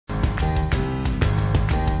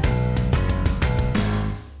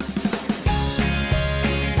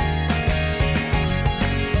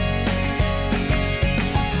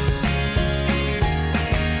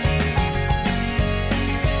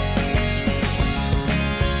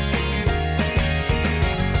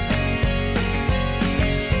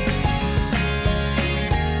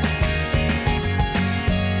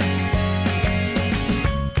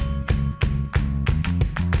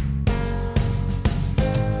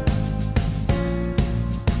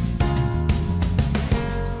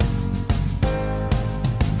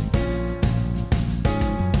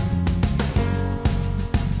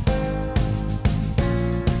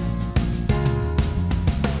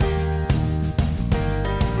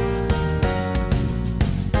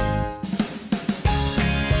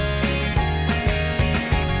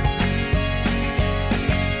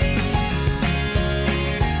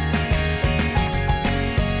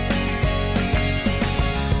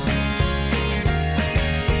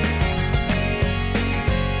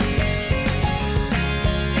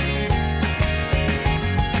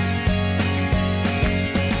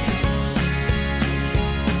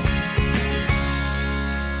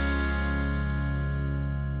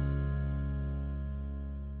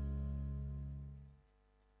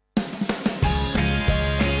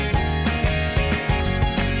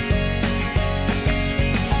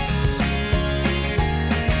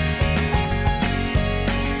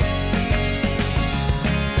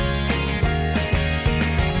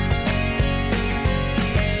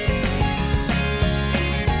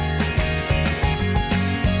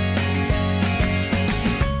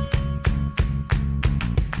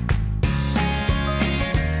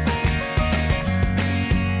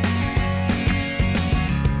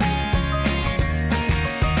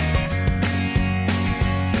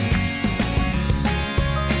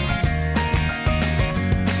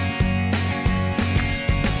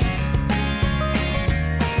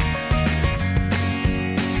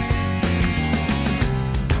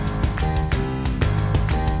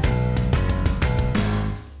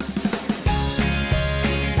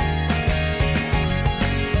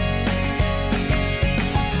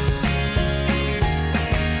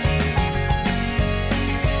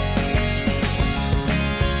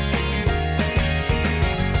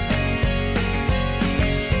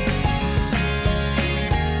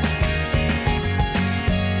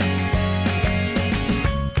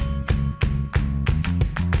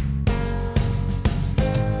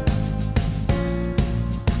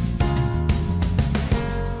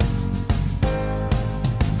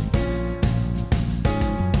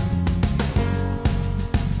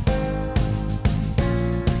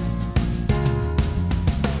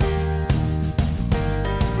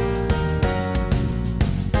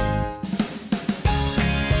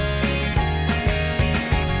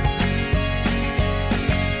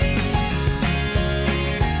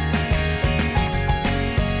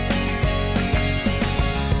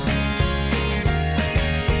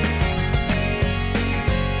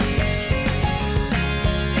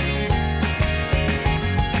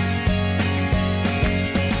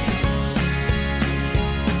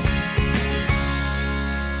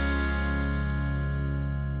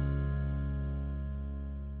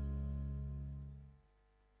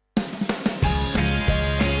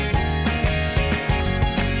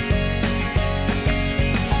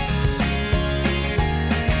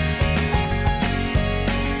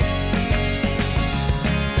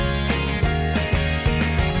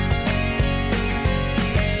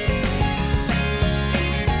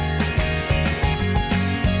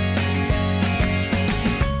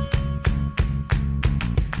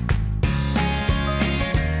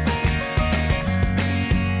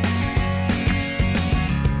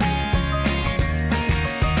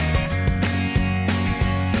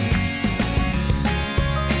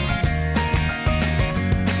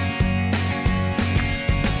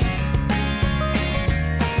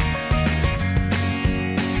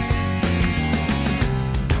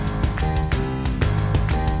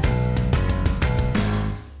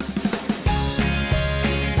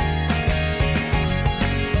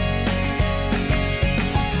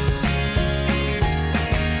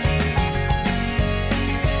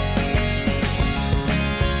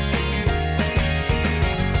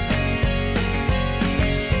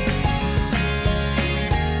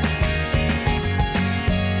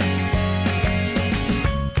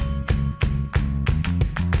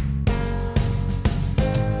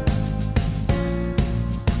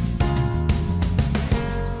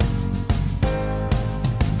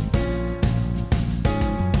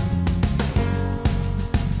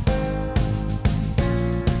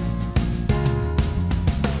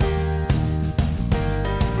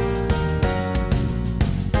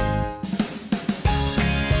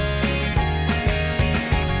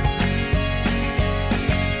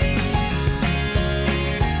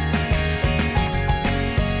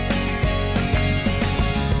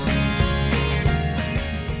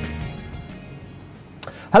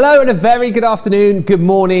Hello and a very good afternoon, good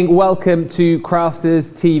morning, welcome to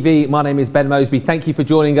Crafters TV. My name is Ben Moseby. Thank you for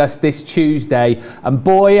joining us this Tuesday. And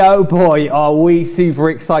boy, oh boy, are we super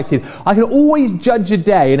excited. I can always judge a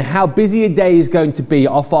day and how busy a day is going to be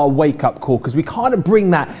off our wake-up call, because we kind of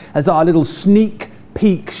bring that as our little sneak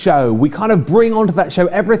peek show. We kind of bring onto that show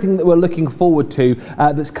everything that we're looking forward to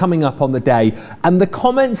that's coming up on the day. And the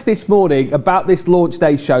comments this morning about this launch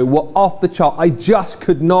day show were off the chart. I just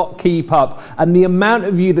could not keep up. And the amount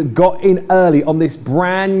of you that got in early on this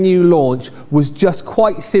brand new launch was just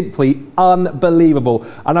quite simply unbelievable.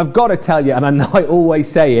 And I've got to tell you, and I know I always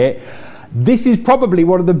say it, this is probably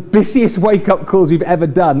one of the busiest wake-up calls we've ever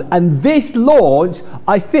done. And this launch,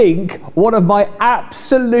 I think, one of my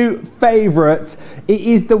absolute favourites. It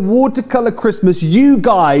is the Watercolour Christmas. You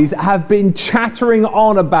guys have been chattering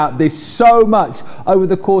on about this so much over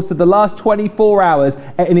the course of the last 24 hours,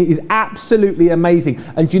 and it is absolutely amazing.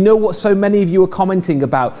 And do you know what so many of you are commenting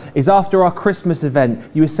about? Is after our Christmas event,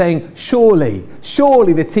 you were saying, surely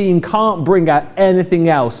the team can't bring out anything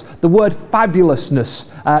else. The word fabulousness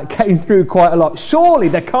came through quite a lot. Surely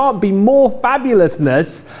there can't be more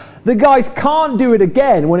fabulousness. The guys can't do it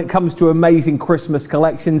again when it comes to amazing Christmas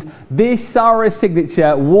collections. This Sara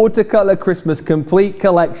Signature Watercolour Christmas Complete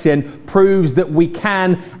Collection proves that we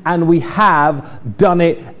can and we have done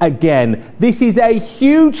it again. This is a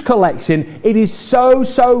huge collection. It is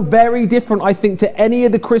so very different, I think, to any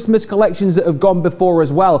of the Christmas collections that have gone before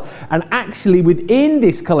as well. And actually within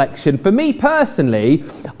this collection, for me personally,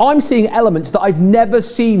 I'm seeing elements that I've never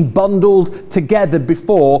seen bundled together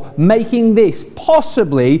before, making this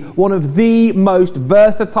possibly one of the most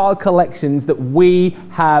versatile collections that we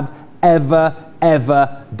have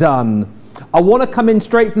ever done. I want to come in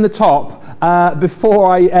straight from the top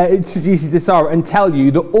before I introduce you to Sara and tell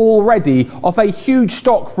you that already, off a huge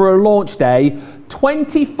stock for a launch day,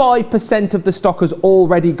 25% of the stock has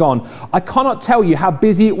already gone. I cannot tell you how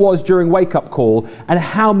busy it was during Wake Up Call and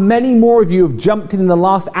how many more of you have jumped in the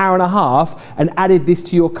last hour and a half and added this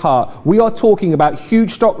to your cart. We are talking about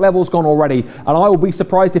huge stock levels gone already, and I will be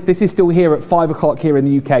surprised if this is still here at 5 o'clock here in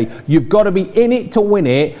the UK. You've got to be in it to win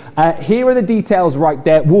it. Here are the details right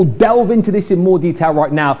there. We'll delve into this in more detail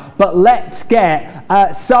right now, but let's get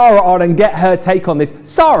Sara on and get her take on this.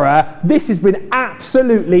 Sara, this has been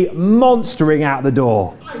absolutely monstering out the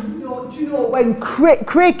door. I know, do you know, when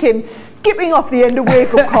Craig came skipping off the end of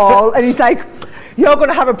Wake Up Call and he's like, you're going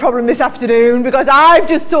to have a problem this afternoon because I've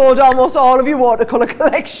just sold almost all of your watercolour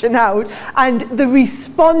collection out, and the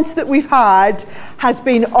response that we've had has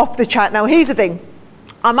been off the chart. Now here's the thing,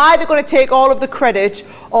 I'm either going to take all of the credit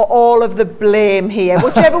or all of the blame here,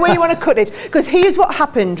 whichever way you want to cut it, because here's what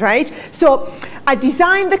happened, right? So I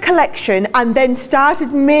designed the collection and then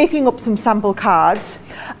started making up some sample cards,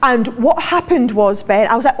 and what happened was, Ben,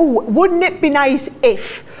 I was like, oh, wouldn't it be nice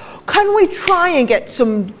if, can we try and get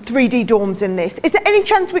some 3D domes in this? Is there any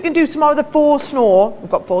chance we can do some more of the faux snow? We've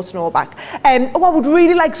got faux snow back. Oh, I would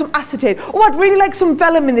really like some acetate. Oh, I'd really like some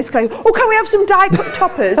vellum in this collection. Oh, can we have some die-cut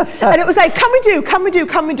toppers? And it was like, can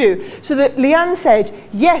we do? So that Leanne said,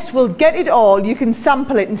 yes, we'll get it all. You can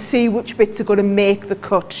sample it and see which bits are going to make the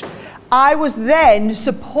cut. I was then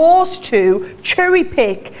supposed to cherry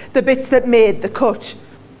pick the bits that made the cut.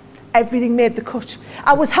 Everything made the cut.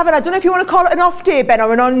 I was having, I don't know if you want to call it an off day, Ben,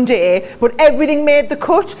 or an on day, but everything made the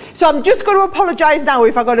cut. So I'm just going to apologise now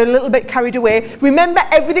if I got a little bit carried away. Remember,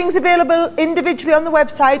 everything's available individually on the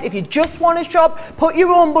website. If you just want to shop, put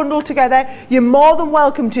your own bundle together, you're more than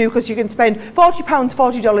welcome to, because you can spend £40,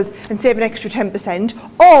 $40 and save an extra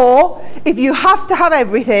 10%. Or, if you have to have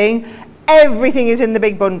everything is in the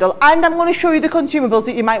big bundle, and I'm going to show you the consumables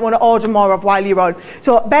that you might want to order more of while you're on.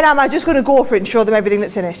 So Ben, am I just going to go for it and show them everything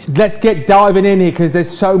that's in it? Let's get diving in here, because there's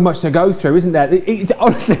so much to go through, isn't there?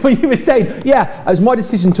 Honestly, when you were saying, yeah, it was my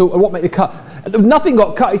decision to what make the cut. Nothing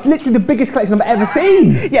got cut. It's literally the biggest collection I've ever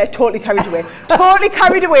seen. Yeah, totally carried away. Totally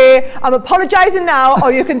carried away. I'm apologising now,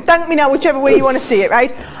 or you can thank me now, whichever way you want to see it,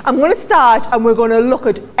 right? I'm going to start, and we're going to look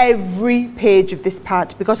at every page of this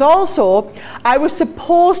pad, because also I was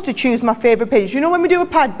supposed to choose my favourite pages. You know, when we do a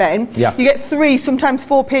pad, Ben, you get 3, sometimes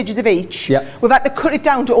 4 pages of each. We've had to cut it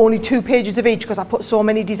down to only 2 pages of each because I put so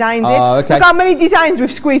many designs in. Okay. Look how many designs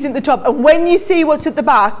we've squeezed in the top, and when you see what's at the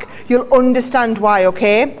back, you'll understand why,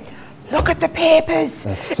 okay? Look at the papers. So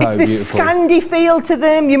it's this Scandi feel to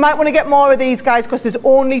them. You might want to get more of these, guys, because there's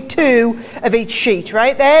only 2 of each sheet,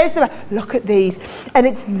 right? There's the, look at these. And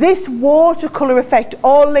it's this watercolour effect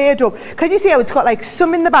all layered up. Can you see how it's got like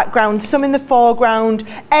some in the background, some in the foreground?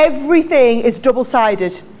 Everything is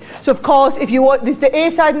double-sided. So of course, if you want, there's the A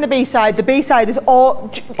side and the B side. The B side is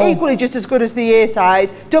all equally just as good as the A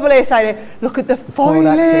side. Double A side. Look at the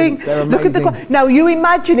foiling. Look at the. Now you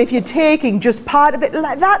imagine if you're taking just part of it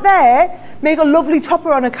like that there, make a lovely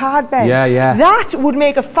topper on a card, Ben. Yeah, yeah. That would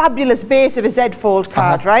make a fabulous base of a Z fold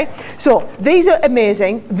card, right? So these are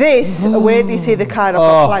amazing. This, wait till you see the card I've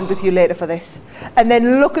got planned with you later for this. And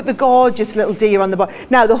then look at the gorgeous little deer on the bottom.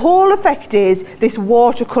 Now the whole effect is this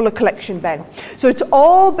watercolour collection, Ben. So it's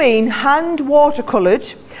all been hand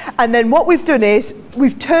watercoloured, and then what we've done is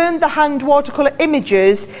we've turned the hand watercolour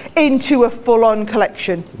images into a full-on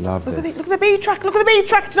collection. Love look this. Look at the B track. Look at the B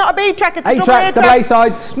track. It's not a B track. It's a A double track. A The track. A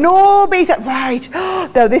sides. No B side. Right.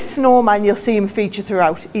 Now this snowman, you'll see him feature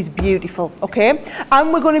throughout. He's beautiful. Okay.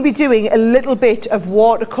 And we're going to be doing a little bit of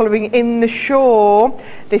watercolouring in the show.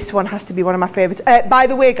 This one has to be one of my favourites. By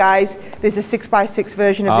the way, guys, there's a 6x6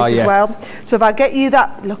 version of this as well. So if I get you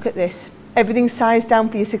that, look at this. Everything's sized down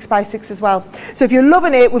for your 6x6 as well. So if you're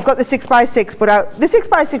loving it, we've got the 6x6, but the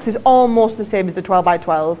 6x6 is almost the same as the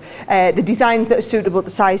 12x12. The designs that are suitable, the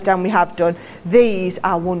size down we have done. These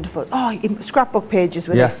are wonderful. Oh, scrapbook pages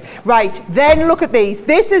with this. Right, then look at these.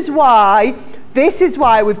 This is why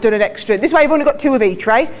we've done an extra. This is why you've only got 2 of each,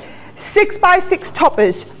 right? 6x6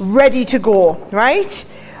 toppers ready to go, right?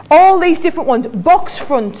 All these different ones. Box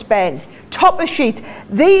fronts, Ben. Topper sheets.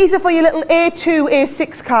 These are for your little A2,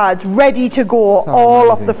 A6 cards ready to go, all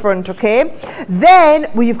off the front, okay? Then,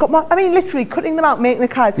 well, you've got, I mean, literally cutting them out, making a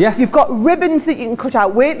card. Yeah. You've got ribbons that you can cut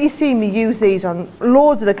out. Wait till you see me use these on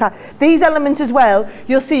loads of the cards. These elements as well,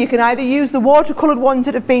 you'll see you can either use the watercoloured ones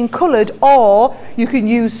that have been coloured, or you can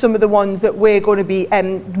use some of the ones that we're going to be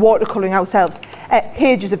watercolouring ourselves.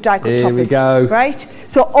 Pages of die-cut toppers. Here we go. Right?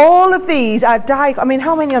 So all of these are I mean,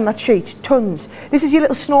 how many on that sheet? Tons. This is your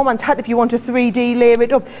little snowman's hat if you want to 3D layer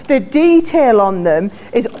it up. The detail on them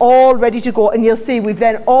is all ready to go, and you'll see we've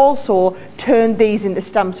then also turned these into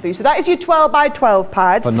stamps for you. So that is your 12x12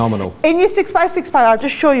 pad. Phenomenal. In your 6x6 pad, I'll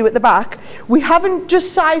just show you at the back, we haven't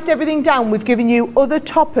just sized everything down, we've given you other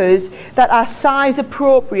toppers that are size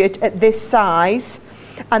appropriate at this size,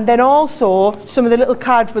 and then also some of the little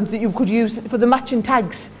card fronts that you could use for the matching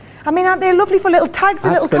tags. I mean, aren't they lovely for little tags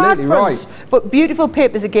and little card fronts? Right. But beautiful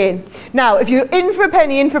papers again. Now, if you're in for a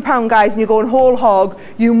penny, in for a pound, guys, and you're going whole hog,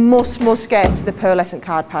 you must get the pearlescent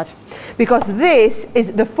card pad. Because this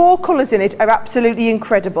is, the 4 colours in it are absolutely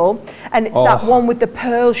incredible. And it's that one with the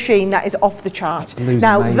pearl sheen that is off the chart.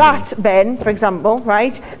 Now, amazing. That, Ben, for example,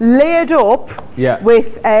 right, layered up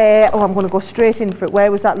with, I'm going to go straight in for it.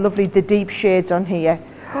 Where was that lovely, the deep shades on here?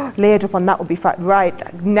 Layered up on that would be fine.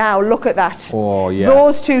 Right, now look at that. Oh, yeah.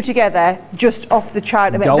 Those two together, just off the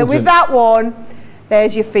chart. Now with that one,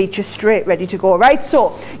 there's your feature straight ready to go. Right,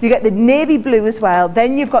 so you get the navy blue as well.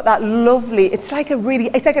 Then you've got that lovely, it's like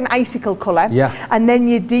an icicle colour. Yeah. And then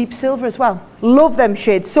your deep silver as well. Love them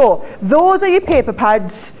shades. So those are your paper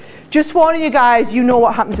pads. Just warning you guys, you know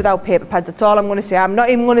what happens without paper pads. That's all I'm going to say. I'm not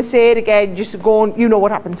even going to say it again. Just go on, you know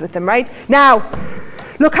what happens with them, right? Now,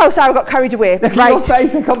 look how Sarah got carried away. Look at your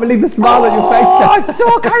face, I can't believe the smile on your face. Oh, it's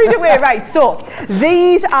so carried away. Right, so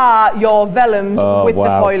these are your vellums with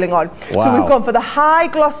the foiling on. So we've gone for the high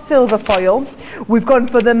gloss silver foil, we've gone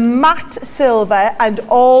for the matte silver, and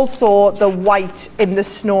also the white in the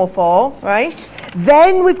snowfall, right?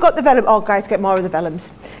 Then we've got the vellum. Oh, guys, get more of the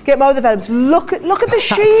vellums. Get more of the vellums. Look at the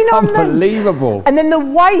sheen on them. Unbelievable. And then the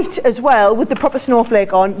white as well with the proper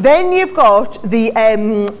snowflake on. Then you've got the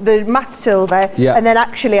matte silver, and then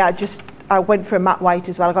actually I went for a matte white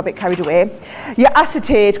as well. I got a bit carried away. Your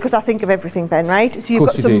acetate, because I think of everything, Ben, right? So you've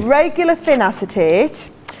got some regular thin acetate,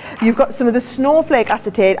 you've got some of the snowflake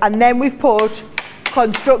acetate, and then we've put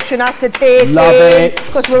construction acetate in,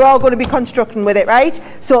 because we're all going to be constructing with it, right?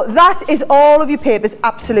 So that is all of your papers,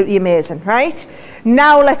 absolutely amazing, right?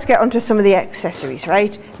 Now let's get onto some of the accessories,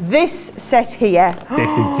 right? This set here, this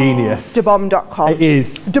is genius. Debomb.com. It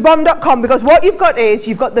is. Debomb.com, because what you've got is,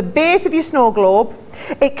 you've got the base of your snow globe.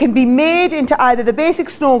 It can be made into either the basic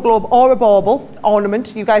snow globe or a bauble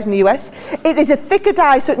ornament, you guys in the US. It is a thicker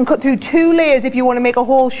die, so it can cut through 2 layers if you want to make a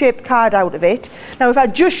whole shaped card out of it. Now, if I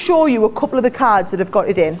just show you a couple of the cards that have got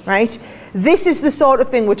it in, right? This is the sort of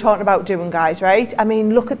thing we're talking about doing, guys, right? I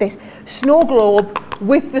mean, look at this. Snow globe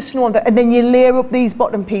with the snow, and then you layer up these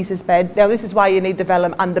bottom pieces, Ben. Now, this is why you need the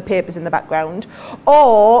vellum and the papers in the background.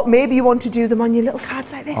 Or maybe you want to do them on your little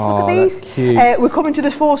cards like this. Look at these. Cute. We're coming to the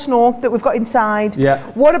faux snow that we've got inside. Yeah.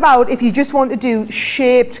 What about if you just want to do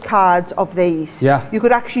shaped cards of these? Yeah. You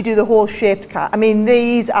could actually do the whole shaped card. I mean,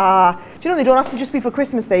 these are, do you know, they don't have to just be for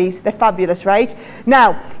Christmas, these. They're fabulous, right?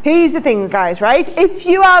 Now, here's the thing, guys, right? If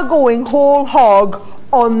you are going whole hog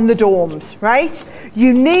on the domes, right?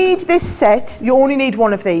 You need this set, you only need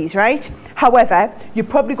one of these, right? However, you're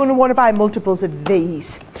probably going to want to buy multiples of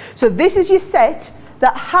these. So this is your set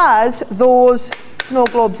that has those snow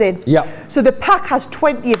globes in. Yeah. So the pack has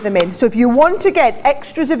 20 of them in. So if you want to get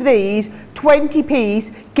extras of these, 20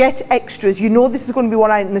 piece, get extras. You know this is going to be one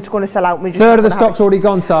item that's going to sell out. Third of the stock's already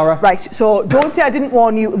gone, Sarah. Right, so don't say I didn't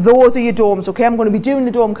warn you. Those are your domes, okay? I'm going to be doing the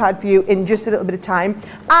dome card for you in just a little bit of time.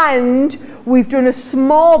 And we've done a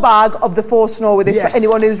small bag of the faux snow with this for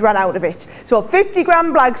anyone who's run out of it. So 50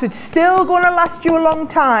 gram bag, so it's still going to last you a long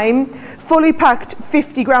time. Fully packed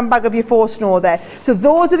 50 gram bag of your faux snow there. So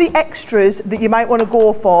those are the extras that you might want to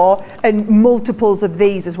go for, and multiples of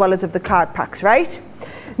these as well as of the card packs, right?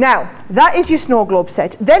 Now, that is your snow globe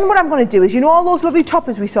set. Then what I'm going to do is, you know all those lovely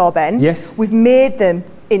toppers we saw, Ben? Yes. We've made them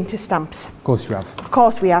into stamps. Of course you have. Of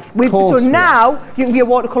course we have. So now you can be a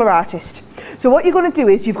watercolour artist. So what you're going to do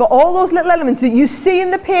is, you've got all those little elements that you see in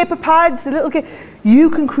the paper pads, the little, you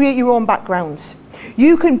can create your own backgrounds.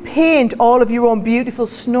 You can paint all of your own beautiful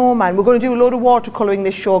snowman. We're going to do a load of watercolouring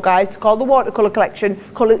this show, guys. It's called the Watercolour Collection.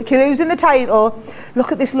 Clues in the title.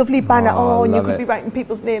 Look at this lovely banner. Oh, and you could be writing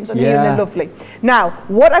people's names on here, and they're lovely. Now,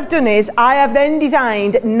 what I've done is, I have then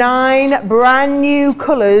designed 9 brand new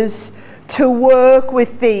colours to work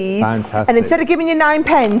with these. Fantastic. And instead of giving you 9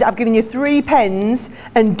 pens, I've given you 3 pens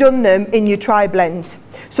and done them in your tri-blends.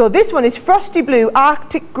 So this one is Frosty Blue,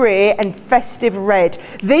 Arctic Grey and Festive Red.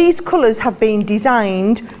 These colours have been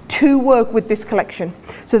designed to work with this collection.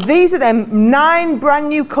 So these are them 9 brand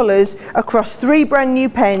new colours across 3 brand new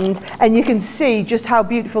pens, and you can see just how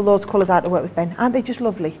beautiful those colours are to work with, Ben. Aren't they just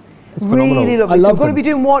lovely? It's phenomenal. Really lovely. So I'm going to be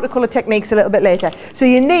doing watercolour techniques a little bit later. So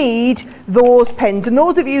you need those pens. And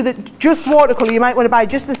those of you that just watercolour, you might want to buy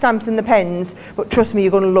just the stamps and the pens, but trust me,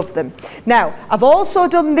 you're going to love them. Now, I've also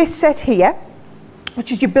done this set here,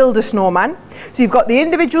 which is your builder snowman. So you've got the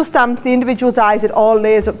individual stamps, the individual dies, it all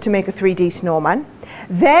layers up to make a 3D snowman.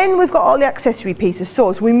 Then we've got all the accessory pieces. So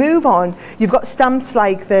as we move on, you've got stamps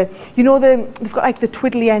like they've got like the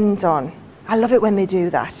twiddly ends on. I love it when they do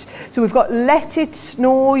that. So we've got Let It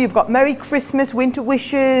Snow, you've got Merry Christmas, Winter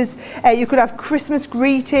Wishes, you could have Christmas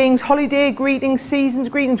greetings, holiday greetings, seasons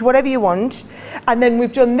greetings, whatever you want. And then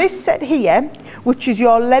we've done this set here, which is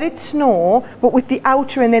your Let It Snow, but with the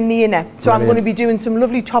outer and then the inner. So I'm going to be doing some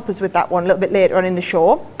lovely toppers with that one a little bit later on in the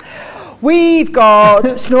show. We've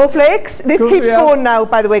got snowflakes. This keeps going now,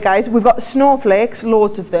 by the way, guys. We've got snowflakes,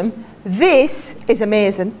 loads of them. This is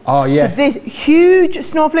amazing. Oh, yes. So this huge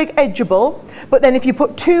snowflake edgeable, but then if you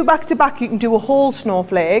put 2 back to back, you can do a whole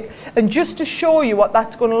snowflake. And just to show you what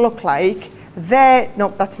that's going to look like,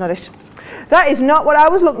 no, that's not it. That is not what I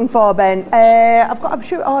was looking for, Ben. I'm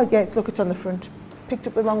sure, oh yeah, look, it's on the front. Picked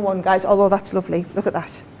up the wrong one, guys, although that's lovely. Look at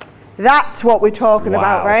that. That's what we're talking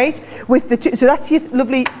about, right? With the so that's your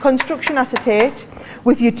lovely construction acetate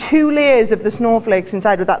with your 2 layers of the snowflakes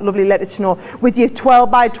inside with that lovely Let It Snow, with your 12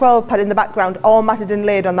 by 12 pad in the background, all matted and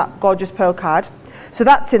laid on that gorgeous pearl card. So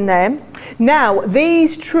that's in there. Now,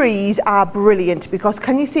 these trees are brilliant because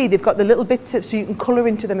can you see they've got the little bits so you can colour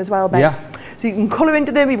into them as well, Ben? Yeah. So you can colour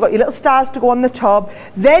into them, you've got your little stars to go on the top.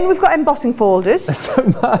 Then we've got embossing folders. That's so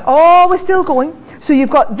much. Oh, we're still going. So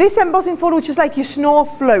you've got this embossing folder, which is like your snow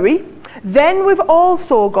flurry. Then we've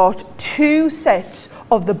also got 2 sets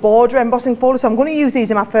of the border embossing folders. So I'm going to use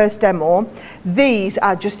these in my first demo. These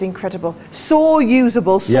are just incredible. So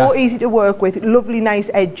usable, so easy to work with, lovely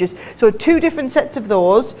nice edges. So 2 different sets of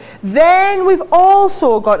those. Then we've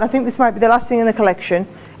also got, and I think this might be the last thing in the collection,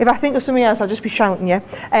 if I think of something else I'll just be shouting you,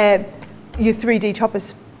 your 3D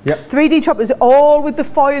toppers. Yep. 3D toppers, all with the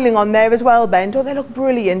foiling on there as well, Ben. Oh, they look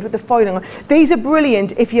brilliant with the foiling on. These are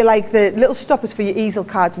brilliant if you like the little stoppers for your easel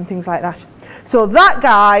cards and things like that. So that,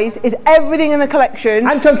 guys, is everything in the collection.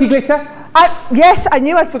 And chunky glitter. Yes, I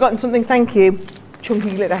knew I'd forgotten something, thank you. Chunky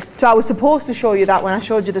glitter. So I was supposed to show you that when I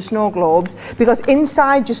showed you the snow globes, because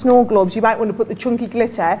inside your snow globes you might want to put the chunky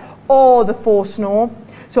glitter or the faux snow.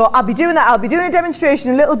 So I'll be doing that. I'll be doing a demonstration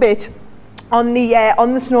in a little bit on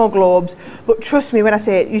the snow globes, but trust me when I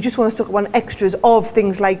say it, you just want to stock on extras of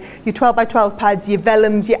things like your 12 by 12 pads, your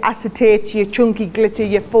vellums, your acetates, your chunky glitter,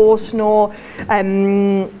 your faux snow,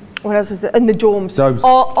 what else was it? And the domes.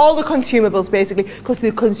 All the consumables basically, because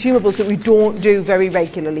they're consumables that we don't do very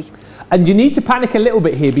regularly. And you need to panic a little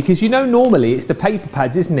bit here because you know normally it's the paper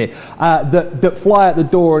pads, isn't it, that fly out the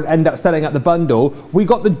door and end up selling out the bundle. We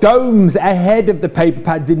got the domes ahead of the paper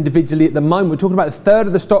pads individually at the moment. We're talking about a third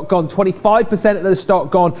of the stock gone, 25% of the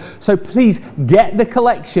stock gone. So please get the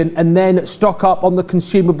collection and then stock up on the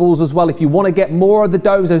consumables as well. If you want to get more of the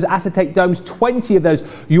domes, those acetate domes, 20 of those,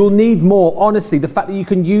 you'll need more. Honestly, the fact that you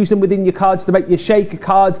can use them within your cards to make your shaker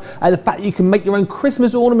cards, and the fact that you can make your own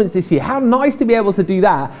Christmas ornaments this year. How nice to be able to do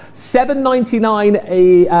that.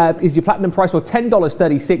 $7.99 is your platinum price, or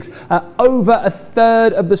 $10.36. Over a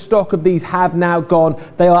third of the stock of these have now gone.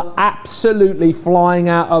 They are absolutely flying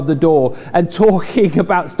out of the door. And talking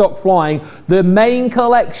about stock flying, the main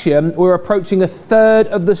collection, we're approaching a third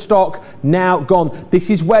of the stock now gone. This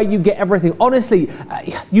is where you get everything. Honestly,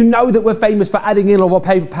 you know that we're famous for adding in all our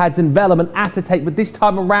paper pads and vellum and acetate, but this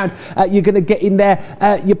time around, you're going to get in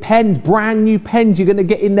there your pens, brand new pens. You're going to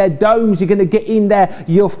get in there domes. You're going to get in there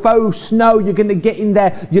your faux snow. You're going to get in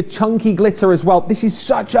there your chunky glitter as well. This is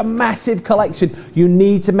such a massive collection. You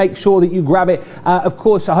need to make sure that you grab it. Of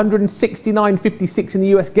course, $169.56 in the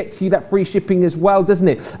US gets you that free shipping as well, doesn't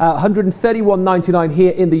it? $131.99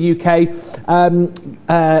 here in the UK.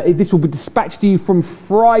 This will be dispatched to you from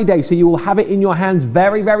Friday, so you will have it in your hands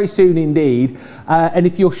very, very soon indeed. And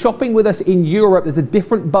if you're shopping with us in Europe, there's a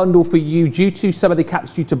different bundle for you due to some of the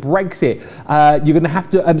caps due to Brexit. You're going to have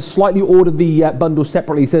to slightly order the bundle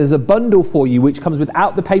separately. So there's a bundle for you which comes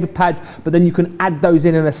without the paper pads, but then you can add those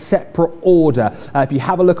in a separate order. If you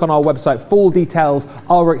have a look on our website, full details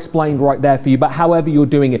are explained right there for you, but however you're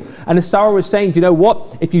doing it. And as Sarah was saying, do you know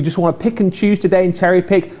what? If you just want to pick and choose today and cherry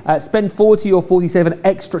pick, spend 40 or 47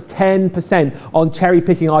 extra 10% on cherry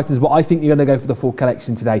picking items, but I think you're going to go for the full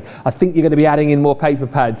collection today. I think you're going to be adding in more paper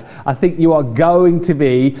pads. I think you are going to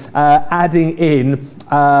be adding in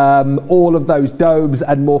all of those domes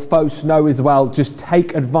and more faux snow as well. Just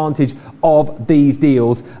take advantage of these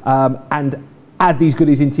deals and add these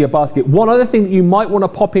goodies into your basket. One other thing that you might want to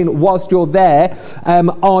pop in whilst you're there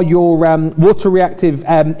are your water reactive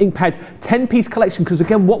ink pads 10-piece collection, because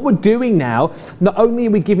again, what we're doing now, not only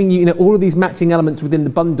are we giving you, all of these matching elements within the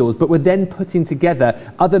bundles, but we're then putting together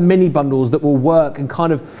other mini bundles that will work and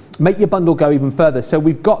kind of make your bundle go even further. So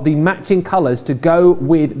we've got the matching colours to go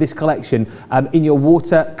with this collection in your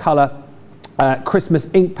watercolour Christmas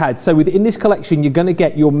ink pads. So within this collection, you're going to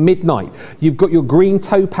get your midnight. You've got your green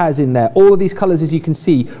topaz in there. All of these colours, as you can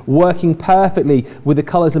see, working perfectly with the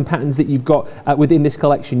colours and patterns that you've got within this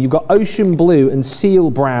collection. You've got ocean blue and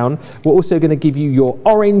seal brown. We're also going to give you your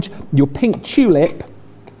orange, your pink tulip.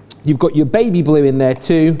 You've got your baby blue in there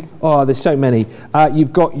too. Oh, there's so many.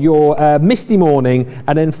 You've got your misty morning,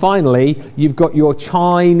 and then finally, you've got your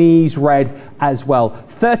Chinese red as well.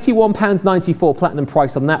 £31.94 platinum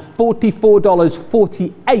price on that.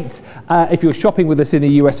 $44.48 if you're shopping with us in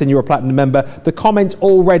the US and you're a platinum member. The comments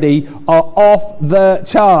already are off the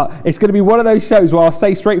chart. It's going to be one of those shows where I'll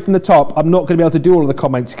say straight from the top, I'm not going to be able to do all of the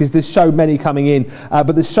comments because there's so many coming in,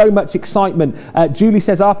 but there's so much excitement. Julie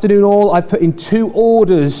says, afternoon all, I've put in 2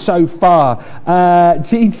 orders so far.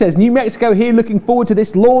 Jean says, New Mexico here, looking forward to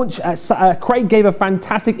this launch. Craig gave a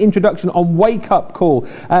fantastic introduction on Wake Up Call.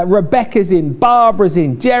 Rebecca's in, Barbara's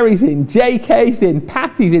in, Jerry's in, JK's in,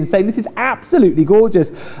 Patty's in, saying this is absolutely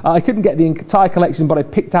gorgeous. I couldn't get the entire collection, but I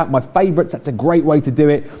picked out my favourites. That's a great way to do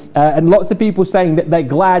it. And lots of people saying that they're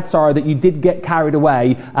glad, Sarah, that you did get carried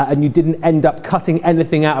away and you didn't end up cutting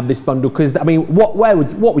anything out of this bundle, because, I mean, what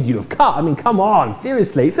would you have cut? I mean, come on,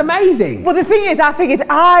 seriously, it's amazing. Well, the thing is, I figured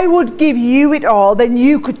I would give you it all, then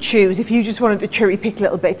you could choose if you just wanted to cherry pick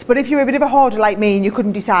little bits. But if you're a bit of a hoarder like me and you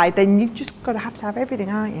couldn't decide, then you just have to have everything,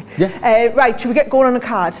 aren't you? Yeah. Right, should we get going on a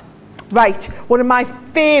card? Right, one of my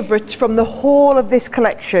favourites from the whole of this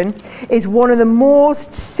collection is one of the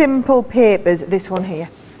most simple papers, this one here.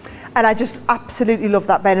 And I just absolutely love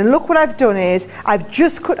that, Ben. And look what I've done is, I've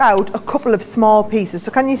just cut out a couple of small pieces.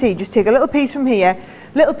 So can you see, just take a little piece from here,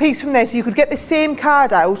 little piece from there, so you could get the same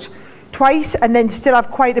card out twice and then still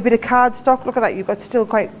have quite a bit of cardstock. Look at that, you've got still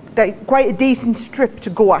quite a decent strip to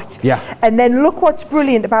go at. Yeah. And then look what's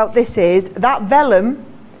brilliant about this is that vellum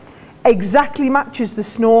exactly matches the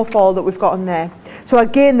snowfall that we've got on there. So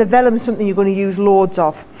again, the vellum is something you're going to use loads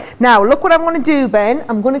of. Now, look what I'm going to do, Ben.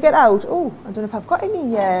 I'm going to get out, oh, I don't know if I've got any,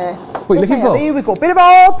 what are you looking for? Here we go, bit of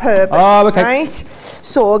all-purpose, okay. right?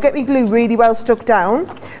 So I'll get my glue really well stuck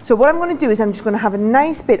down. So what I'm going to do is I'm just going to have a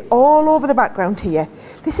nice bit all over the background here.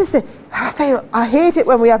 This is the, I hate it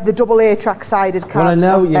when we have the double A track sided cardstock. Well, I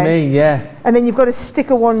know what you mean, yeah. And then you've got to stick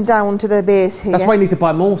one down to the base here. That's why you need to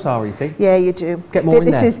buy more, Sarah, you see. Yeah, you do. Get more in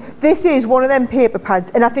there. This is one of them paper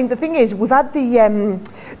pads, and I think the thing is, we've had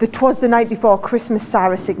the the 'Twas the Night Before Christmas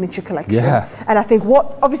Sara Signature collection. Yeah. And I think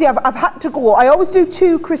obviously I've had to go, I always do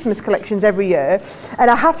 2 Christmas collections every year, and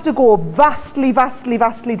I have to go vastly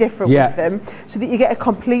different with them, so that you get a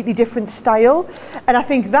completely different style. And I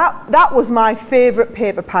think that was my favourite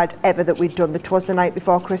paper pad ever that we'd done, the 'Twas the Night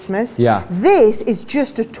Before Christmas. Yeah. This is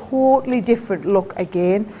just a totally different look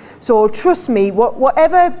again. So trust me,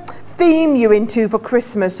 whatever theme you're into for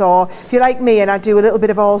Christmas, or if you're like me and I do a little bit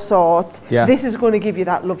of all sorts, this is going to give you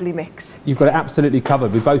that lovely mix. You've got it absolutely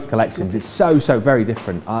covered with both collections. It's so very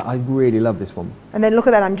different. I really love this one. And then look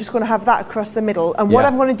at that, I'm just going to have that across the middle. And what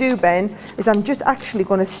I'm going to do, Ben, is I'm just actually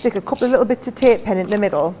going to stick a couple of little bits of tape pen in the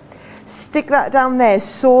middle, stick that down there,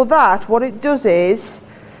 so that what it does is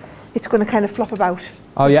it's going to kind of flop about.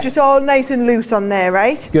 So it's just all nice and loose on there,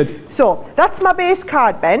 right? Good. So that's my base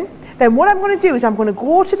card, Ben. Then what I'm going to do is I'm going to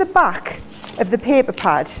go to the back of the paper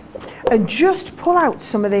pad and just pull out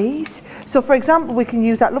some of these. So for example, we can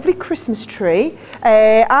use that lovely Christmas tree.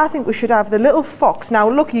 I think we should have the little fox. Now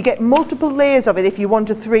look, you get multiple layers of it if you want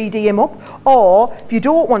to 3D him up, or if you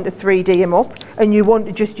don't want to 3D him up and you want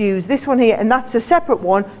to just use this one here, and that's a separate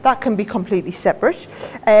one, that can be completely separate.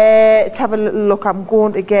 Let's have a little look. I'm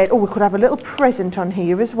going to get, we could have a little present on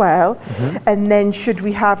here as well. And then should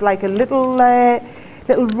we have like a little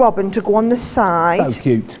robin to go on the side. So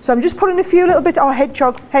cute. So I'm just putting a few little bits,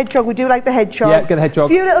 hedgehog, we do like the hedgehog. Yeah, get a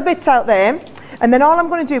hedgehog. A few little bits out there. And then all I'm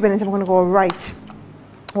going to do, Ben, is I'm going to go, right,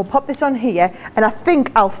 we'll pop this on here, and I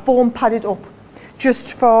think I'll foam pad it up.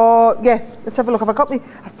 Just for, let's have a look.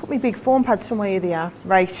 I've put my big foam pad somewhere. Here they are.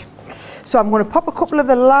 Right. So I'm going to pop a couple of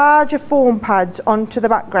the larger foam pads onto the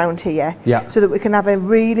background here, so that we can have a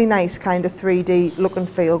really nice kind of 3D look and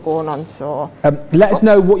feel going on. So let us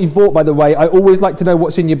know what you've bought, by the way. I always like to know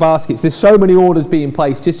what's in your baskets. There's so many orders being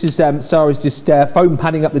placed. Just as Sara's just foam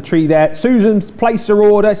padding up the tree there. Susan's placed her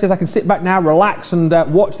order. Says I can sit back now, relax, and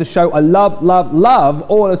watch the show. I love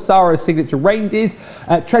all of Sara's signature ranges.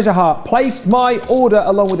 Treasure Heart placed my order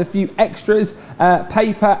along with a few extras.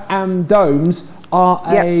 Paper and domes are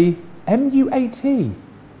a MUAT.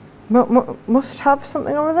 Must have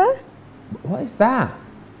something over there? What is that?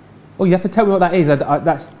 Oh, you have to tell me what that is.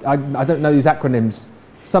 I don't know these acronyms.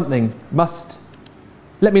 Something. Must.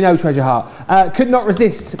 Let me know, Treasure Heart. Could not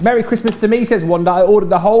resist. Merry Christmas to me, says Wanda. I ordered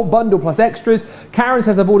the whole bundle plus extras. Karen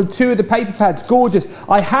says I've ordered 2 of the paper pads. Gorgeous.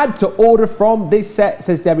 I had to order from this set,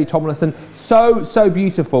 says Debbie Tomlinson. So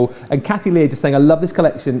beautiful. And Kathy Lear just saying, I love this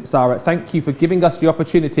collection, Sara. Thank you for giving us the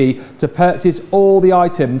opportunity to purchase all the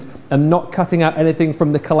items and not cutting out anything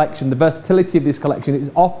from the collection. The versatility of this collection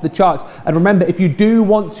is off the charts. And remember, if you do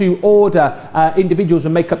want to order individuals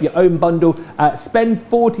and make up your own bundle, spend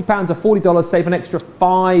 £40 or $40, save an extra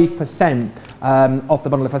 5% off the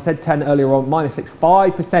bundle. If I said 10 earlier on, -6,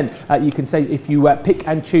 5% you can save if you pick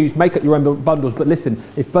and choose, make up your own bundles. But listen,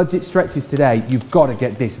 if budget stretches today, you've got to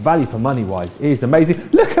get this. Value for money wise, it is amazing.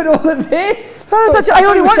 Look at all of this. I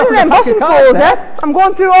only wanted an embossing folder. I'm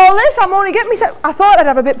going through all this. I'm only getting myself. I thought I'd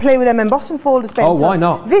have a bit play with them embossing folders, Ben. Oh, why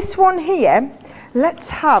not? This one here. Let's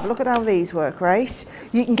have, look at how these work, right?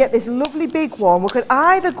 You can get this lovely big one. We could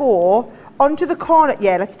either go onto the corner.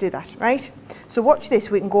 Yeah, let's do that, right? So watch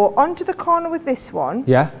this. We can go onto the corner with this one.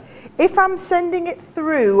 Yeah. If I'm sending it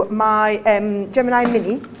through my Gemini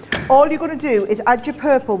Mini, all you're going to do is add your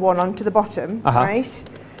purple one onto the bottom, right?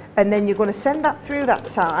 And then you're going to send that through that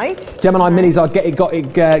side. Gemini Minis got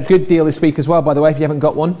a good deal this week as well, by the way, if you haven't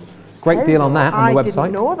got one. Great deal on that on the website. I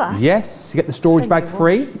didn't know that. Yes, you get the storage bag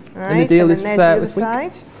free. Right, and the deal and is then there's the other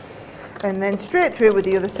side. And then straight through with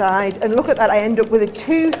the other side. And look at that, I end up with the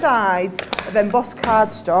 2 sides of embossed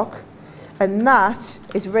cardstock. And that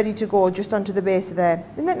is ready to go just onto the base of there.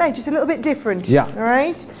 Isn't that nice? Just a little bit different. Yeah. All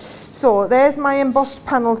right. So there's my embossed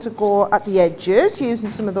panel to go at the edges, using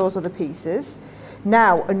some of those other pieces.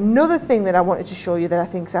 Now, another thing that I wanted to show you that I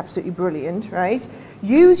think is absolutely brilliant, right?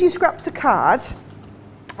 Use your scraps of card,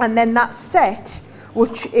 and then that set,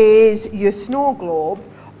 which is your snow globe,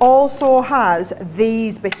 also has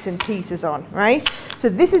these bits and pieces on, right? So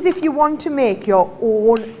this is if you want to make your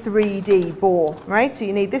own 3D bow, right? So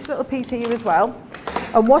you need this little piece here as well.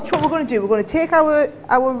 And watch what we're going to do. We're going to take our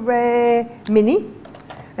Mini,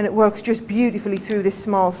 and it works just beautifully through this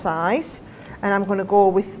small size. And I'm going to go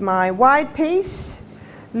with my wide piece,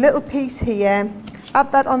 little piece here,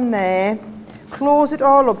 add that on there, close it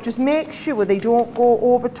all up. Just make sure they don't go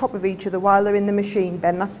over top of each other while they're in the machine,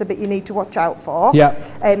 Ben. That's the bit you need to watch out for. Yeah.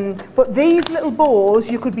 But these little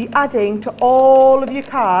bows you could be adding to all of your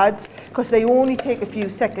cards because they only take a few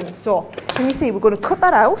seconds. So can you see, we're going to cut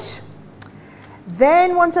that out.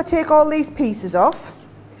 Then once I take all these pieces off,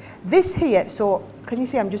 this here, so can you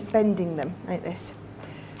see I'm just bending them like this.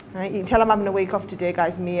 Right, you can tell I'm having a week off today,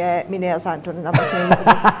 guys. My nails aren't done and I'm looking a little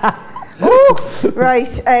bit. Ooh,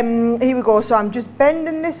 right, here we go. So I'm just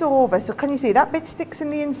bending this over. So can you see that bit sticks in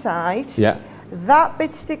the inside? Yeah. That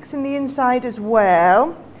bit sticks in the inside as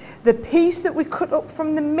well. The piece that we cut up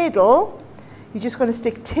from the middle, you're just going to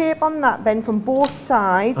stick tape on that, Ben, from both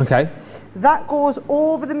sides. Okay. That goes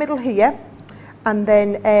over the middle here, and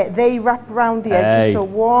then they wrap around the edges. So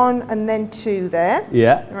 1 and then 2 there.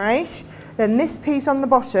 Yeah. Right. Then this piece on the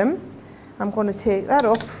bottom, I'm going to take that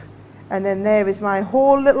up, and then there is my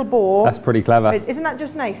whole little bow. That's pretty clever. Isn't that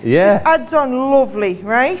just nice? Yeah. Just adds on lovely,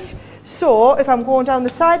 right? So if I'm going down the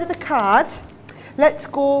side of the card, let's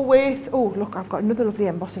go with, oh look, I've got another lovely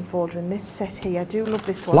embossing folder in this set here. I do love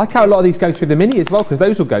this one. I like how a lot of these go through the mini as well, because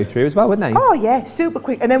those will go through as well, wouldn't they? Oh yeah, super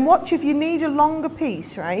quick. And then watch if you need a longer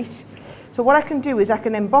piece, right? So what I can do is I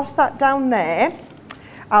can emboss that down there.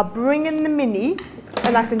 I'll bring in the mini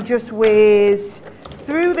and I can just whiz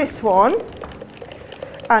through this one.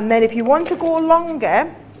 And then if you want to go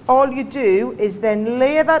longer, all you do is then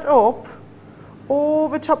layer that up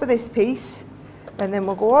over top of this piece. And then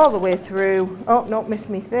we'll go all the way through. Oh, no, missed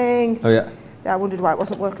me thing. Oh, yeah. I wondered why it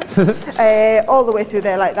wasn't working. All the way through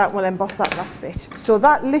there like that, we'll emboss that last bit. So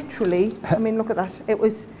that literally, I mean, look at that.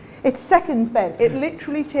 It's seconds, Ben. It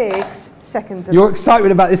literally takes seconds. Your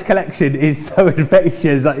excitement about this collection is so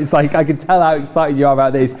infectious. It's like, I can tell how excited you are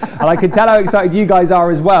about this. And I can tell how excited you guys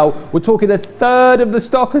are as well. We're talking a third of the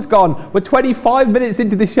stock has gone. We're 25 minutes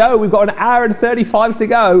into the show. We've got an hour and 35 to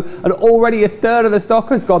go. And already a third of the stock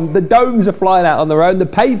has gone. The domes are flying out on their own. The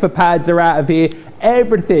paper pads are out of here.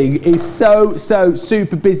 Everything is so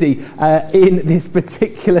super busy in this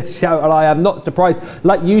particular show, and I am not surprised.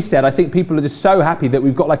 Like you said, I think people are just so happy that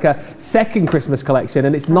we've got like a second Christmas collection,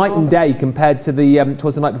 and it's night and day compared to the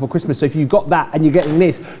Twas the Night Before Christmas. So if you've got that and you're getting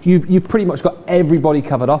this, you've pretty much got everybody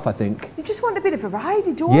covered off, I think. You just want a bit of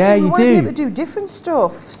variety, don't you? Yeah, you want to be able to do different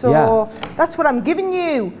stuff. So that's what I'm giving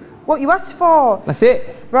you. What you asked for. That's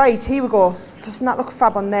it. Right, here we go. Doesn't that look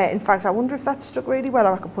fab on there? In fact, I wonder if that's stuck really well,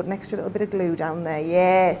 or I could put an extra little bit of glue down there.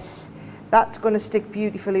 Yes, that's going to stick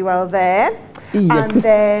beautifully well there. Yeah, and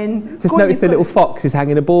then... Just notice the little fox is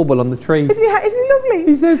hanging a bauble on the tree. Isn't he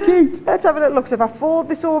lovely? He's so cute. Let's have a little look. So if I fold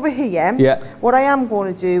this over here, what I am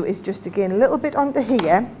going to do is just again a little bit onto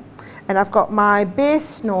here, and I've got my base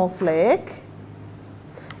snowflake,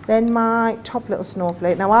 then my top little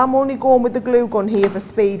snowflake. Now I'm only going with the glue gun here for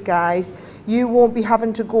speed, guys. You won't be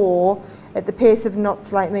having to go at the pace of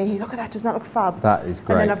knots like me. Look at that, doesn't that look fab? That is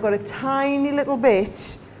great. And then I've got a tiny little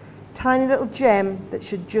bit, tiny little gem that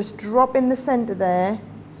should just drop in the centre there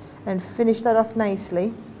and finish that off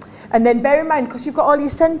nicely. And then bear in mind, because you've got all your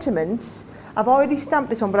sentiments, I've already stamped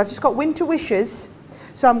this one, but I've just got winter wishes.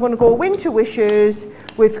 So I'm going to go winter wishes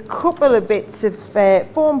with a couple of bits of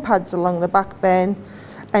foam pads along the back, Ben.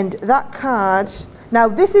 And that card, now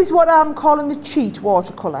this is what I'm calling the cheat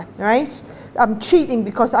watercolour, right? I'm cheating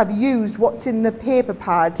because I've used what's in the paper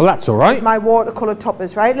pad. Well, that's all right. As my watercolour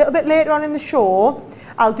toppers, right? A little bit later on in the show,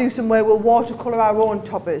 I'll do some where we'll watercolour our own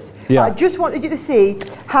toppers. Yeah. But I just wanted you to see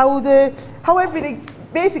how everything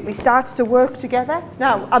basically starts to work together.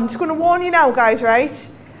 Now, I'm just going to warn you now, guys, right?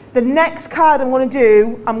 The next card I'm going to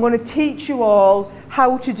do, I'm going to teach you all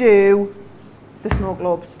how to do the snow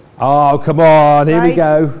globes. Oh, come on, here we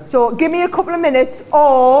go. So give me a couple of minutes,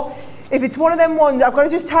 or if it's one of them ones, I've got to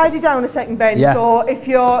just tidy down a second, Ben. Yeah. So if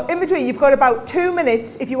you're in between, you've got about 2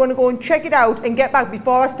 minutes if you want to go and check it out and get back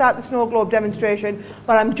before I start the snow globe demonstration.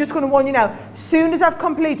 But I'm just going to warn you now, as soon as I've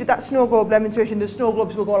completed that snow globe demonstration, the snow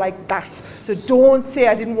globes will go like that. So don't say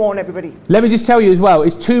I didn't warn everybody. Let me just tell you as well,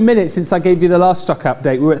 it's 2 minutes since I gave you the last stock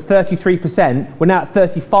update. We were at 33%, we're now at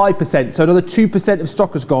 35%, so another 2% of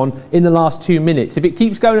stock has gone in the last 2 minutes. If it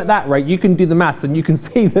keeps going at that rate, you can do the maths and you can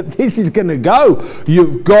see that this is going to go.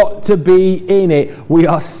 You've got to be in it. We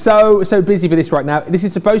are so busy for this right now. This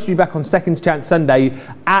is supposed to be back on Seconds Chance Sunday.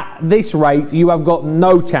 At this rate, you have got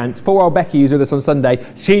no chance. Poor old Becky is with us on Sunday.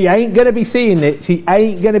 She ain't going to be seeing it. She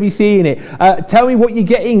ain't going to be seeing it. Tell me what you're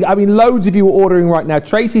getting. I mean, loads of you are ordering right now.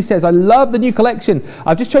 Tracy says, I love the new collection.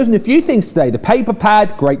 I've just chosen a few things today. The paper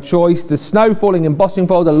pad, great choice. The snow falling embossing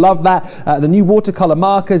folder, love that. The new watercolour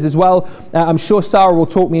markers as well. I'm sure Sara will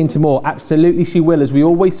talk me into more. Absolutely she will. As we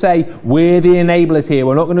always say, we're the enablers here.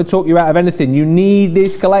 We're not going to talk you you out of anything. You need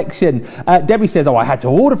this collection. Debbie says, oh, I had to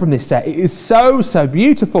order from this set. It is so, so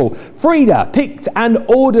beautiful. Frida, picked and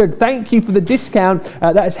ordered. Thank you for the discount.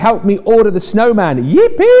 That has helped me order the snowman.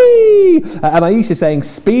 Yippee! And Aisha saying,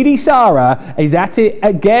 Speedy Sara is at it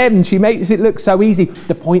again. She makes it look so easy.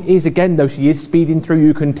 The point is, again, though, she is speeding through.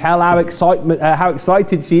 You can tell how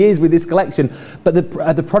excited she is with this collection. But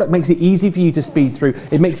the product makes it easy for you to speed through.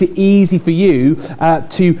 It makes it easy for you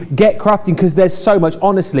to get crafting, because there's so much.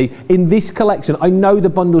 Honestly, in this collection, I know the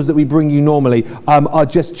bundles that we bring you normally are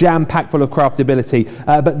just jam-packed full of craftability.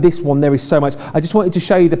 But this one, there is so much. I just wanted to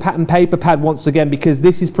show you the pattern paper pad once again, because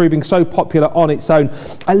this is proving so popular on its own.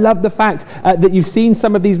 I love the fact that you've seen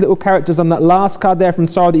some of these little characters on that last card there from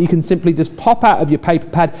Sara that you can simply just pop out of your paper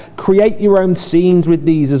pad, create your own scenes with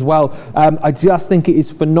these as well. I just think it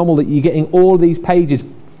is phenomenal that you're getting all these pages.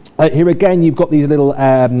 Here again, you've got these little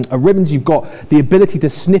ribbons. You've got the ability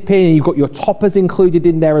to snip in, and you've got your toppers included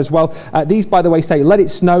in there as well. These, by the way, say "Let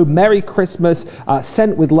It Snow," "Merry Christmas,"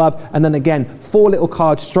 "Sent with Love," and then again 4 little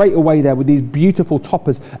cards straight away there with these beautiful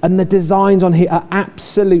toppers. And the designs on here are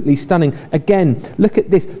absolutely stunning. Again, look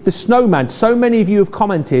at this, the snowman. So many of you have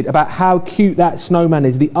commented about how cute that snowman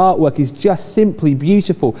is. The artwork is just simply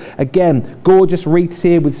beautiful. Again, gorgeous wreaths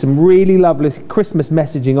here with some really lovely Christmas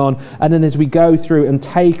messaging on. And then as we go through and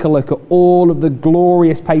take a look at all of the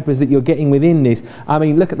glorious papers that you're getting within this. I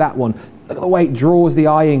mean, look at that one. Look at the way it draws the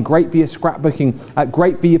eye in. Great for your scrapbooking,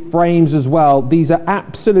 great for your frames as well. These are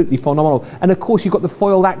absolutely phenomenal. And of course, you've got the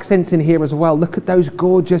foiled accents in here as well. Look at those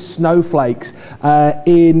gorgeous snowflakes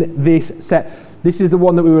in this set. This is the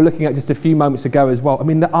one that we were looking at just a few moments ago as well. I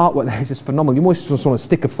mean, the artwork there is just phenomenal. You almost just want to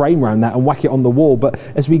stick a frame around that and whack it on the wall. But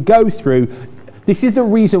as we go through, this is the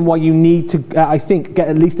reason why you need to, I think, get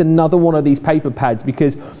at least another one of these paper pads,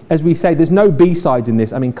 because, as we say, there's no B-sides in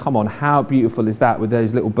this. I mean, come on, how beautiful is that with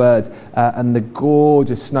those little birds and the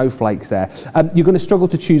gorgeous snowflakes there. You're going to struggle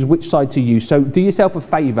to choose which side to use, so do yourself a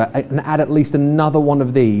favour and add at least another one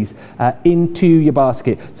of these into your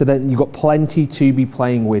basket, so that you've got plenty to be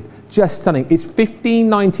playing with. Just stunning. It's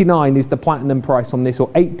 $15.99 is the platinum price on this, or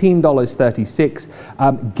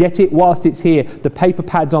 $18.36. Get it whilst it's here. The paper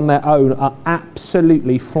pads on their own are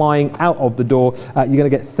absolutely flying out of the door. You're going to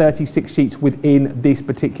get 36 sheets within this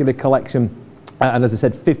particular collection. And as I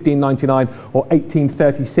said, $15.99 or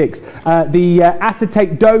 $18.36. The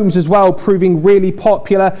acetate domes as well, proving really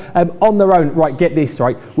popular on their own. Right, get this,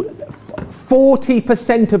 right?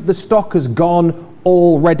 40% of the stock has gone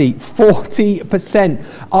already. 40%.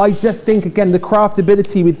 I just think, again, the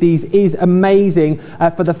craftability with these is amazing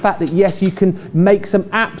for the fact that, yes, you can make some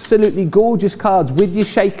absolutely gorgeous cards with your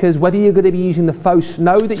shakers, whether you're going to be using the faux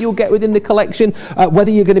snow that you'll get within the collection,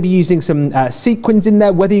 whether you're going to be using some sequins in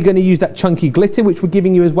there, whether you're going to use that chunky glitter which we're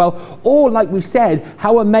giving you as well, or, like we said,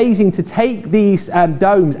 how amazing to take these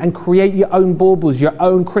domes and create your own baubles, your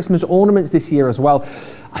own Christmas ornaments this year as well.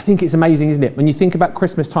 I think it's amazing, isn't it? When you think about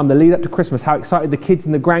Christmas time, the lead up to Christmas, how excited the kids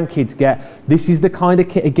and the grandkids get. This is the kind of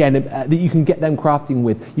kit, again, that you can get them crafting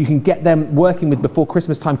with. You can get them working with before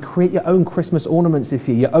Christmas time. Create your own Christmas ornaments this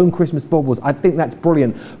year, your own Christmas baubles. I think that's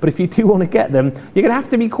brilliant. But if you do want to get them, you're going to have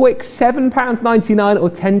to be quick. £7.99 or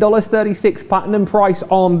 $10.36 platinum price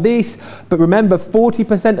on this. But remember,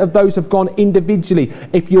 40% of those have gone individually.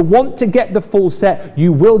 If you want to get the full set,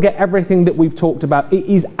 you will get everything that we've talked about. It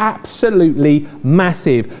is absolutely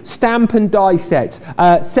massive. Stamp and die sets,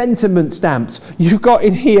 sentiment stamps. You've got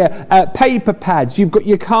in here paper pads. You've got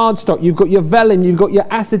your cardstock. You've got your vellum. You've got your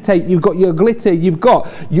acetate. You've got your glitter. You've got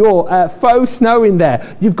your faux snow in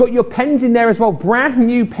there. You've got your pens in there as well. Brand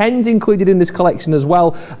new pens included in this collection as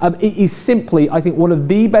well. It is simply, I think, one of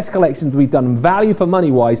the best collections we've done, value for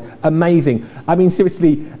money wise. Amazing. I mean,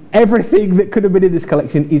 seriously, everything that could have been in this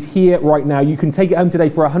collection is here right now. You can take it home today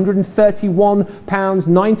for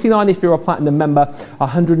 £131.99 if you're a platinum member,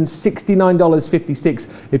 $169.56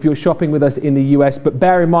 if you're shopping with us in the US. But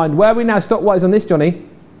bear in mind, where are we now stock-wise on this, Johnny?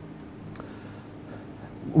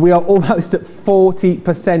 We are almost at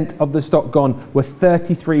 40% of the stock gone. We're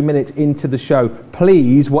 33 minutes into the show.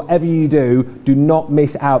 Please, whatever you do, do not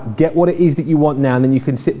miss out. Get what it is that you want now, and then you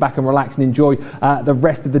can sit back and relax and enjoy the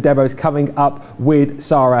rest of the demos coming up with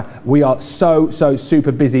Sara. We are so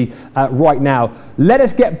super busy right now. Let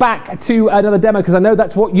us get back to another demo, because I know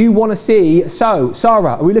that's what you want to see. So,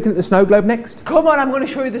 Sara, are we looking at the snow globe next? Come on, I'm going to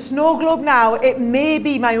show you the snow globe now. It may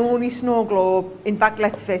be my only snow globe. In fact,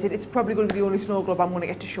 let's face it, it's probably going to be the only snow globe I'm going to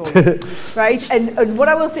get to show you, right? And what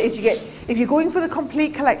I will say is you get, if you're going for the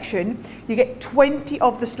complete collection, you get 20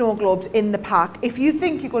 of the snow globes in the pack. If you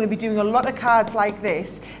think you're going to be doing a lot of cards like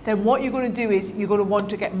this, then what you're going to do is you're going to want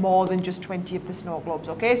to get more than just 20 of the snow globes,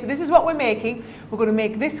 okay? So this is what we're making. We're going to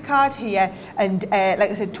make this card here, and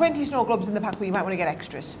like I said, 20 snow globes in the pack, but you might want to get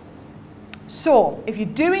extras. So, if you're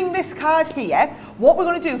doing this card here, what we're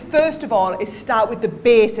going to do first of all is start with the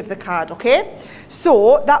base of the card, okay?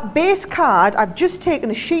 So, that base card, I've just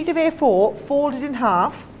taken a sheet of A4, folded in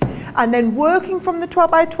half, and then working from the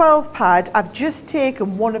 12 by 12 pad, I've just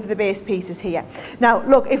taken one of the base pieces here. Now,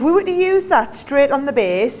 look, if we were to use that straight on the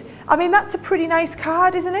base, I mean, that's a pretty nice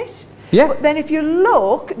card, isn't it? Yeah. But then if you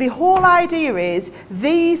look, the whole idea is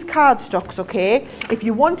these cardstocks, okay, if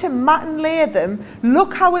you want to matte and layer them,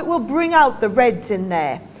 look how it will bring out the reds in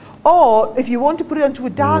there. Or if you want to put it onto a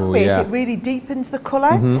dark base, it really deepens the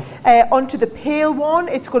colour. Onto the pale one,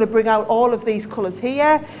 it's going to bring out all of these colours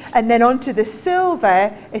here. And then onto the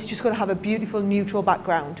silver, it's just going to have a beautiful neutral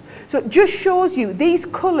background. So it just shows you these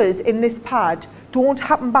colours in this pad don't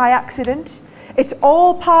happen by accident. It's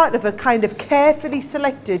all part of a kind of carefully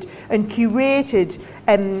selected and curated,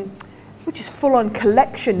 which is full-on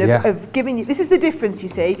collection of giving you. This is the difference, you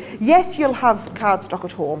see. Yes, you'll have cardstock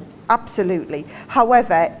at home, absolutely.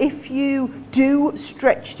 However, if you do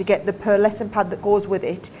stretch to get the pearlescent pad that goes with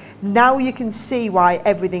it, now you can see why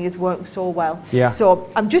everything is working so well. Yeah. So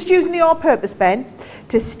I'm just using the all-purpose pen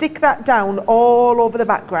to stick that down all over the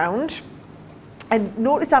background. And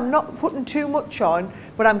notice I'm not putting too much on,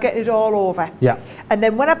 but I'm getting it all over. Yeah. And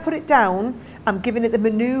then when I put it down, I'm giving it the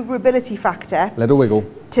manoeuvrability factor. Little wiggle.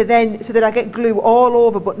 To then, so that I get glue all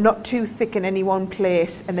over, but not too thick in any one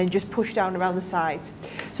place, and then just push down around the sides.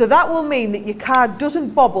 So that will mean that your card doesn't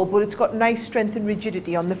bobble, but it's got nice strength and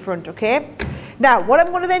rigidity on the front, okay? Now, what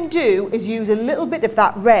I'm going to then do is use a little bit of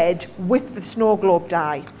that red with the snow globe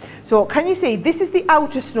die. So can you see, this is the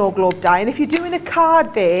outer snow globe die, and if you're doing a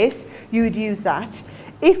card base, you would use that.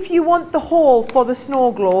 If you want the hole for the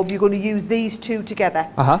snow globe, you're going to use these two together.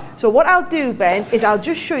 So what I'll do, Ben, is I'll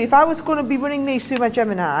just show you, if I was going to be running these through my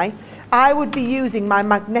Gemini, I would be using my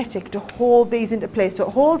magnetic to hold these into place. So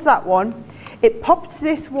it holds that one, it pops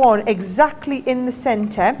this one exactly in the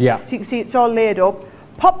centre, so you can see it's all laid up.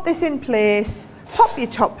 Pop this in place, pop your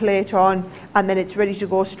top plate on, and then it's ready to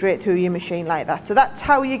go straight through your machine like that. So that's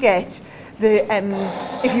how you get the,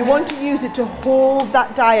 if you want to use it to hold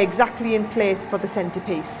that die exactly in place for the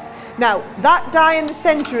centrepiece. Now, that die in the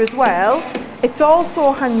centre as well, it's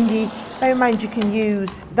also handy, bear in mind you can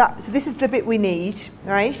use that, so this is the bit we need,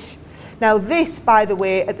 right? Now this, by the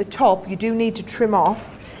way, at the top, you do need to trim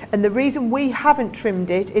off. And the reason we haven't trimmed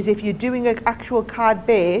it is if you're doing an actual card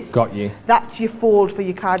base, that's your fold for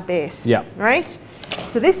your card base, right?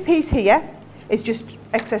 So this piece here is just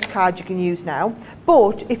excess card you can use now.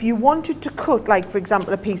 But if you wanted to cut, like for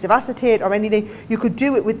example, a piece of acetate or anything, you could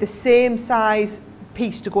do it with the same size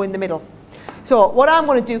piece to go in the middle. So what I'm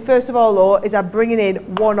going to do first of all though is I'm bringing in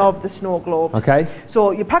one of the snow globes. Okay.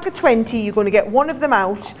 So your pack of 20, you're going to get one of them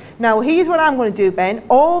out. Now here's what I'm going to do, Ben,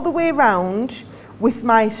 all the way around with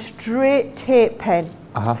my straight tape pen.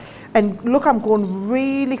 And look, I'm going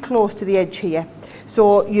really close to the edge here.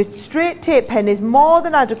 So your straight tape pen is more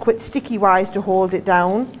than adequate sticky wise to hold it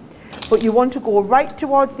down, but you want to go right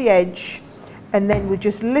towards the edge, and then we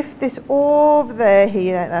just lift this over there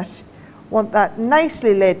here like that. Want that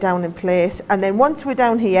nicely laid down in place, and then once we're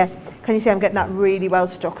down here, can you see I'm getting that really well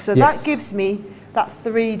stuck? So that gives me that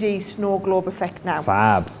 3D snow globe effect now.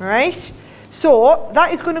 Fab. Right? So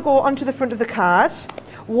that is going to go onto the front of the card.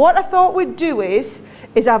 What I thought we'd do is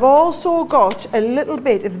I've also got a little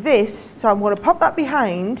bit of this, so I'm going to pop that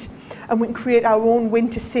behind, and we can create our own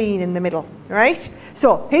winter scene in the middle, right?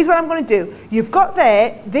 So here's what I'm going to do. You've got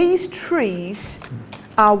there, these trees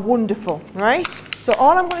are wonderful, right? So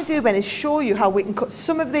all I'm going to do, Ben, is show you how we can cut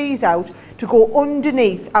some of these out to go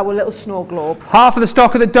underneath our little snow globe. Half of the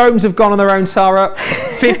stock of the domes have gone on their own, Sarah.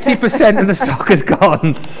 50% of the stock has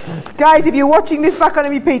gone. Guys, if you're watching this back on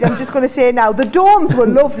repeat, I'm just going to say now, the domes were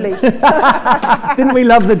lovely. Didn't we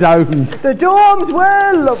love the domes? The domes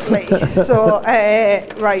were lovely. So,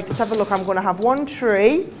 right, let's have a look. I'm going to have one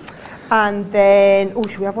tree, and then, oh,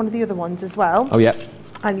 should we have one of the other ones as well? Oh, yeah.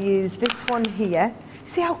 I'll use this one here.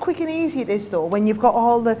 See how quick and easy it is though when you've got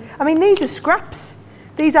all the, I mean these are scraps.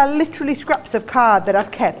 These are literally scraps of card that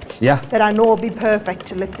I've kept that I know will be perfect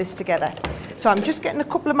to lift this together. So I'm just getting a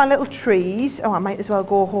couple of my little trees. Oh, I might as well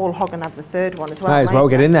go whole hog and have the third one as well. Might as well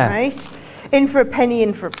get in there. Right. In for a penny,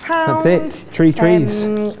 in for a pound. That's it. Trees.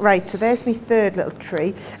 Right, so there's my third little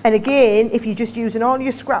tree. And again, if you're just using all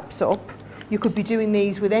your scraps up, You could be doing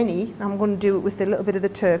these with any. I'm going to do it with a little bit of the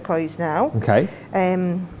turquoise now. Okay.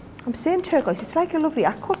 I'm saying turquoise, it's like a lovely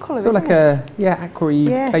aqua colour, So isn't like it? a,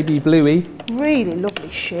 aqua-y, baby bluey. Really lovely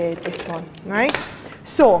shade, this one, right?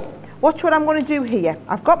 So, watch what I'm going to do here.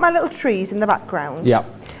 I've got my little trees in the background. Yeah.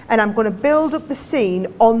 And I'm going to build up the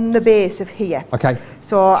scene on the base of here. Okay.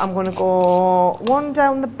 So I'm going to go one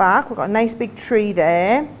down the back. We've got a nice big tree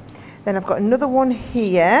there. Then I've got another one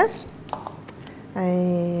here.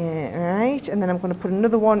 Right, and then I'm going to put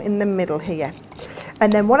another one in the middle here.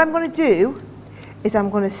 And then what I'm going to do is I'm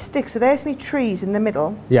going to stick, so there's me trees in the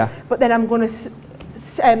middle. Yeah. But then I'm going to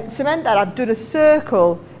cement that. I've done a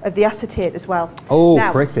circle of the acetate as well. Oh,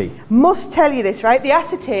 now, pretty. Must tell you this, right? The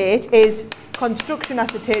acetate is construction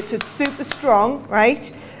acetate, so it's super strong,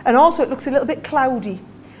 right? And also it looks a little bit cloudy.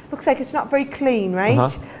 Looks like it's not very clean,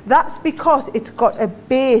 right? That's because it's got a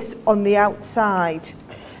base on the outside.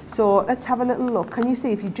 So let's have a little look. Can you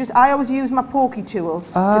see if you just, I always use my pokey tool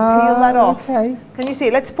to peel that off. Okay. Can you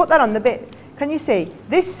see? Let's put that on the bit. Can you see?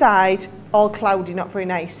 This side, all cloudy, not very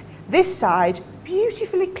nice. This side,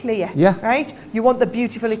 beautifully clear, right? You want the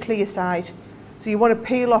beautifully clear side. So you want to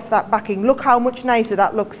peel off that backing. Look how much nicer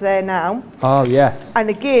that looks there now. Oh, yes. And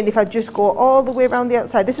again, if I just go all the way around the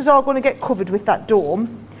outside, this is all going to get covered with that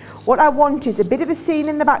dome. What I want is a bit of a scene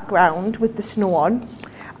in the background with the snow on,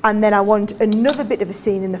 and then I want another bit of a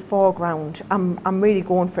scene in the foreground. I'm really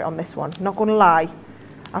going for it on this one, not going to lie.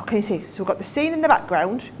 Okay, see, so we've got the scene in the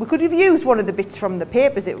background. We could have used one of the bits from the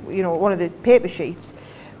papers, you know, one of the paper sheets,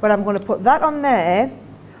 but I'm going to put that on there.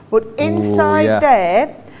 But inside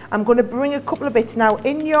there, I'm going to bring a couple of bits. Now,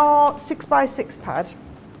 in your 6x6 pad,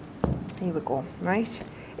 here we go, right?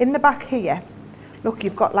 In the back here, look,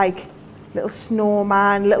 you've got like little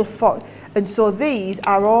snowman, little foot. And so these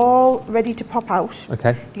are all ready to pop out.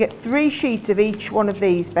 Okay. You get 3 sheets of each one of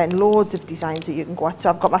these, Ben. Loads of designs that you can go at. So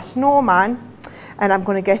I've got my snowman, and I'm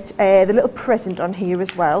going to get the little present on here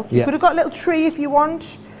as well. You could have got a little tree if you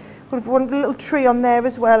want. Could have wanted a little tree on there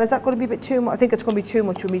as well. Is that going to be a bit too much? I think it's going to be too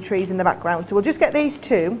much with me trees in the background. So we'll just get these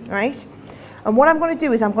 2, right? And what I'm going to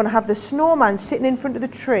do is I'm going to have the snowman sitting in front of the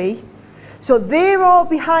tree. So they're all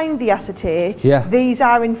behind the acetate. Yeah. These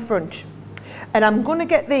are in front. And I'm going to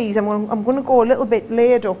get these, I'm going to go a little bit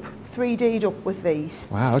layered up, 3D'd up with these.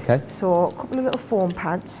 Wow, okay. So a couple of little foam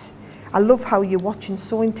pads. I love how you're watching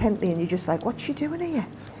so intently and you're just like, what's she doing here?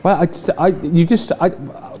 Well, I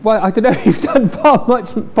don't know, you've done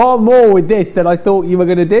far more with this than I thought you were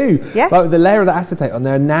going to do. Yeah. Like with the layer of the acetate on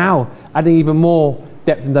there, now adding even more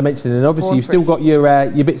depth and dimension. And obviously you've still got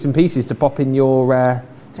your bits and pieces to pop in your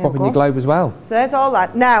your globe as well. So there's all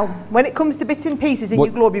that. Now, when it comes to bits and pieces in your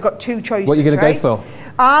globe, you've got 2 choices. What are you going to go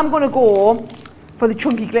for? I'm going to go for the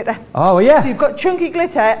chunky glitter. Oh, yeah. So you've got chunky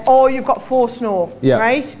glitter or you've got faux snow,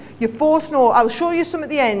 right? Your faux snow, I'll show you some at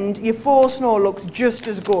the end. Your faux snow looks just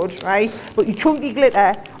as good, right? But your chunky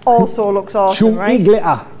glitter also looks awesome, right? Chunky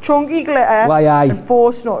glitter. Chunky glitter and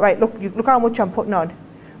faux snow. Right, look how much I'm putting on.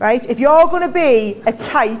 Right, if you're going to be a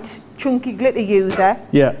tight, chunky glitter user,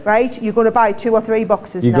 right, you're going to buy 2 or 3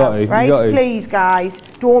 boxes now, right? Please, guys,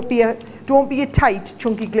 don't be a tight,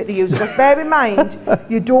 chunky glitter user. Because bear in mind,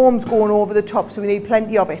 your dome's going over the top, so we need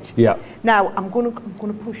plenty of it. Yeah. Now I'm going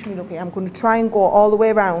to push me. Okay, I'm going to try and go all the way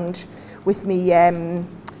around with me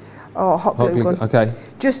hot glue gun. Okay.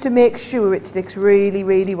 Just to make sure it sticks really,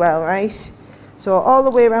 really well, right? So all the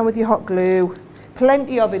way around with your hot glue,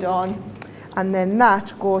 plenty of it on. And then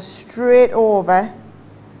that goes straight over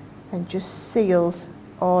and just seals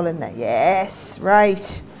all in there. Yes,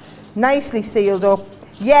 right. Nicely sealed up.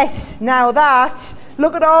 Yes, now that,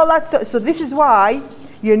 look at all that stuff. So this is why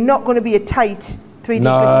you're not going to be a tight 3D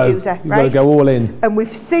glitter user, right? You've got to go all in. And we've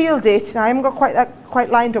sealed it. I haven't got quite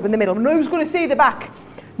lined up in the middle. Nobody's going to see the back.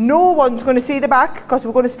 No one's going to see the back because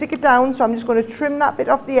we're going to stick it down. So I'm just going to trim that bit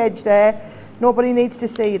off the edge there. Nobody needs to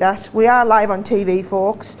see that. We are live on TV,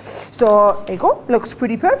 folks. So there you go. Looks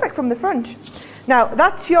pretty perfect from the front. Now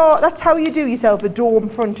that's how you do yourself a dome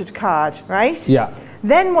fronted card, right? Yeah.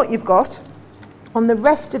 Then what you've got on the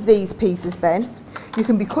rest of these pieces, Ben, you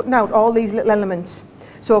can be cutting out all these little elements.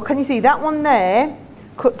 So can you see that one there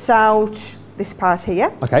cuts out this part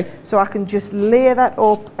here? Okay. So I can just layer that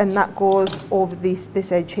up and that goes over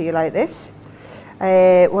this edge here like this.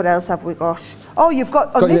 What else have we got? Oh, you've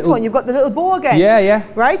got on this one, you've got the little bow again. Yeah, yeah.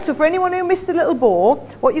 Right, so for anyone who missed the little bow,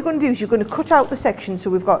 what you're going to do is you're going to cut out the section.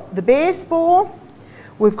 So we've got the base bow,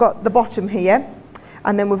 we've got the bottom here,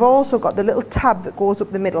 and then we've also got the little tab that goes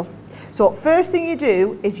up the middle. So first thing you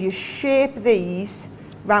do is you shape these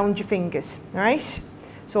round your fingers, right?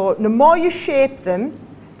 So the more you shape them,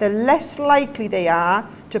 the less likely they are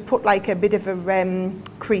to put like a bit of a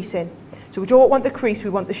crease in. So we don't want the crease, we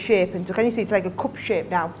want the shape. And so can you see it's like a cup shape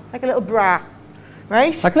now, like a little bra,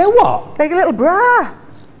 right? Like a little what? Like a little bra.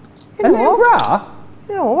 You know, a little bra?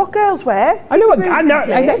 You know what girls wear. I know what.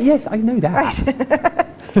 Yes, I know that.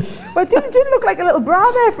 Right. Well, it didn't look like a little bra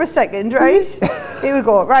there for a second, right? Here we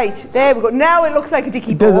go. Right, there we go. Now it looks like a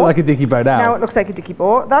dicky bow. It does look like a dicky bow now. Now it looks like a dicky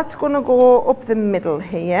bow. That's going to go up the middle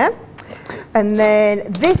here. And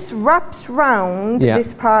then this wraps round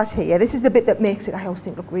this part here. This is the bit that makes it, I always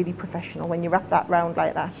think, look really professional when you wrap that round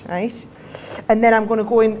like that, right? And then I'm going to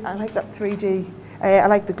go in, I like that 3D. I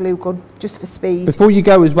like the glue gun, just for speed. Before you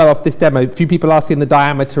go as well off this demo, a few people asking the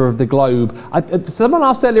diameter of the globe. Someone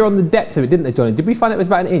asked earlier on the depth of it, didn't they, Johnny? Did we find it was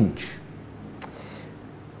about an inch?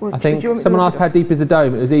 Well, I think someone asked how deep is the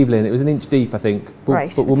dome. It was Evelyn. It was an inch deep, I think.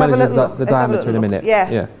 Right. But we'll manage the diameter in a minute.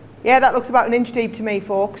 Yeah. Yeah, that looks about an inch deep to me,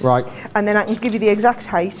 folks. Right. And then I can give you the exact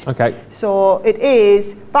height. Okay. So it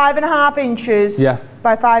is 5.5 inches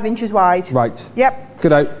by 5 inches wide. Right. Yep.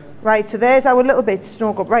 Good out. Right, so there's our little bit,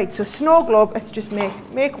 snow globe. Right, so snow globe, let's just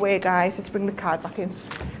make way, guys. Let's bring the card back in.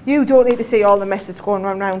 You don't need to see all the mess that's going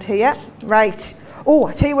around here. Right. Oh,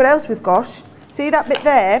 I'll tell you what else we've got. See that bit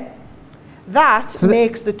there? That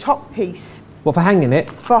makes the top piece. What, for hanging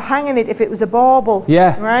it? For hanging it if it was a bauble.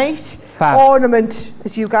 Yeah. Right? Fab. Ornament,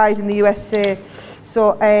 as you guys in the US say.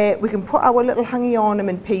 So we can put our little hanging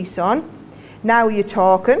ornament piece on. Now you're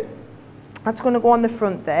talking. That's going to go on the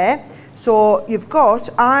front there. So you've got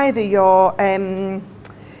either your,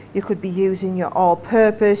 you could be using your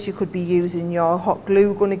all-purpose, you could be using your hot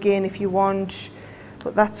glue gun again if you want.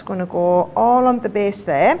 But that's going to go all on the base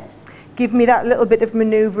there. Give me that little bit of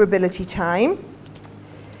manoeuvrability time.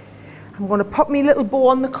 I'm going to pop me little bow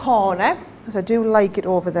on the corner, because I do like it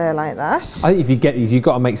over there like that. I think if you get these, you've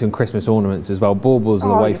got to make some Christmas ornaments as well. Baubles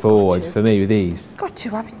are the way forward for me with these. Got to,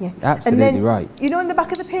 haven't you? Absolutely and then, right. You know in the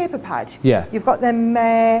back of the paper pad? Yeah. You've got them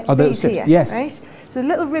these here, yes. right? So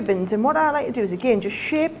little ribbons, and what I like to do is, again, just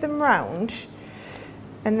shape them round,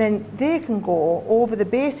 and then they can go over the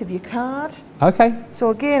base of your card. Okay. So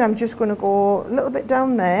again, I'm just going to go a little bit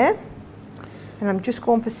down there, and I'm just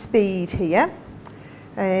going for speed here.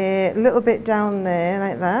 A little bit down there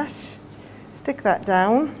like that. Stick that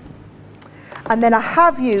down. And then I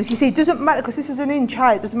have used, you see, it doesn't matter because this is an inch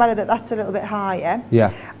high, it doesn't matter that that's a little bit higher.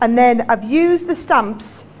 Yeah. And then I've used the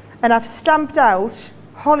stamps and I've stamped out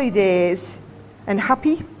holidays and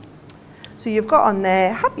happy. So you've got on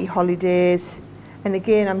there happy holidays. And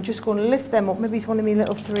again, I'm just going to lift them up. Maybe it's one of my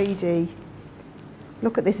little 3D.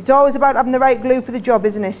 Look at this. It's always about having the right glue for the job,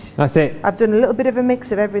 isn't it? That's it. I've done a little bit of a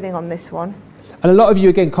mix of everything on this one. And a lot of you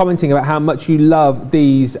again commenting about how much you love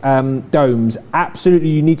these domes. Absolutely,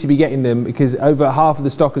 you need to be getting them because over half of the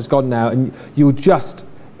stock has gone now, and you'll just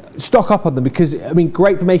stock up on them because, I mean,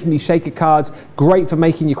 great for making these shaker cards, great for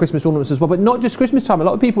making your Christmas ornaments as well, but not just Christmas time. A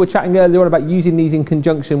lot of people were chatting earlier on about using these in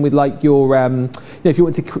conjunction with like your, you know, if you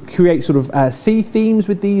want to create sort of sea themes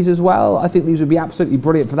with these as well. I think these would be absolutely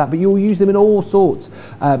brilliant for that, but you'll use them in all sorts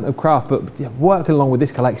of craft. But yeah, working along with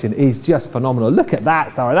this collection is just phenomenal. Look at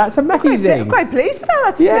that, Sarah, that's amazing. I'm quite pleased with how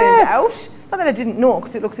that's turned out. Not that I didn't know,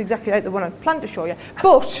 because it looks exactly like the one I planned to show you,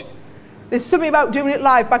 but there's something about doing it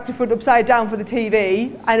live, back to front, upside down for the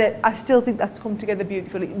TV, and I still think that's come together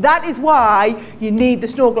beautifully. That is why you need the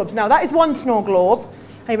snow globes. Now, that is one snow globe.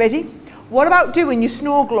 Are you ready? What about doing your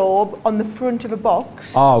snow globe on the front of a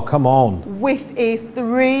box? Oh, come on. With a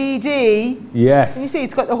 3D. Yes. Can you see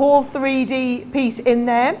it's got the whole 3D piece in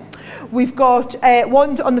there? We've got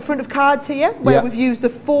ones on the front of cards here, where we've used the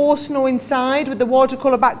 4 snow inside with the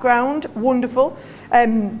watercolour background. Wonderful.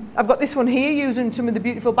 I've got this one here using some of the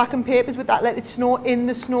beautiful backing papers with that Let It Snow in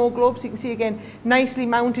the snow globe. So you can see again, nicely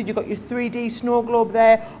mounted. You've got your 3D snow globe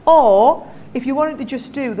there. Or if you wanted to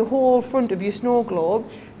just do the whole front of your snow globe,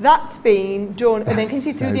 that's been done. And then can you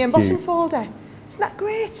see through the embossing folder? Isn't that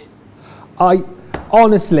great?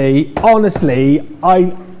 Honestly,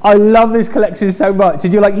 I love this collection so much,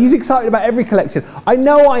 and you're like, he's excited about every collection. I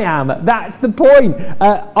know I am, that's the point.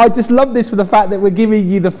 I just love this for the fact that we're giving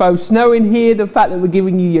you the faux snow in here, the fact that we're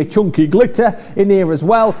giving you your chunky glitter in here as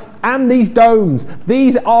well, and these domes.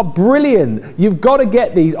 These are brilliant. You've got to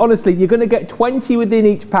get these. Honestly, you're going to get 20 within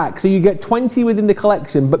each pack, so you get 20 within the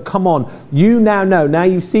collection, but come on, you now know, now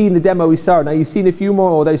you've seen the demo with Sarah, now you've seen a few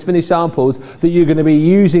more of those finished samples, that you're going to be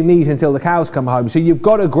using these until the cows come home, so you've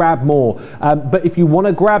got to grab more. But if you want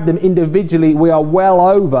to grab them individually, we are well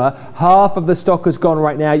over half of the stock has gone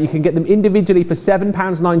right now. You can get them individually for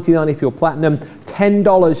 £7.99 if you're platinum,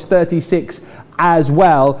 $10.36 as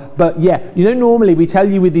well. But yeah, you know, normally we tell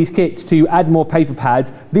you with these kits to add more paper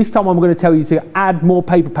pads. This time I'm going to tell you to add more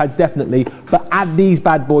paper pads, definitely, but add these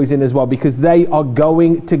bad boys in as well, because they are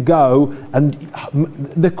going to go, and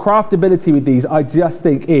the craftability with these I just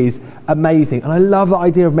think is amazing. And I love the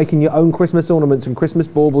idea of making your own Christmas ornaments and Christmas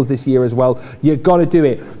baubles this year as well. You've got to do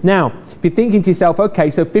it. Now, if you're thinking to yourself, okay,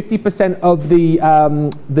 so 50% of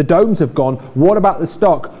the domes have gone, what about the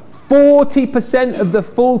stock? 40% of the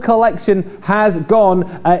full collection has gone.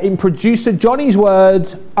 In producer Johnny's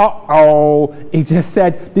words, he just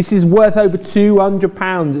said this is worth over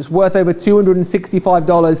 £200. It's worth over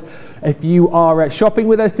 $265. If you are shopping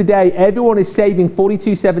with us today, everyone is saving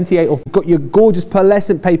 $42.78. Or you've got your gorgeous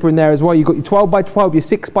pearlescent paper in there as well. You've got your 12 by 12, your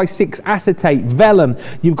 6 by 6 acetate, vellum.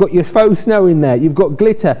 You've got your faux snow in there. You've got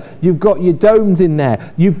glitter. You've got your domes in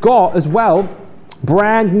there. You've got as well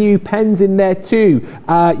brand new pens in there too.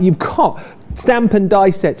 You've got stamp and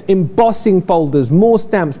die sets, embossing folders, more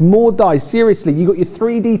stamps, more dies. Seriously, you've got your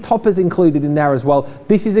 3D toppers included in there as well.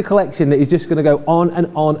 This is a collection that is just going to go on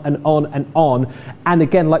and on and on and on. And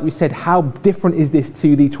again, like we said, how different is this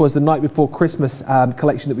to the 'Twas the Night Before Christmas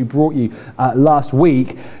collection that we brought you last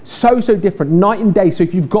week? So different, night and day. So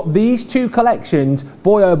if you've got these two collections,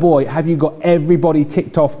 boy oh boy, have you got everybody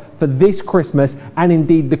ticked off for this Christmas and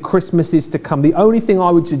indeed the Christmases to come. The only thing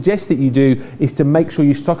I would suggest that you do is to make sure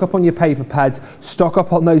you stock up on your paper pads, stock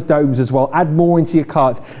up on those domes as well, add more into your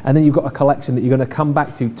carts, and then you've got a collection that you're going to come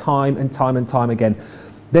back to time and time and time again.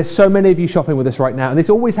 There's so many of you shopping with us right now, and this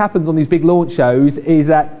always happens on these big launch shows, is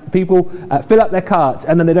that people fill up their carts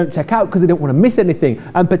and then they don't check out because they don't want to miss anything.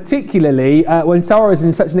 And particularly when Sara is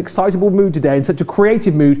in such an excitable mood today, in such a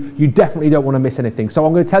creative mood, you definitely don't want to miss anything. So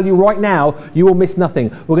I'm going to tell you right now, you will miss nothing.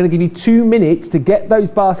 We're going to give you 2 minutes to get those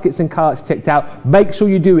baskets and carts checked out. Make sure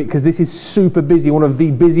you do it because this is super busy, one of the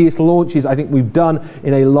busiest launches I think we've done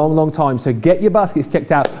in a long time. So get your baskets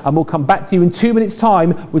checked out and we'll come back to you in 2 minutes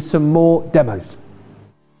time with some more demos.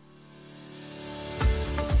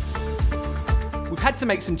 We've had to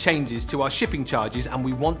make some changes to our shipping charges and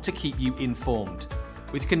we want to keep you informed.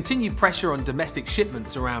 With continued pressure on domestic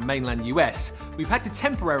shipments around mainland US, we've had to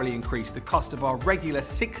temporarily increase the cost of our regular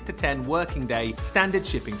 6 to 10 working day standard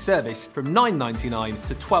shipping service from $9.99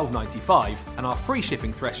 to $12.95 and our free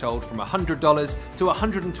shipping threshold from $100 to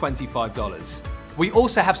 $125. We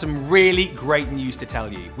also have some really great news to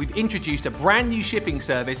tell you. We've introduced a brand new shipping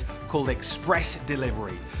service called Express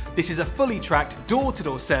Delivery. This is a fully tracked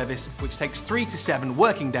door-to-door service which takes 3 to 7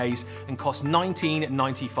 working days and costs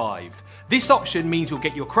 $19.95. This option means you'll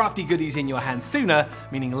get your crafty goodies in your hands sooner,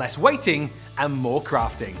 meaning less waiting and more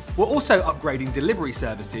crafting. We're also upgrading delivery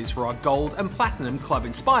services for our Gold and Platinum Club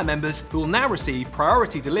Inspire members who will now receive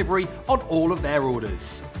priority delivery on all of their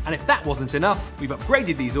orders. And if that wasn't enough, we've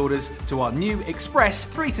upgraded these orders to our new Express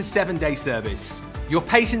 3 to 7 day service. Your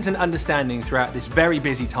patience and understanding throughout this very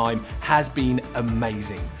busy time has been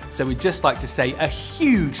amazing. So we'd just like to say a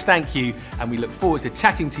huge thank you and we look forward to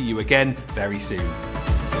chatting to you again very soon.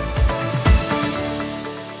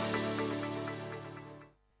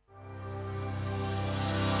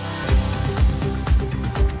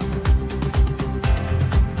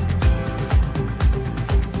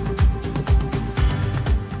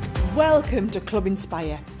 Welcome to Club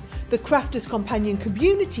Inspire, the crafters companion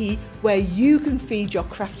community where you can feed your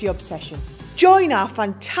crafty obsession. Join our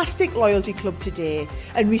fantastic loyalty club today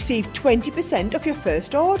and receive 20% off your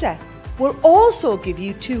first order. We'll also give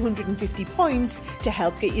you 250 points to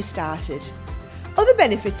help get you started. Other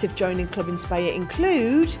benefits of joining Club Inspire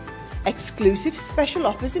include exclusive special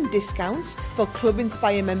offers and discounts for Club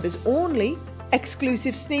Inspire members only,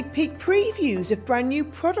 exclusive sneak peek previews of brand new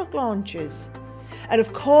product launches, and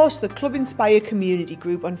of course the Club Inspire community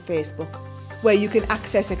group on Facebook, where you can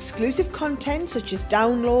access exclusive content such as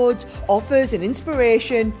downloads, offers and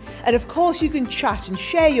inspiration, and of course you can chat and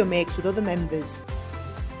share your makes with other members.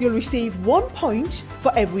 You'll receive 1 point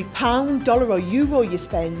for every pound, dollar or euro you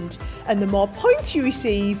spend, and the more points you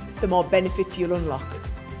receive, the more benefits you'll unlock.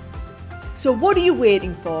 So what are you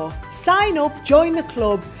waiting for? Sign up, join the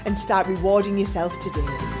club and start rewarding yourself today.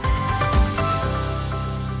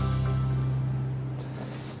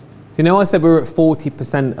 So you know I said we were at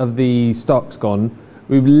 40% of the stocks gone?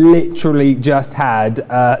 We've literally just had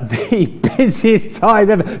the busiest time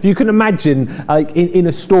ever. If you can imagine, like in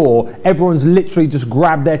a store, everyone's literally just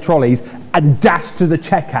grabbed their trolleys and dashed to the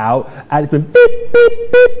checkout, and it's been beep,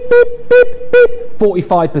 beep, beep, beep, beep, beep.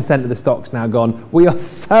 45% of the stock's now gone. We are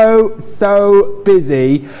so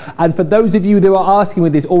busy. And for those of you who are asking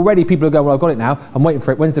with this already, people are going, well, I've got it now. I'm waiting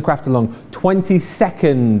for it. When's the craft along?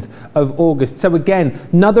 22nd of August. So again,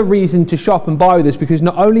 another reason to shop and buy with us, because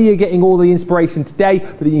not only are you getting all the inspiration today,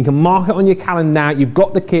 but then you can mark it on your calendar now. You've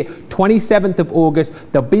got the kit, 27th of August.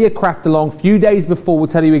 There'll be a craft along. A few days before, we'll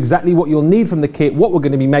tell you exactly what you'll need from the kit, what we're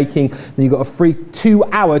going to be making. Then you've got a free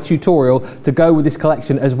 2-hour tutorial to go with this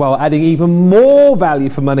collection as well, adding even more value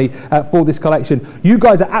for money for this collection. You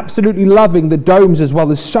guys are absolutely loving the domes as well.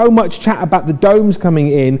 There's so much chat about the domes coming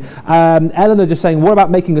in. Eleanor just saying, what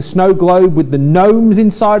about making a snow globe with the gnomes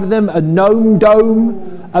inside of them? A gnome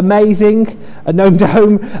dome? Amazing. A gnome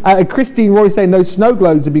dome. Christine Roy saying those snow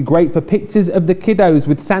globes would be great for pictures of the kiddos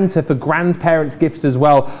with Santa for grandparents' gifts as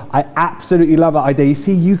well. I absolutely love that idea. You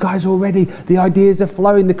see, you guys already, the ideas are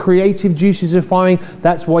flowing, the creative juices are flowing.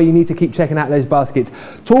 That's why you need to keep checking out those baskets.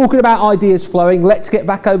 Talking about ideas flowing, let's get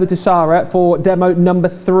back over to Sara for demo number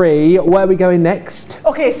 3. Where are we going next?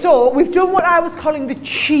 Okay, so we've done what I was calling the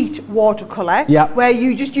cheat watercolour, where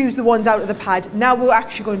you just use the ones out of the pad. Now we're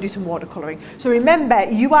actually going to do some watercolouring. So remember,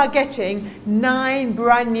 you are getting 9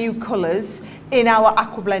 brand new colours in our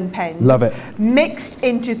aqua blend pens. Love it. Mixed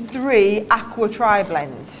into 3 aqua tri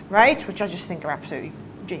blends, right? Which I just think are absolutely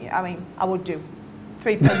genius. I mean, I would do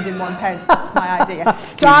 3 pens in 1 pen. That's my idea.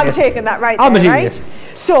 So I'm taking that right I'm there, a right?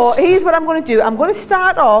 genius. So here's what I'm going to do. I'm going to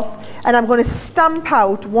start off and I'm going to stamp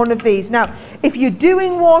out one of these. Now, if you're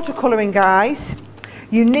doing watercolouring, guys,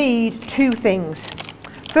 you need 2 things.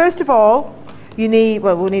 First of all, you need,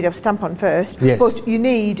 well, we'll need a stamp on first, but you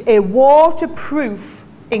need a waterproof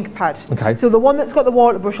ink pad. Okay. So the one that's got the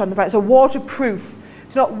water brush on the front, so waterproof.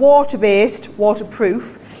 It's not water-based,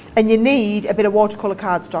 waterproof. And you need a bit of watercolour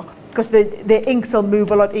cardstock because the inks will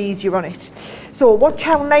move a lot easier on it. So watch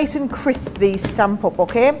how nice and crisp these stamp up,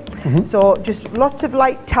 okay? So just lots of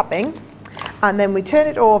light tapping, and then we turn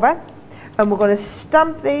it over and we're going to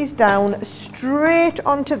stamp these down straight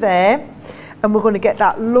onto there. And we're going to get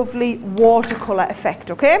that lovely watercolour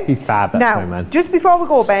effect, okay? He's fab, that's now, man. Just before we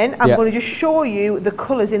go, Ben, I'm going to just show you the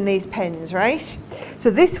colours in these pens, right?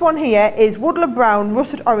 So this one here is Woodland Brown,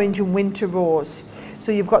 Russet Orange and Winter Rose.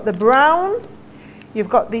 So you've got the brown, you've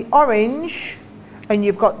got the orange, and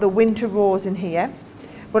you've got the Winter Rose in here.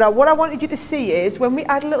 But what I wanted you to see is when we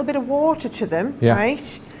add a little bit of water to them,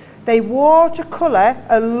 right? They watercolour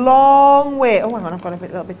a long way. Oh, hang on, I've got a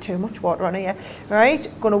little bit too much water on here. Right,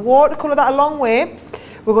 going to watercolour that a long way.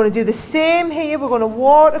 We're going to do the same here. We're going to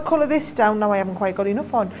watercolour this down. Now I haven't quite got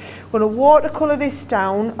enough on. We're going to watercolour this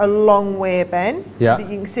down a long way, Ben, so that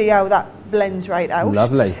you can see how that blends right out.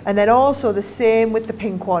 Lovely. And then also the same with the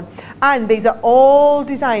pink one. And these are all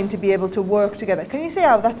designed to be able to work together. Can you see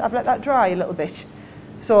how that I've let that dry a little bit?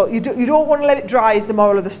 So you don't want to let it dry is the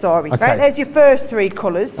moral of the story, right? There's your first 3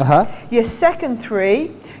 colours. Your second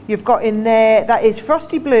 3, you've got in there, that is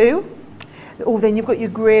Frosty Blue. Oh, then you've got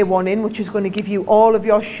your grey one in, which is going to give you all of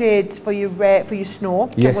your shades for your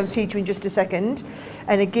snow. I'm going to teach you in just a second.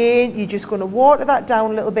 And again, you're just going to water that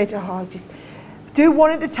down a little bit. Oh, just do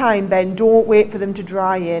one at a time, Ben. Don't wait for them to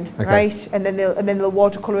dry in, right? And then they'll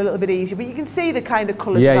watercolour a little bit easier. But you can see the kind of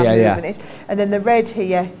colours that I'm moving it. And then the red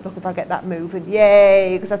here, look if I get that moving.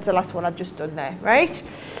 Yay, because that's the last one I've just done there, right?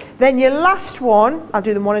 Then your last one, I'll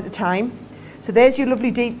do them one at a time. So there's your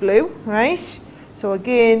lovely deep blue, right? So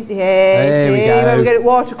again, see where we get it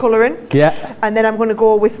watercolouring. And then I'm going to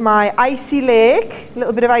go with my Icy Lake, a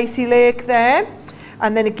little bit of Icy Lake there.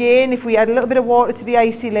 And then again, if we add a little bit of water to the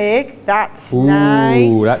Icy Lake, that's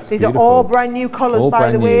nice. That's These are all brand new colours, by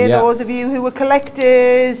the way. Those of you who are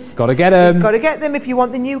collectors. Got to get them. Got to get them if you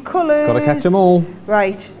want the new colours. Got to catch them all.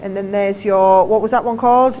 Right, and then there's your, what was that one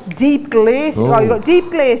called? Deep Glacier. Oh, you've got Deep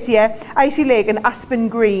Glacier, Icy Lake and Aspen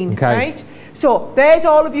Green, right? So there's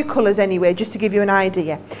all of your colours anyway, just to give you an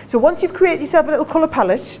idea. So once you've created yourself a little colour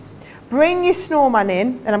palette, bring your snowman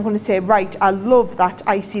in, and I'm going to say, right, I love that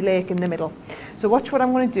Icy Lake in the middle. So watch what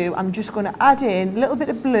I'm going to do. I'm just going to add in a little bit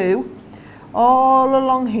of blue all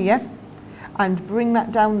along here and bring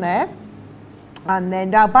that down there. And then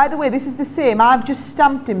now, by the way, this is the same. I've just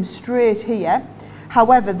stamped him straight here.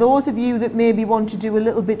 However, those of you that maybe want to do a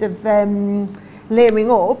little bit of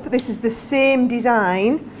layering up, this is the same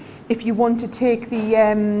design. If you want to take the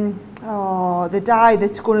die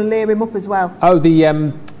that's going to layer him up as well. Oh,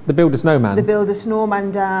 the Build a Snowman. The Build a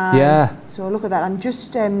Snowman die. Yeah. So look at that. I'm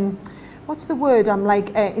just, what's the word? I'm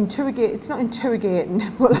like, interrogate. It's not interrogating,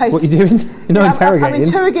 but like. What are you doing? You're not interrogating. I'm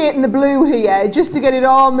interrogating the blue here just to get it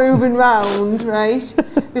all moving round, right?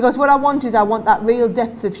 Because what I want is I want that real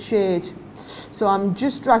depth of shade. So I'm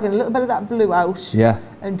just dragging a little bit of that blue out. Yeah.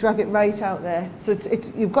 And drag it right out there. So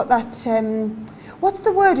it's you've got that, what's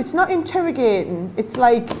the word? It's not interrogating. It's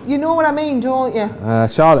like, you know what I mean, don't you?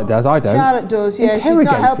 Charlotte does, I don't. Charlotte does, yeah. She's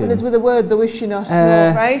not helping us with a word though, is she not?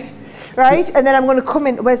 No, right? Right, and then I'm going to come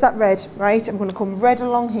in, where's that red? Right, I'm going to come red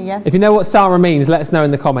along here. If you know what Sara means, let us know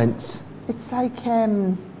in the comments. It's like,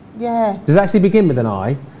 yeah. Does it actually begin with an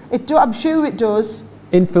I? I'm sure it does.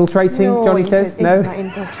 Infiltrating, no, Johnny says? No? Not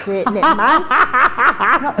infiltrating it, man.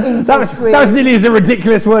 Not infiltrating. That was nearly as a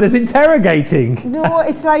ridiculous word as interrogating. No,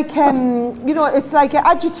 it's like, you know, it's like an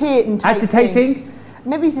agitating type Agitating? thing.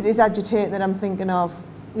 Maybe it is agitating that I'm thinking of.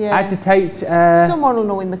 Yeah. Agitate. Someone will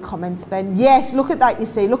know in the comments, Ben. Yes, look at that, you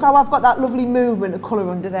see. Look how I've got that lovely movement of colour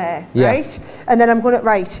under there, right? And then I'm going to,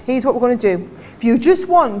 right, here's what we're going to do. If you just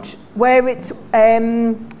want where it's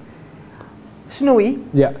snowy,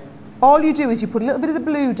 all you do is you put a little bit of the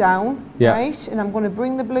blue down, right? And I'm going to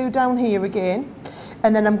bring the blue down here again.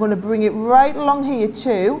 And then I'm going to bring it right along here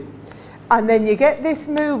too. And then you get this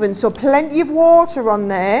moving. So plenty of water on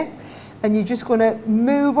there. And you're just going to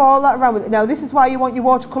move all that around with it. Now, this is why you want your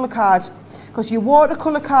watercolour card. Because your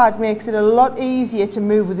watercolour card makes it a lot easier to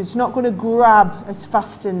move with. It's not going to grab as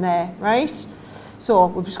fast in there, right? So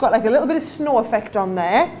we've just got like a little bit of snow effect on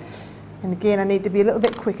there. And again, I need to be a little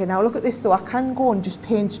bit quicker. Now look at this though, I can go and just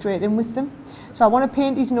paint straight in with them. So I want to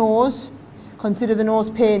paint his nose, consider the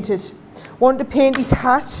nose painted. Want to paint his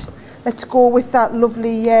hat, let's go with that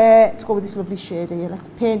lovely, let's go with this lovely shade here. Let's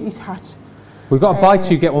paint his hat. We've got a buy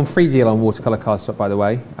two, get one free deal on watercolour cardstock, by the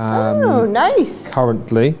way. Oh, nice.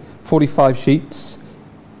 Currently, 45 sheets.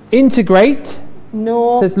 Integrate,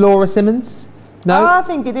 says Laura Simmons. No? I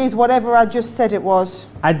think it is whatever I just said it was.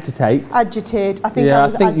 Agitate. Agitate. I think I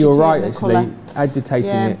was agitating you're right, actually. Colour. Agitating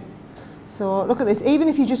it. So look at this. Even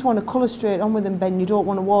if you just want to colour straight on with them, Ben, you don't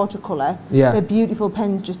want a watercolour. They're beautiful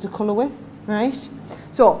pens just to colour with, right?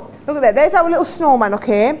 So look at that. There's our little snowman,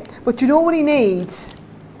 okay? But you know what he needs?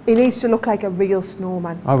 He needs to look like a real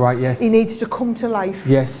snowman. Oh, right, yes. He needs to come to life.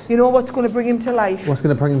 Yes. You know what's going to bring him to life? What's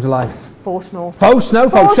going to bring him to life? Faux snow. Faux snow,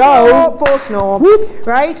 faux show. Faux snow. Whoop.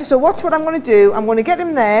 Right, so watch what I'm going to do. I'm going to get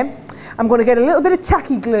him there. I'm going to get a little bit of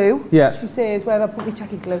tacky glue. Yeah. She says, where have I put my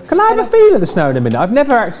tacky glue? Can I have a feel of the snow in a minute? I've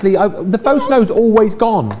never actually, the faux snow's always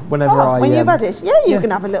gone whenever when you've had it. Yeah, you can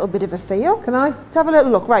have a little bit of a feel. Can I? Let's have a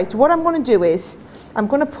little look. Right, what I'm going to do is, I'm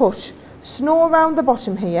going to put snow around the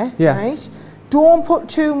bottom here. Yeah. Right? Don't put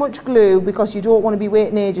too much glue because you don't want to be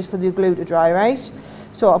waiting ages for the glue to dry, right?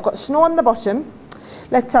 So I've got snow on the bottom.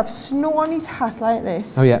 Let's have snow on his hat like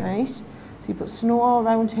this, right? So you put snow all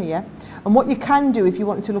around here. And what you can do if you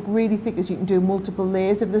want it to look really thick is you can do multiple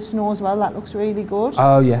layers of the snow as well. That looks really good.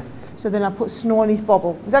 Oh, yeah. So then I put snow on his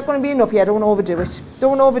bobble. Is that going to be enough? Yeah, don't overdo it.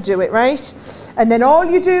 Don't overdo it, right? And then all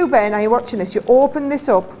you do, Ben, are you watching this? You open this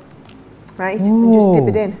up, right? Ooh. And just dip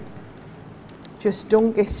it in. Just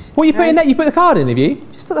dunk it. What are you putting in there? You put the card in, have you?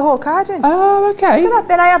 Just put the whole card in. Oh, okay. Look at that.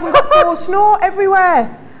 Then I haven't got more snow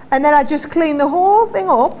everywhere. And then I just clean the whole thing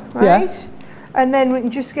up, right? Yeah. And then we can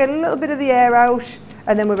just get a little bit of the air out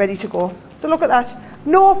and then we're ready to go. So look at that.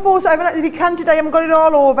 No force. I haven't actually decanted. I haven't got it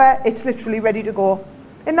all over. It's literally ready to go.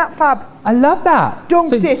 Isn't that fab? I love that.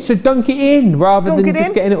 Dunked it. So dunk it in rather than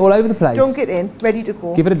just getting it all over the place. Dunk it in. Ready to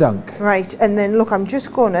go. Give it a dunk. Right. And then look, I'm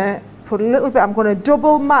just going to put a little bit, I'm going to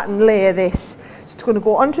double matte and layer this. So it's going to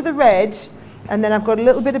go onto the red, and then I've got a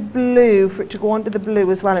little bit of blue for it to go onto the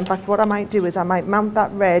blue as well. In fact, what I might do is I might mount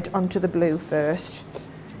that red onto the blue first.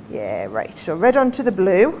 Yeah, right, so red onto the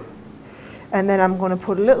blue, and then I'm going to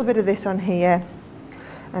put a little bit of this on here,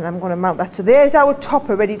 and I'm going to mount that. So there's our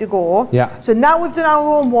topper ready to go. Yeah. So now we've done our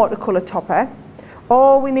own watercolour topper.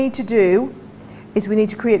 All we need to do is we need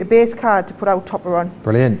to create a base card to put our topper on.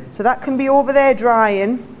 Brilliant. So that can be over there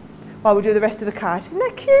drying while we do the rest of the card. Isn't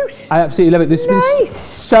that cute? I absolutely love it. There's been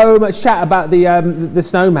so much chat about the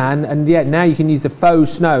snowman, and yeah, now you can use the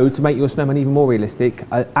faux snow to make your snowman even more realistic.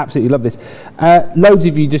 I absolutely love this. Loads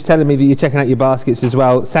of you just telling me that you're checking out your baskets as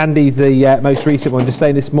well. Sandy's the most recent one, just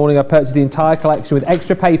saying this morning I purchased the entire collection with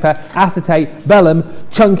extra paper, acetate, vellum,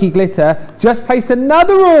 chunky glitter. Just placed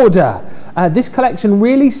another order. This collection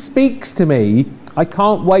really speaks to me. I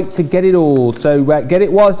can't wait to get it all. So get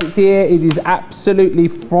it whilst it's here. It is absolutely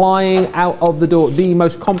flying out of the door. The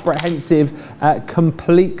most comprehensive,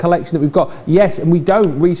 complete collection that we've got. Yes, and we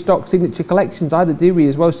don't restock signature collections either, do we,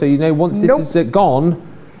 as well? So, you know, once this is gone,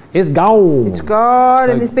 it's gone. It's gone,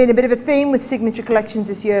 so, and there's been a bit of a theme with signature collections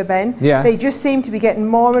this year, Ben. Yeah. They just seem to be getting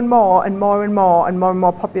more and more and more and more and more and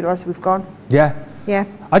more popular as we've gone. Yeah. Yeah.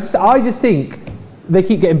 I just think they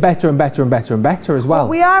keep getting better and better and better and better as well.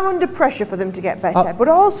 We are under pressure for them to get better, but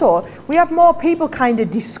also we have more people kind of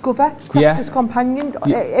discover Crafters Companion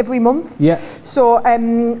every month. Yeah. So,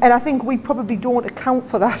 and I think we probably don't account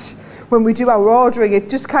for that when we do our ordering. It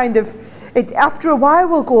just kind of, after a while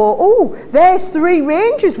we'll go, oh, there's 3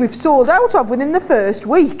 ranges we've sold out of within the first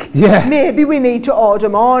week. Yeah. Maybe we need to order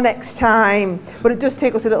more next time. But it does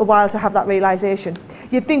take us a little while to have that realisation.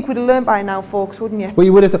 You'd think we'd have learned by now, folks, wouldn't you? Well,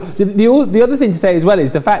 you would have. The other thing to say as well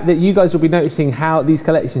is the fact that you guys will be noticing how these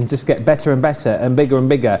collections just get better and better and bigger and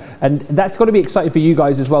bigger, and that's got to be exciting for you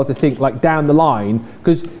guys as well to think like down the line,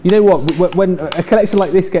 because you know what, when a collection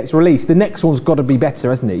like this gets released, the next one's got to be better,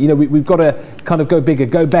 hasn't it? You know, we've got to kind of go bigger,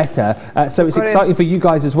 go better. So it's exciting for you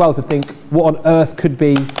guys as well to think what on earth could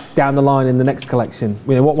be down the line in the next collection.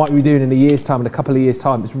 You know, what might we be doing in a year's time, in a couple of years'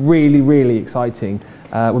 time? It's really, really exciting.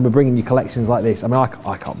 When we're bringing you collections like this. I mean,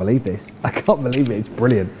 I can't believe this. I can't believe it. It's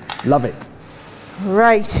brilliant. Love it.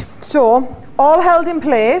 Right. So, all held in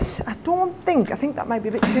place. I think that might be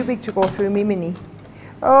a bit too big to go through me mini.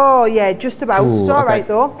 Oh, yeah, just about. Ooh, it's all right,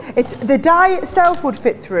 though. The die itself would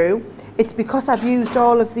fit through. It's because I've used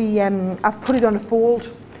all of the, I've put it on a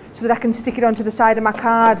fold so that I can stick it onto the side of my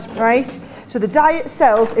card, right? So the die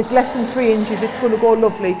itself is less than 3 inches. It's going to go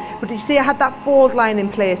lovely. But did you see I had that fold line in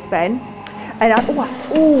place, Ben? And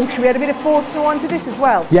should we add a bit of faux snow onto this as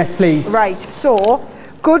well? Yes, please. Right, so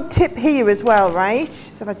good tip here as well, right?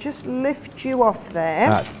 So if I just lift you off there.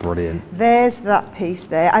 That's brilliant. There's that piece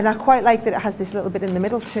there. And I quite like that it has this little bit in the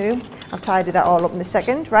middle too. I'll tidy that all up in a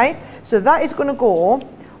second, right? So that is going to go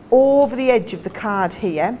over the edge of the card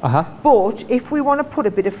here. But if we want to put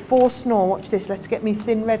a bit of faux snow, watch this, let's get me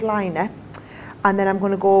thin red liner. And then I'm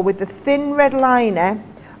going to go with the thin red liner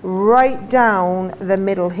right down the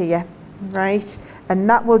middle here. Right, and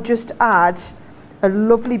that will just add a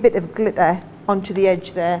lovely bit of glitter onto the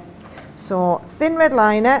edge there. So thin red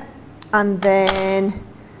liner, and then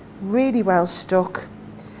really well stuck,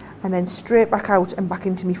 and then straight back out and back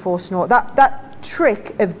into me faux snow. That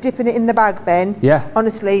trick of dipping it in the bag, Ben,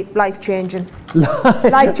 honestly, life-changing.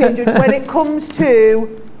 Life-changing when it comes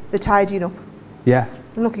to the tidying up. Yeah.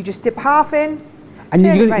 And look, you just dip half in. And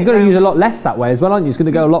you're going to use a lot less that way as well, aren't you? It's going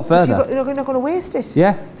to go a lot further. You're not going to waste it.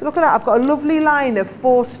 Yeah. So look at that. I've got a lovely line of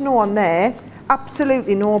faux snow on there.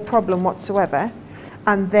 Absolutely no problem whatsoever.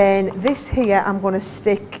 And then this here, I'm going to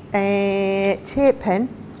stick a tape pen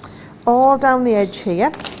all down the edge here.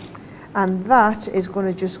 And that is going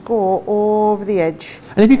to just go over the edge.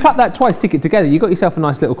 And if you cut that twice, stick it together, you've got yourself a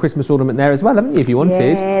nice little Christmas ornament there as well, haven't you, if you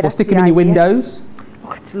wanted? Or stick them in your windows.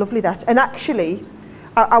 Look, it's lovely that. And actually,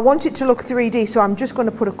 I want it to look 3D, so I'm just going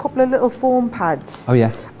to put a couple of little foam pads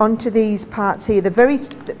onto these parts here. The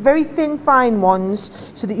very thin, fine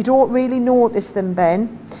ones, so that you don't really notice them,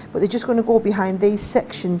 Ben, but they're just going to go behind these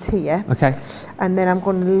sections here. Okay. And then I'm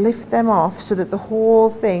going to lift them off so that the whole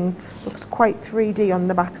thing looks quite 3D on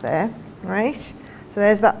the back there, right? So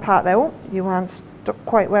there's that part there. Oh, you aren't stuck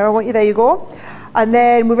quite where I want you. There you go. And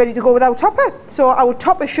then we're ready to go with our topper. So our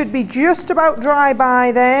topper should be just about dry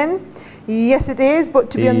by then. Yes, it is,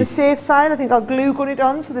 but to be on the safe side, I think I'll glue gun it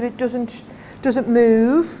on so that it doesn't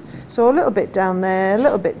move. So a little bit down there, a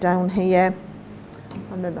little bit down here,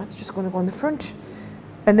 and then that's just going to go on the front.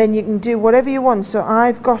 And then you can do whatever you want. So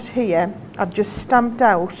I've got here, I've just stamped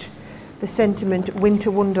out the sentiment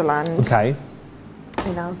Winter Wonderland. Okay.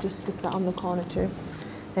 And I'll just stick that on the corner too.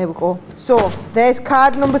 There we go. So there's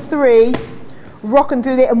card number 3, rocking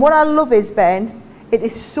through there. And what I love is, Ben, it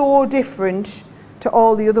is so different to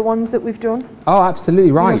all the other ones that we've done. Oh,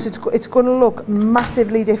 absolutely right. You know, so it's going to look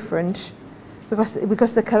massively different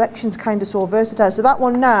because the collection's kind of so versatile. So that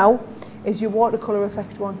one now is your watercolour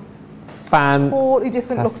effect one. Totally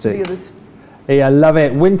different look to the others. Yeah, I love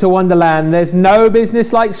it. Winter Wonderland. There's no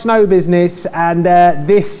business like snow business, and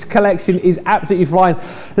this collection is absolutely fine.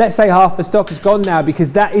 Let's say half the stock is gone now,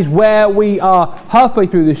 because that is where we are halfway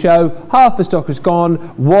through the show. Half the stock is gone.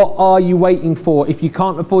 What are you waiting for? If you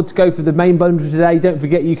can't afford to go for the main bundle today, don't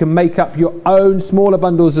forget you can make up your own smaller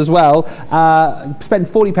bundles as well. Spend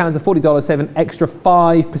 £40 or $40, save an extra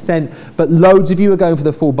 5%, but loads of you are going for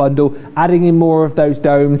the full bundle, adding in more of those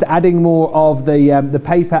domes, adding more of the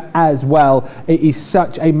paper as well. It is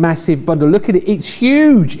such a massive bundle. Look at it, it's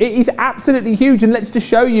huge. It is absolutely huge. And let's just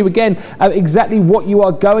show you again exactly what you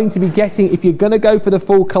are going to be getting if you're going to go for the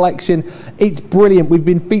full collection. It's brilliant. We've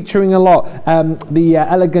been featuring a lot the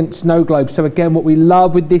elegant snow globe. So again, what we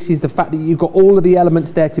love with this is the fact that you've got all of the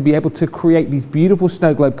elements there to be able to create these beautiful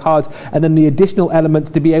snow globe cards, and then the additional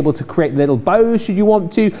elements to be able to create little bows should you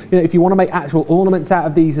want to. You know, if you want to make actual ornaments out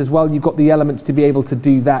of these as well, you've got the elements to be able to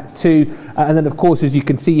do that too. And then of course, as you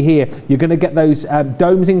can see here, you're going to get those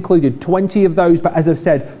domes included, 20 of those, but as I've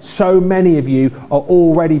said, so many of you are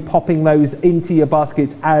already popping those into your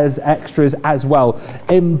baskets as extras as well.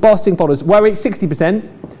 Embossing folders, where it's 60%.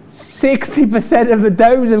 60% of the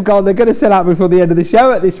domes have gone. They're going to sell out before the end of the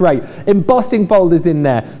show at this rate. Embossing folders in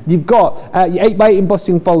there. You've got your 8x8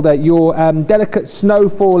 embossing folder, your delicate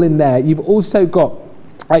snowfall in there. You've also got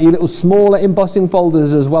your little smaller embossing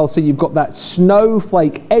folders as well, so you've got that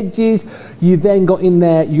snowflake edges. You've then got in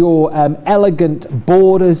there your elegant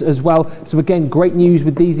borders as well. So again, great news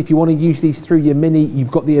with these. If you want to use these through your mini,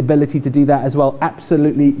 you've got the ability to do that as well.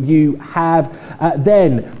 Absolutely, you have.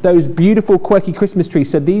 Then those beautiful quirky Christmas trees.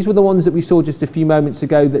 So these were the ones that we saw just a few moments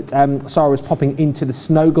ago that Sara was popping into the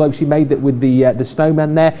snow globe. She made that with the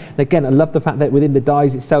snowman there. And again, I love the fact that within the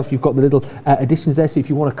dies itself, you've got the little additions there. So if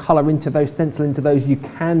you want to colour into those, stencil into those, you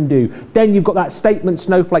can do. Then you've got that statement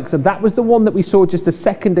snowflake. So that was the one that we saw just a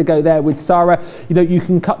second ago there with Sara. You know, you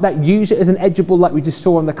can cut that, use it as an edgeable like we just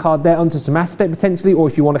saw on the card there onto some acetate potentially, or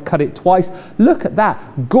if you want to cut it twice. Look at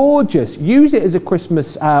that, gorgeous. Use it as a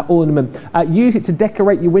Christmas ornament. Use it to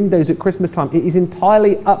decorate your windows at Christmas time. It is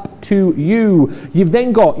entirely up to you. You've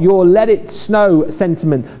then got your Let It Snow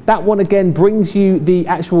sentiment. That one again brings you the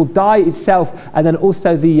actual die itself, and then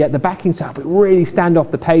also the backing so it really stand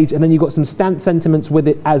off the page. And then you've got some stamped sentiments with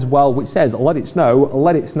it as well, which says let it snow,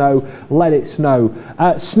 let it snow, let it snow.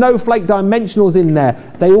 Snowflake dimensionals in there.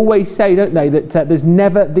 They always say, don't they, that there's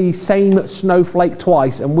never the same snowflake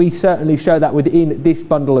twice, and we certainly show that within this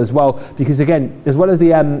bundle as well, because again, as well as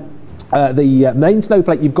the main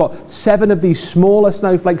snowflake, you've got 7 of these smaller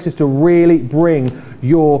snowflakes just to really bring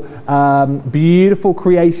your beautiful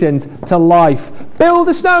creations to life. Build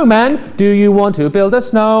a snowman. Do you want to build a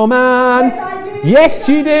snowman? Yes, I do. Yes,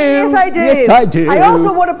 you do. Yes, I do. Yes, I do. I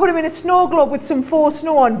also want to put him in a snow globe with some faux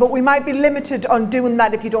snow on, but we might be limited on doing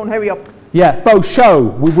that if you don't hurry up. Yeah, faux show.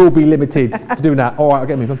 We will be limited to doing that. All right, I'll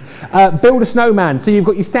get me on. Build a snowman. So you've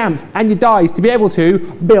got your stamps and your dies to be able to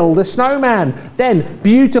build a snowman. Then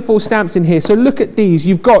beautiful stamps in here. So look at these.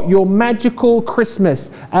 You've got your magical Christmas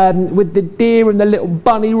with the deer and the little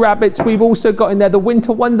bunny rabbits. We've also got in there the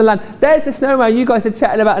winter wonderland. There's the snowman you guys are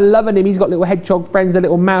chatting about and loving him. He's got little hedgehog friends, a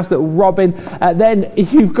little mouse, little robin. Then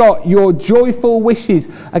you've got your joyful wishes.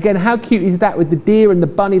 Again, how cute is that with the deer and the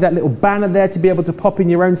bunny, that little banner there to be able to pop in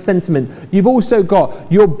your own sentiment. You've also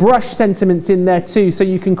got your brush sentiments in there too, so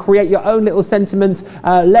you can create your own little sentiments.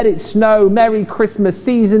 Let it snow, Merry Christmas,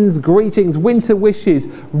 seasons, greetings, winter wishes.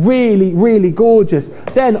 Really, really gorgeous.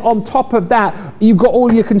 Then on top of that, you've got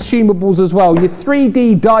all your consumables as well. Your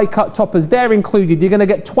 3D die cut toppers, they're included. You're going to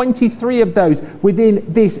get 23 of those within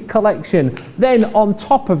this collection. Then on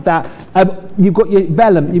top of that, you've got your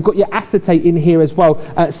vellum, you've got your acetate in here as well.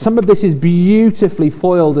 Some of this is beautifully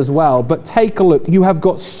foiled as well, but take a look. You have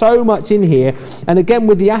got so much in here, and again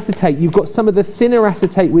with the acetate, you've got some of the thinner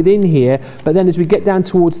acetate within here, but then as we get down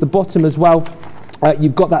towards the bottom as well,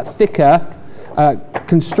 you've got that thicker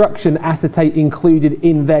construction acetate included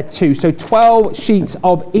in there too. So 12 sheets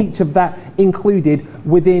of each of that included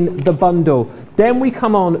within the bundle. Then we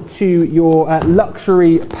come on to your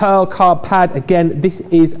luxury pearl card pad. Again, this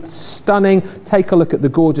is stunning. Take a look at the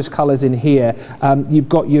gorgeous colours in here. You've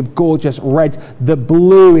got your gorgeous red, the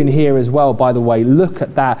blue in here as well, by the way. Look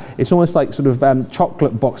at that. It's almost like sort of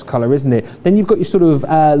chocolate box colour, isn't it? Then you've got your sort of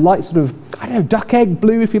light sort of, I don't know, duck egg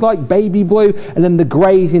blue if you like, baby blue, and then the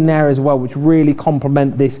greys in there as well, which really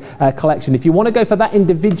complement this collection. If you want to go for that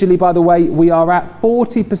individually, by the way, we are at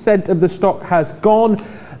 40% of the stock has gone.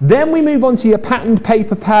 Then we move on to your patterned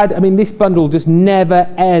paper pad. I mean, this bundle just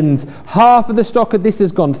never ends. Half of the stock of this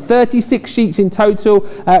has gone, 36 sheets in total.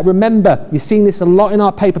 Remember, you've seen this a lot in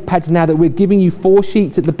our paper pads now, that we're giving you 4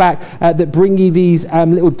 sheets at the back that bring you these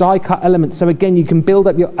little die cut elements. So again, you can build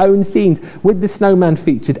up your own scenes with the snowman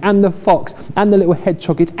featured and the fox and the little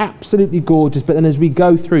hedgehog. It's absolutely gorgeous. But then as we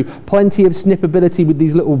go through, plenty of snippability with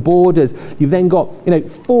these little borders. You've then got,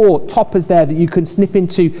 4 toppers there that you can snip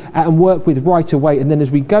into and work with right away. And then as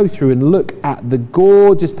we go through and look at the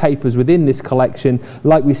gorgeous papers within this collection,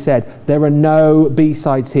 like we said, there are no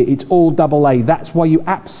B-sides here. It's all AA. That's why you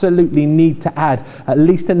absolutely need to add at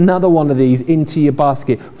least another one of these into your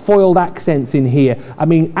basket. Foiled accents in here. I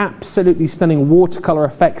mean, absolutely stunning watercolor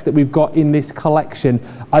effects that we've got in this collection.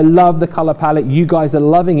 I love the color palette. You guys are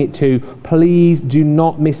loving it too. Please do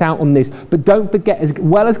not miss out on this. But don't forget, as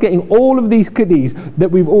well as getting all of these goodies that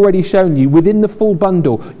we've already shown you within the full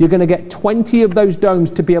bundle, you're going to get 20 of those domes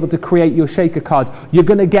to be able to create your shaker cards. You're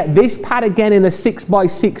going to get this pad again in a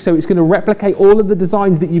 6x6, so it's going to replicate all of the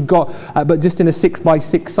designs that you've got, but just in a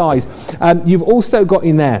 6x6 size. You've also got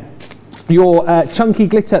in there your chunky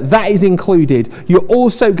glitter, that is included. You're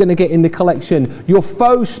also going to get in the collection your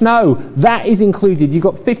faux snow, that is included. You've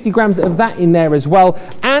got 50 grams of that in there as well.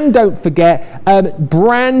 And don't forget,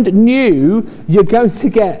 brand new, you're going to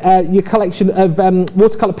get your collection of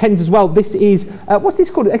watercolour pens as well. This is, what's this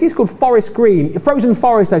called? I think it's called Forest Green, Frozen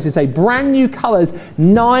Forest I should say. Brand new colours,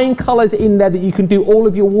 9 colours in there that you can do all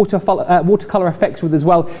of your watercolour effects with as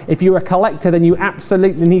well. If you're a collector, then you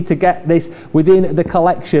absolutely need to get this within the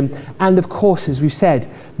collection. And of course, as we've said,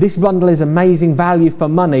 this bundle is amazing value for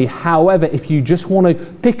money. However, if you just want to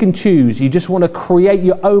pick and choose, you just want to create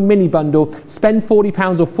your own mini bundle, spend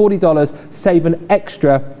 £40 or $40, save an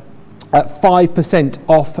extra 5%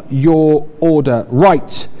 off your order.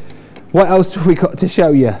 Right, what else have we got to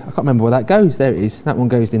show you? I can't remember where that goes. There it is. That one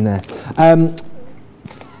goes in there.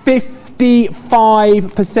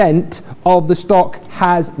 55% of the stock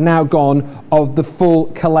has now gone of the full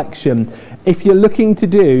collection. If you're looking to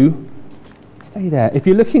do, stay there. If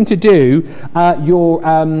you're looking to do your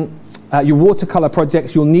watercolour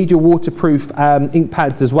projects, you'll need your waterproof ink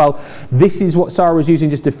pads as well. This is what Sara was using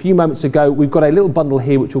just a few moments ago. We've got a little bundle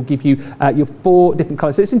here which will give you your 4 different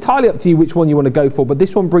colours. So it's entirely up to you which one you want to go for, but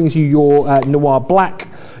this one brings you your Noir Black.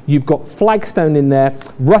 You've got Flagstone in there,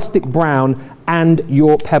 Rustic Brown, and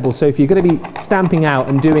your Pebble. So if you're going to be stamping out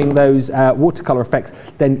and doing those watercolour effects,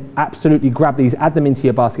 then absolutely grab these, add them into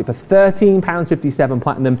your basket for £13.57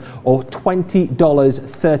 platinum or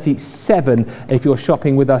 $20.37 if you're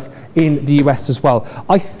shopping with us in the US as well.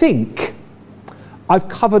 I think I've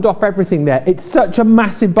covered off everything there. It's such a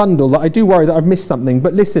massive bundle that I do worry that I've missed something.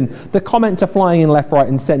 But listen, the comments are flying in left, right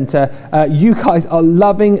and centre. You guys are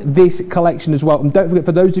loving this collection as well. And don't forget,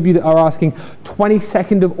 for those of you that are asking,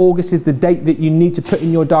 22nd of August is the date that you need to put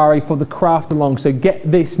in your diary for the craft along. So get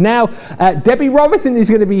this now. Debbie Robinson is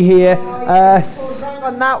going to be here.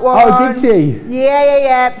 On that one. Oh, did she?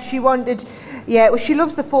 Yeah. She wanted... Yeah, well, she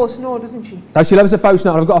loves the faux snow, doesn't she? Oh, she loves the faux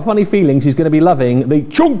snow, and I've got a funny feeling she's going to be loving the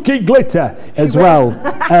chunky glitter as well.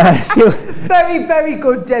 Very, very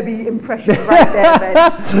good Debbie impression right there,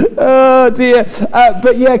 Ben. Oh dear.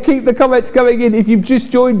 But yeah, keep the comments coming in. If you've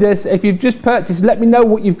just joined us, if you've just purchased, let me know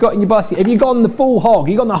what you've got in your basket. If you've gone the full hog,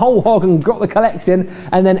 you've gone the whole hog and got the collection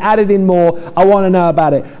and then added in more, I want to know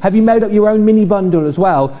about it. Have you made up your own mini bundle as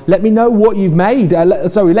well? Let me know what you've made.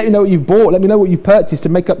 Let me know what you've bought. Let me know what you've purchased to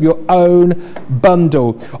make up your own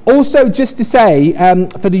bundle. Also, just to say,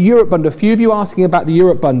 for the Europe bundle, a few of you asking about the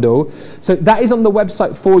Europe bundle, so that is on the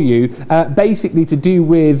website for you, basically to do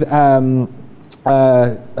with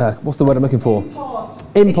what's the word I'm looking for?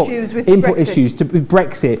 Import issues to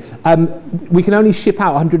Brexit. We can only ship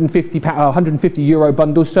out 150 euro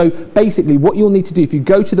bundles. So basically, what you'll need to do, if you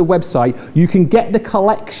go to the website, you can get the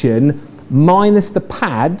collection minus the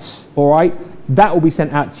pads. All right. That will be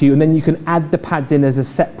sent out to you, and then you can add the pads in as a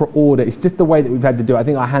separate order. It's just the way that we've had to do it. I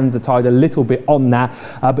think our hands are tied a little bit on that,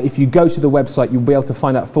 but if you go to the website, you'll be able to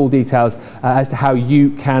find out full details as to how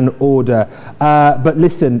you can order. But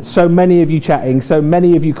listen, so many of you chatting, so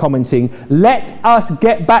many of you commenting. Let us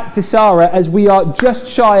get back to Sara, as we are just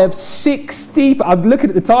shy of 60, I'm looking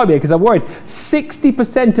at the time here because I'm worried,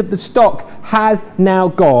 60% of the stock has now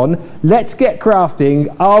gone. Let's get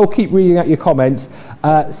crafting. I'll keep reading out your comments.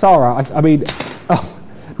 Sara, I mean,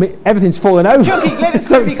 everything's falling over. Chunky glitter's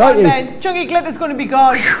so going to be gone then. Chunky glitter's going to be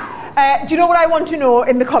gone. Do you know what I want to know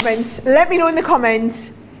in the comments? Let me know in the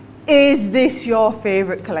comments. Is this your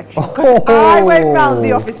favourite collection? Because I went round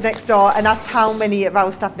the office next door and asked how many of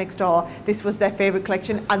our staff next door this was their favourite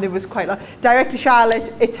collection, and there was quite a lot. Director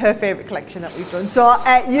Charlotte, it's her favourite collection that we've done. So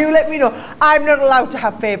you let me know. I'm not allowed to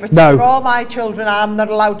have favourites. No. For all my children, I'm not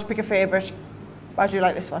allowed to pick a favourite. I do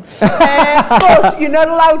like this one. But you're not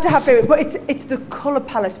allowed to have favourite. But it's the colour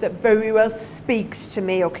palette that very well speaks to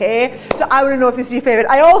me, okay? So I want to know if this is your favourite.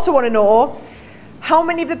 I also want to know, how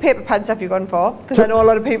many of the paper pads have you gone for? Because I know a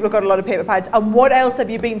lot of people have got a lot of paper pads. And what else have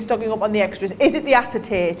you been stocking up on the extras? Is it the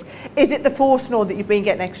acetate? Is it the faux snow that you've been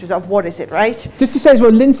getting extras of? What is it, right? Just to say as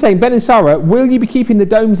well, Lynn's saying, Ben and Sara, will you be keeping the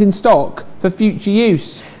domes in stock for future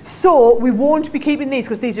use? So we won't be keeping these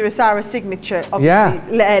because these are a Sara Signature,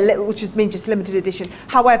 obviously, which has been just limited edition.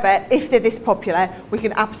 However, if they're this popular, we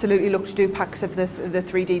can absolutely look to do packs of the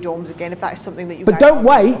 3D domes again, if that is something that you. But don't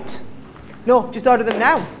wait. No, just order them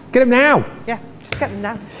now. Get them now. Yeah, just get them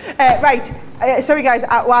now. Right, sorry guys,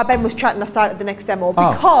 while Ben was chatting, I started the next demo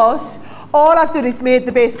because all I've done is made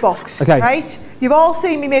the base box, right? You've all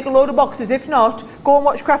seen me make a load of boxes. If not, go and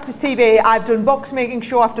watch Crafters TV. I've done box making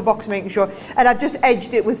show after box making show, and I've just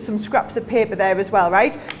edged it with some scraps of paper there as well,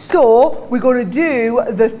 right? So we're going to do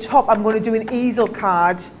the top. I'm going to do an easel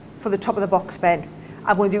card for the top of the box, Ben.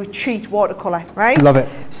 I'm going to do a cheat watercolour, right? Love it.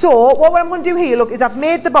 So what I'm going to do here, look, is I've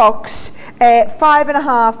made the box,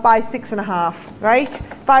 5.5 by 6.5, right?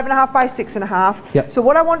 5.5 by 6.5. Yep. So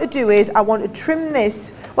what I want to do is I want to trim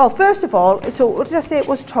this. Well, first of all, so what did I say it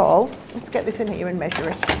was tall? Let's get this in here and measure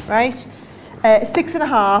it, right?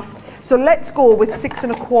 6.5. So let's go with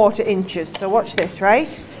 6.25 inches. So watch this,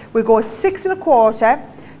 right? We go at 6.25,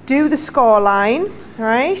 do the score line,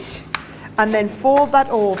 right? And then fold that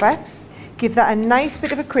over. Give that a nice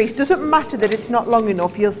bit of a crease. Doesn't matter that it's not long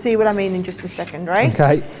enough. You'll see what I mean in just a second, right?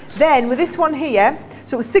 Okay. Then with this one here,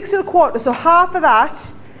 so it was 6.25. So half of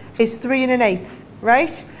that is 3 1/8,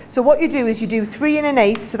 right? So what you do is you do 3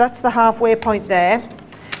 1/8. So that's the halfway point there.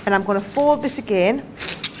 And I'm going to fold this again.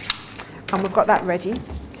 And we've got that ready.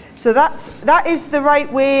 So that is the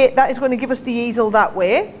right way. That is going to give us the easel that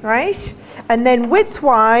way, right? And then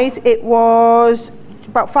width-wise, it was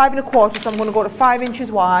about 5.25. So I'm going to go to 5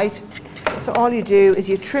 inches wide. So all you do is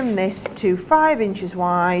you trim this to 5 inches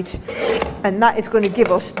wide, and that is going to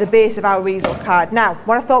give us the base of our easel card. Now,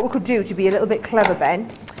 what I thought we could do to be a little bit clever, Ben,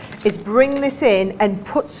 is bring this in and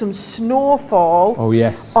put some snowfall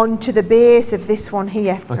onto the base of this one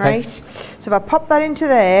here, right? So if I pop that into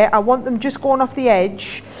there, I want them just going off the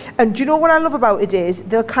edge. And do you know what I love about it is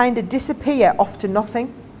they'll kind of disappear off to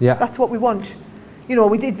nothing. Yeah. That's what we want. You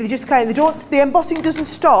know, they just kind of, the embossing doesn't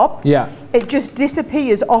stop. Yeah. It just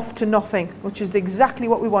disappears off to nothing, which is exactly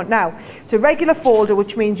what we want. Now, it's a regular folder,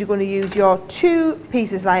 which means you're going to use your 2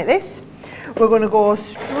 pieces like this. We're going to go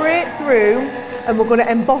straight through and we're going to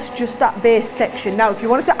emboss just that base section. Now, if you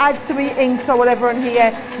wanted to add some inks or whatever on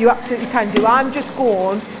here, you absolutely can do. I'm just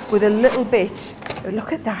going with a little bit.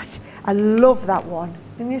 Look at that. I love that one.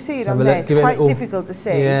 Can you see it on there? It's quite difficult to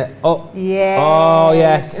see. Yeah. Oh. Yeah. Oh,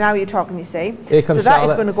 yes. Now you're talking, you see. Here comes so that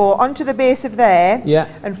is going to go onto the base of there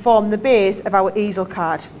and form the base of our easel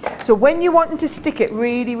card. So when you're wanting to stick it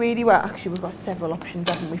really, really well, actually we've got several options,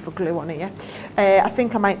 haven't we, for glue on here. I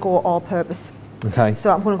think I might go all-purpose. Okay.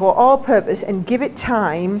 So I'm going to go all-purpose and give it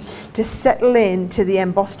time to settle in to the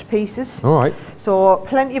embossed pieces. All right. So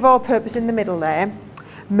plenty of all-purpose in the middle there.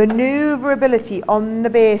 Manoeuvrability on the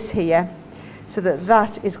base here, so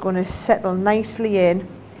that is going to settle nicely in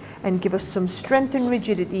and give us some strength and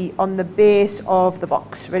rigidity on the base of the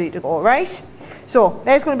box, ready to go, right? So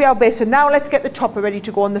there's going to be our base. So now let's get the topper ready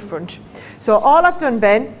to go on the front. So all I've done,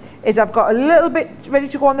 Ben, is I've got a little bit ready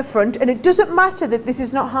to go on the front, and it doesn't matter that this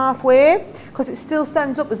is not halfway, because it still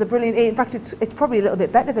stands up as a brilliant A. In fact, it's probably a little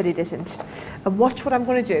bit better that it isn't. And watch what I'm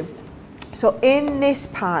going to do. So in this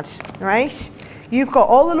pad, right, you've got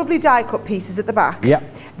all the lovely die cut pieces at the back. Yep.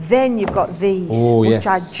 Then you've got these, which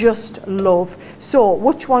I just love. So,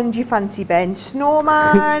 which one do you fancy, Ben?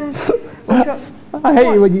 Snowman? Which one? I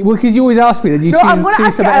hate you when you, because you always ask me, then you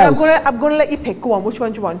choose something else. I'm going to let you pick. Go on, which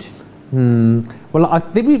one do you want? Well, I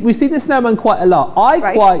think we've seen the snowman quite a lot. I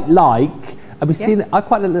quite like, and we've seen, I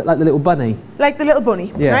quite like the little bunny. Like the little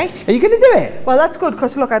bunny, right? Are you going to do it? Well, that's good,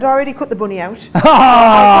 because look, I'd already cut the bunny out.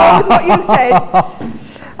 I'll go with what you said.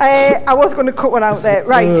 I was going to cut one out there.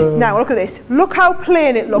 Right, now look at this. Look how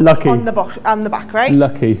plain it looks on the back, right?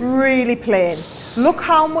 Lucky. Really plain. Look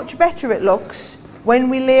how much better it looks when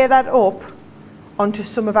we lay that up onto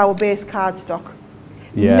some of our base cardstock.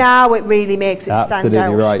 Yeah. Now it really makes it stand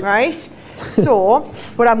out, right? So,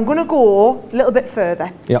 but I'm going to go a little bit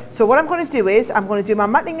further. Yep. So what I'm going to do is, I'm going to do my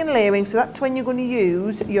matting and layering, so that's when you're going to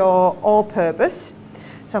use your all-purpose.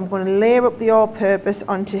 So I'm going to layer up the all-purpose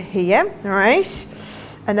onto here, all right?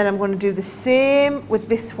 And then I'm going to do the same with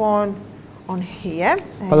this one on here.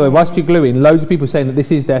 By the way, whilst you're gluing, loads of people saying that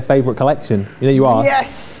this is their favourite collection. You know you are.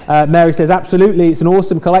 Yes. Mary says, absolutely, it's an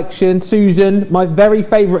awesome collection. Susan, my very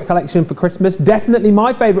favourite collection for Christmas. Definitely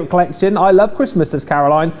my favourite collection. I love Christmas, says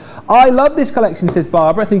Caroline. I love this collection, says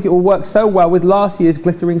Barbara. I think it will work so well with last year's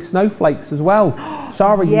glittering snowflakes as well.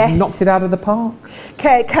 Sarah, you've knocked it out of the park.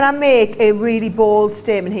 Okay, can I make a really bold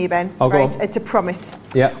statement here, Ben? Oh, right, it's a promise.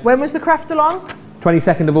 Yeah. When was the craft along?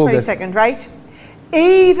 22nd of August. 22nd, right?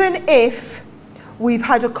 Even if we've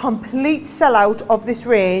had a complete sellout of this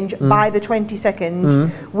range by the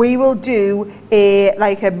 22nd, we will do a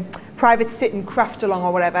private sit-in craft along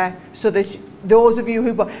or whatever, so that those of you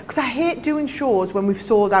who buy, because I hate doing shows when we've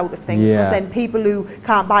sold out of things, because then people who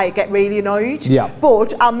can't buy it get really annoyed. Yeah.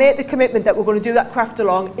 But I'll make the commitment that we're going to do that craft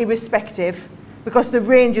along irrespective, because the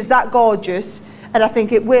range is that gorgeous, and I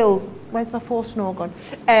think it will where's my forced snow gone?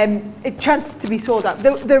 A chance to be sold out.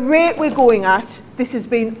 The rate we're going at, this has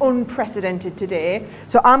been unprecedented today.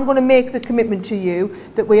 So I'm going to make the commitment to you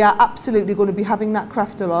that we are absolutely going to be having that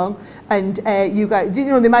craft along. And you guys, you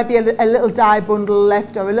know, there might be a little die bundle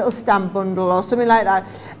left or a little stamp bundle or something like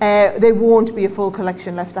that. There won't be a full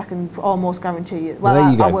collection left, I can almost guarantee you. Well,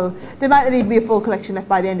 I will. There might not even be a full collection left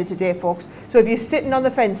by the end of today, folks. So if you're sitting on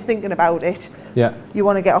the fence thinking about it, you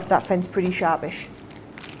want to get off that fence pretty sharpish.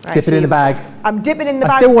 Right, dip it in the bag. I'm dipping in the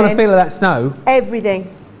bag. I still want to feel that snow.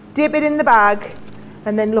 Everything. Dip it in the bag.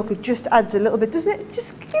 And then look, it just adds a little bit, doesn't it? It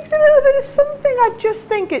just gives a little bit of something. I just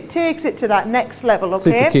think it takes it to that next level,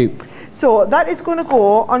 okay? Super cute. So that is going to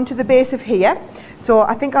go onto the base of here. So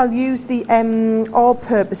I think I'll use the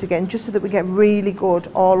all-purpose again, just so that we get really good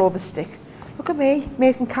all-over stick. Look at me,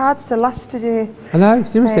 making cards to last today. I know,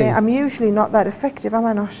 seriously. I'm usually not that effective, am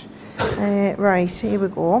I not? Right, here we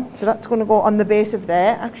go. So that's going to go on the base of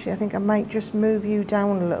there. Actually, I think I might just move you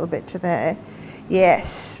down a little bit to there.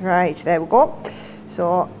 Yes, right, there we go.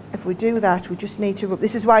 So if we do that, we just need to rub.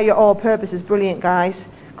 This is why your all-purpose is brilliant, guys.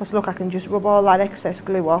 Because look, I can just rub all that excess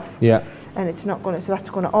glue off. Yeah. And it's not going to, so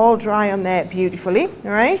that's going to all dry on there beautifully,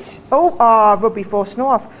 right? Oh, rub before snow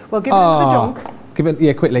off. Well, give it another dunk. Give it,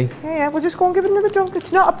 yeah, quickly. Yeah, we'll just go and give it another dunk.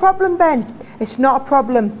 It's not a problem, Ben. It's not a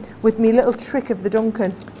problem with me little trick of the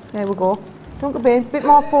dunking. There we go. Dunk a bit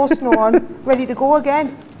more forced snow on, ready to go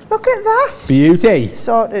again. Look at that. Beauty.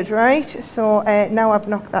 Sorted, right? So now I've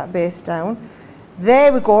knocked that base down.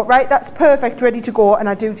 There we go. Right, that's perfect, ready to go, and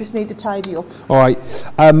I do just need to tidy up. All right.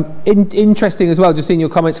 Interesting as well, just seeing your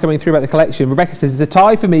comments coming through about the collection. Rebecca says, it's a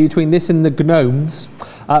tie for me between this and the gnomes,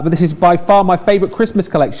 but this is by far my favourite Christmas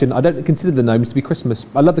collection. I don't consider the gnomes to be Christmas.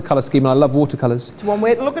 I love the colour scheme and I love watercolours. It's one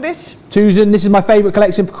way to look at it. Susan, this is my favourite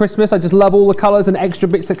collection for Christmas. I just love all the colours and extra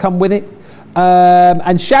bits that come with it.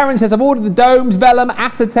 And Sharon says, I've ordered the domes, vellum,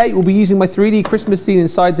 acetate. We'll be using my 3D Christmas scene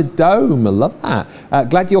inside the dome. I love that.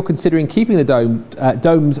 Glad you're considering keeping the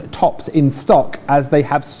domes tops in stock, as they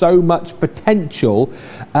have so much potential.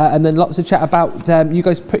 And then lots of chat about you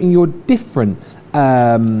guys putting your different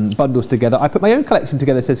bundles together. I put my own collection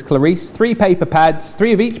together, says Clarice. 3 paper pads,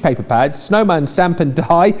 3 of each paper pads, snowman, stamp and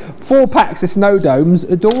die, 4 packs of snow domes.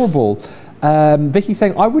 Adorable. Vicky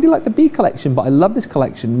saying, I really like the bee collection, but I love this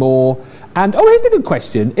collection more. And, oh, here's a good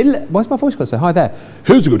question. Why's my voice going to say hi there?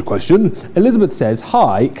 Here's a good question. Elizabeth says,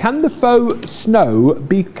 hi, can the faux snow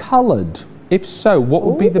be coloured? If so, what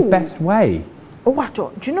would be the best way? Oh, I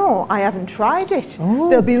don't, do you know, I haven't tried it.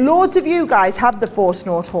 There'll be loads of you guys have the faux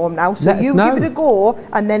snow at home now, so you give it a go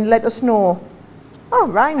and then let us know. Oh,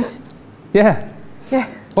 rhymes. Yeah. Yeah.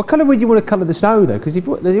 What colour would you want to colour the snow, though? Because you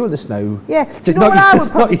want the snow. Yeah. Do you know what I would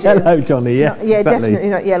probably do? Not yellow, Johnny. Yes, yeah, exactly. Definitely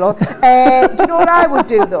not yellow. Do you know what I would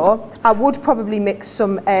do, though? I would probably mix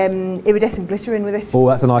some iridescent glitter in with it. Oh,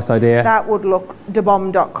 that's a nice idea. That would look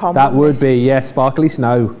debomb.com. That would be, yes, sparkly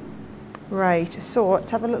snow. Right, so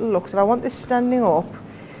let's have a little look. So if I want this standing up,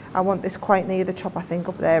 I want this quite near the top, I think,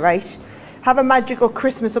 up there, right? Have a magical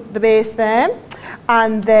Christmas up the base there.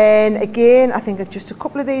 And then again, I think it's just a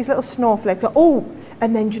couple of these little snowflakes. Oh,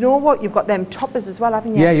 and then do you know what? You've got them toppers as well,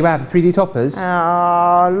 haven't you? Yeah, you have 3D toppers.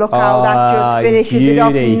 Oh, look how that just finishes it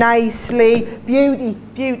off nicely. Beauty,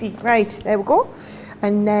 beauty. Right, there we go.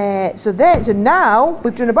 And so now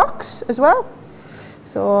we've done a box as well.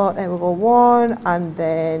 So there we go, 1 and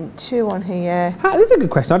then 2 on here. This is a good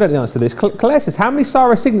question. I don't know the answer to this. Claire says, how many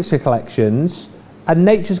Sara Signature collections and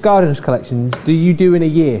Nature's Gardens collections do you do in a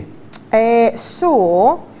year?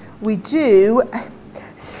 So we do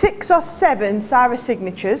 6 or 7 Sara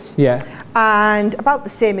Signatures. Yeah. And about the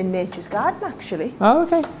same in Nature's Garden, actually. Oh,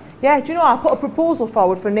 okay. Yeah, do you know, I put a proposal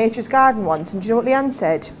forward for Nature's Garden once, and do you know what Leanne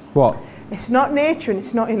said? What? It's not nature and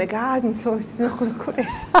it's not in a garden, so it's not going to cut it.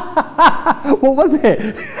 What was it?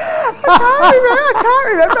 I can't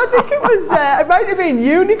remember. I think it was, it might have been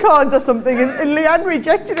unicorns or something, and Leanne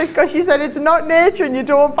rejected it because she said it's not nature and you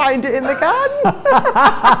don't find it in the garden.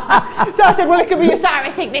 So I said, well, it could be a Sara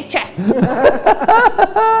Signature.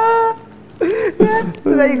 Yeah,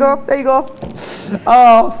 so there you go, there you go.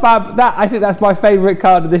 Oh, fab. I think that's my favourite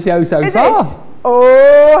card of the show so far. Is it?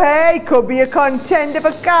 Oh, hey, could be a contender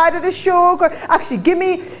for card of the show. Actually, give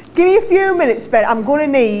me a few minutes, Ben. I'm going to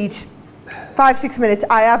need 5-6 minutes.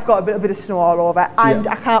 I have got a bit of snow all over, and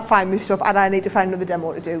I can't find my stuff, and I need to find another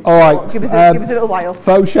demo to do. All right, give us a little while.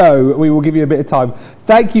 Faux show. We will give you a bit of time.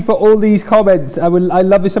 Thank you for all these comments. I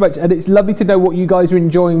love this so much, and it's lovely to know what you guys are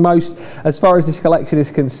enjoying most as far as this collection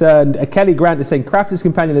is concerned. Kelly Grant is saying Crafters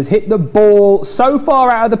Companion has hit the ball so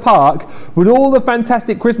far out of the park with all the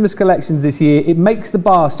fantastic Christmas collections this year. It makes the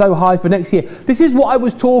bar so high for next year. This is what I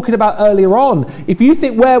was talking about earlier on. If you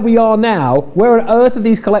think where we are now, where on earth are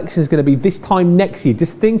these collections going to be this time next year?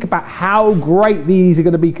 Just think about how great these are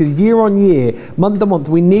going to be, because year on year, month to month,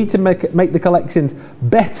 we need to make the collections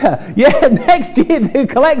better. Yeah, next year the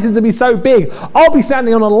collections will be so big, I'll be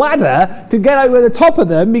standing on a ladder to get over the top of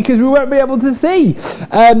them because we won't be able to see.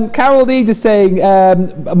 Carol D just saying,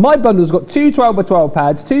 my bundle's got 2 12x12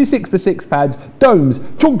 pads, 2 6x6 pads, domes,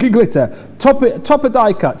 chunky glitter, topper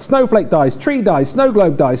die cut, snowflake dies, tree dies, snow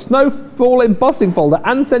globe dies, snowfall embossing folder,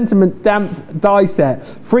 and sentiment stamps die set,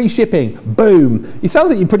 free shipping. Boom. It sounds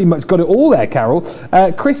like you pretty much got it all there, Carol.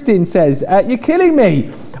 Christine says, you're killing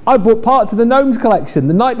me. I bought parts of the Gnomes collection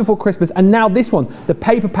the night before Christmas, and now this one. The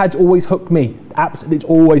paper pads always hook me. Absolutely, it's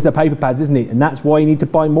always the paper pads, isn't it? And that's why you need to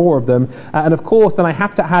buy more of them. And of course, then I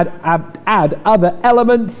have to add other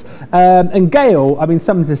elements. And Gail, I mean,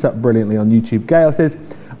 sums this up brilliantly on YouTube. Gail says,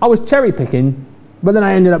 I was cherry picking, but then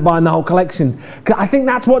I ended up buying the whole collection. I think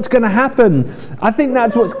that's what's going to happen. I think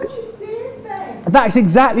that's what's... That's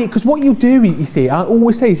exactly it, because what you do, you see, I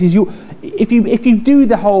always say this, is if you do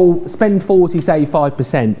the whole spend 40, save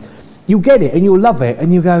 5%, you'll get it and you'll love it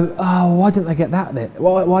and you go, oh, why didn't I get that then?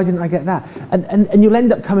 Why didn't I get that? And you'll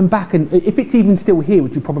end up coming back, and if it's even still here,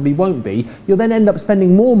 which you probably won't be, you'll then end up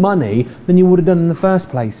spending more money than you would have done in the first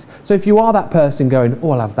place. So if you are that person going, oh,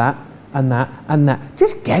 I'll have that, and that, and that.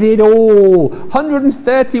 Just get it all.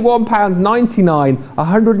 £131.99,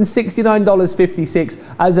 $169.56.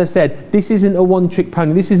 As I said, this isn't a one-trick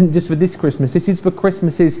pony. This isn't just for this Christmas. This is for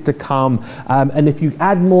Christmases to come. And if you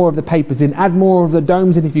add more of the papers in, add more of the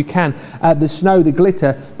domes in if you can, the snow, the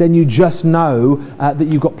glitter, then you just know that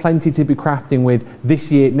you've got plenty to be crafting with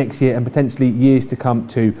this year, next year, and potentially years to come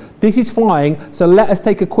too. This is flying, so let us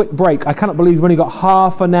take a quick break. I cannot believe we've only got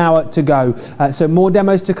half an hour to go. So more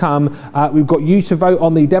demos to come. We've got you to vote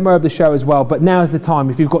on the demo of the show as well, but now's the time.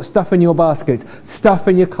 If you've got stuff in your basket, stuff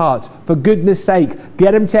in your cart, for goodness sake,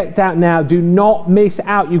 get them checked out now. Do not miss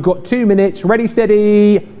out. You've got 2 minutes. Ready,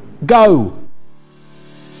 steady, go.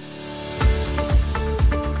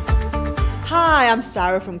 Hi, I'm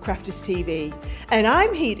Sara from Crafters TV, and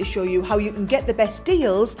I'm here to show you how you can get the best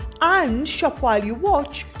deals and shop while you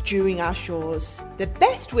watch during our shows. The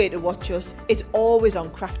best way to watch us is always on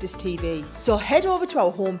Crafters TV. So head over to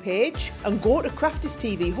our homepage and go to Crafters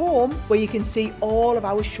TV Home, where you can see all of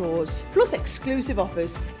our shows, plus exclusive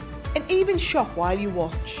offers, and even shop while you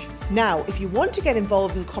watch. Now, if you want to get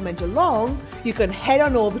involved and comment along, you can head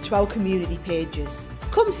on over to our community pages.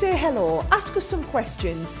 Come say hello, ask us some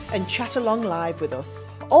questions, and chat along live with us.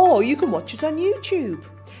 Or you can watch us on YouTube.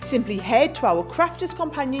 Simply head to our Crafters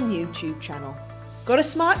Companion YouTube channel. Got a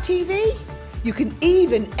smart TV? You can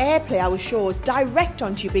even airplay our shows direct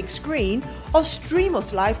onto your big screen or stream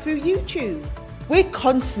us live through YouTube. We're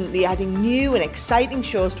constantly adding new and exciting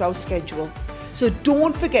shows to our schedule, so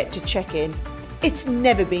don't forget to check in. It's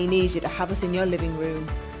never been easy to have us in your living room.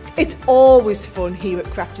 It's always fun here at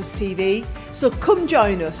Crafters TV, so come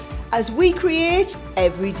join us as we create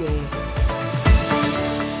every day.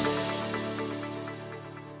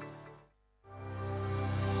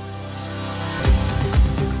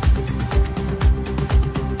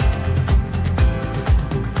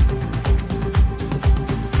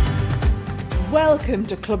 Welcome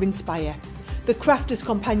to Club Inspire, the Crafters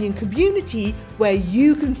Companion community where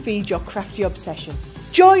you can feed your crafty obsession.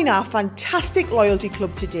 Join our fantastic loyalty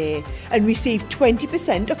club today and receive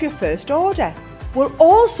 20% off your first order. We'll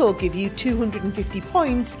also give you 250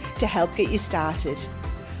 points to help get you started.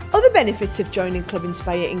 Other benefits of joining Club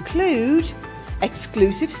Inspire include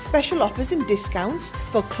exclusive special offers and discounts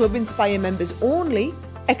for Club Inspire members only,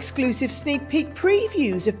 exclusive sneak peek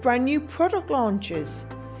previews of brand new product launches,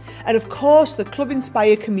 and of course the Club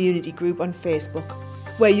Inspire community group on Facebook,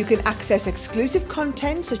 where you can access exclusive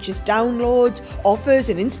content such as downloads,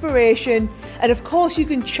 offers and inspiration, and of course you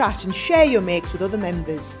can chat and share your makes with other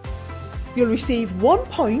members. You'll receive 1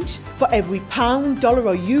 point for every £1, dollar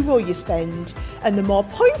or euro you spend, and the more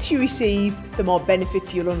points you receive, the more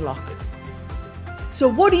benefits you'll unlock. So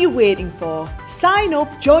what are you waiting for? Sign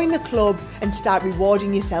up, join the club and start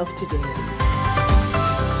rewarding yourself today.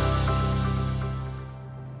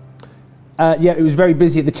 Yeah, it was very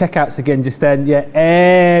busy at the checkouts again just then. Yeah,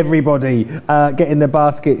 everybody getting their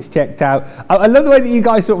baskets checked out. I love the way that you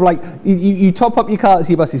guys sort of like, you top up your carts,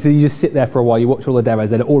 your buses, so you just sit there for a while, you watch all the demos,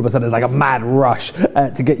 then all of a sudden there's like a mad rush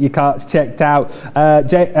to get your carts checked out.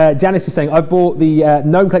 Janice is saying, I bought the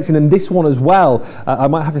gnome collection and this one as well. I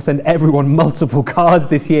might have to send everyone multiple cards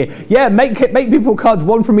this year. Yeah, make people cards,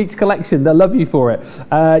 one from each collection. They'll love you for it.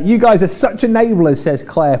 You guys are such enablers, says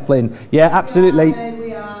Claire Flynn. Yeah, absolutely.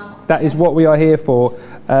 We are. That is what we are here for.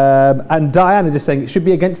 And Diana just saying, it should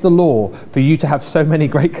be against the law for you to have so many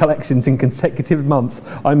great collections in consecutive months.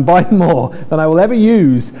 I'm buying more than I will ever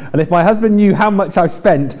use. And if my husband knew how much I've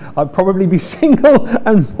spent, I'd probably be single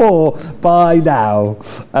and poor by now.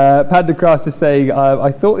 Panda Craft is saying, I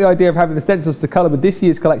thought the idea of having the stencils to colour with this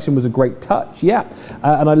year's collection was a great touch. Yeah.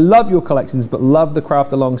 And I love your collections, but love the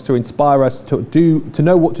craft alongs to inspire us to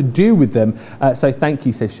know what to do with them. So thank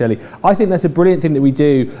you, says Shirley. I think that's a brilliant thing that we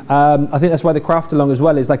do. I think that's why the craft along as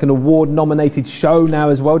well is like an award nominated show now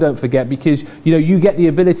as well, don't forget, because you know you get the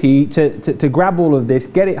ability to grab all of this,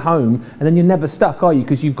 get it home, and then you're never stuck, are you?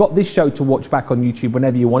 Because you've got this show to watch back on YouTube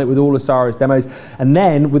whenever you want it with all of Sara's demos, and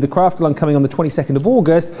then with the craft along coming on the 22nd of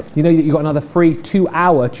August, you know that you've got another free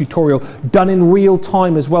 2-hour tutorial done in real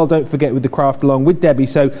time as well, don't forget, with the craft along with Debbie.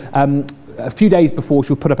 So a few days before,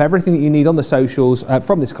 she'll put up everything that you need on the socials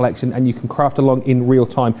from this collection, and you can craft along in real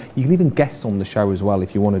time. You can even guest on the show as well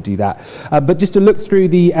if you want to do that. But just to look through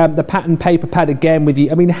the pattern paper pad again with you,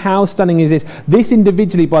 I mean, how stunning is this? This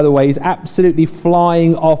individually, by the way, is absolutely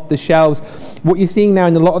flying off the shelves. What you're seeing now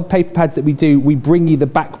in a lot of paper pads that we do, we bring you the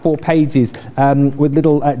back 4 pages with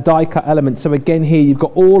little die cut elements. So again, here you've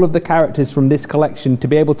got all of the characters from this collection to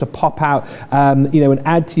be able to pop out, you know, and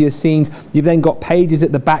add to your scenes. You've then got pages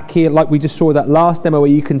at the back here, like we just saw that last demo, where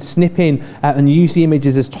you can snip in and use the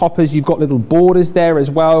images as toppers. You've got little borders there as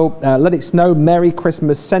well. Let it snow, Merry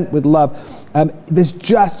Christmas, sent with love. There's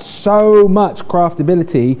just so much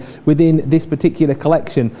craftability within this particular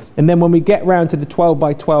collection. And then when we get round to the 12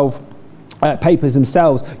 by 12 papers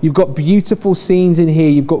themselves, you've got beautiful scenes in here,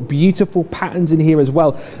 you've got beautiful patterns in here as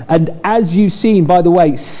well. And as you've seen, by the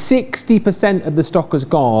way, 60% of the stock has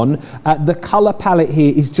gone. The color palette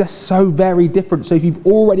here is just so very different. So if you've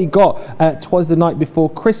already got 'Twas the Night Before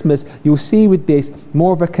Christmas, you'll see with this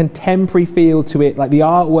more of a contemporary feel to it, like the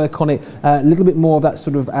artwork on it, a little bit more of that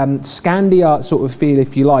sort of Scandi art sort of feel,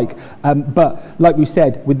 if you like. But like we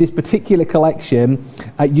said, with this particular collection,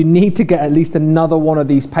 you need to get at least another one of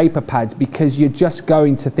these paper pads, because you're just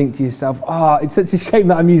going to think to yourself, oh, it's such a shame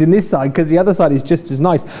that I'm using this side, because the other side is just as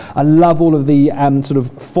nice. I love all of the sort of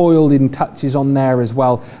foiled in touches on there as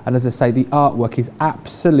well. And as I say, the artwork is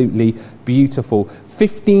absolutely beautiful.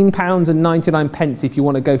 £15.99 if you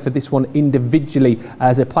want to go for this one individually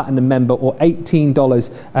as a platinum member, or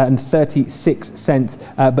 $18.36.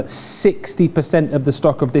 But 60% of the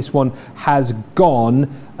stock of this one has gone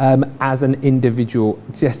as an individual.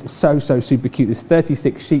 Just so super cute. There's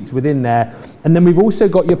 36 sheets within there. And then we've also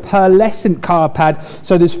got your pearlescent card pad.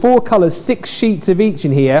 So there's 4 colours, 6 sheets of each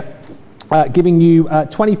in here. Giving you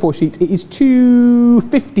 24 sheets. It is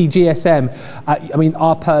 $250 GSM. I mean,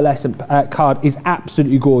 our pearlescent card is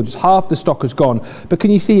absolutely gorgeous. Half the stock has gone. But can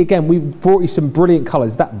you see, again, we've brought you some brilliant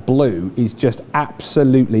colours. That blue is just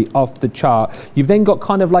absolutely off the chart. You've then got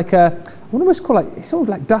kind of like a, what do I almost call it? It's sort of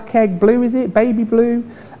like duck egg blue, is it? Baby blue?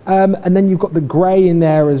 And then you've got the grey in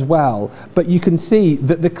there as well. But you can see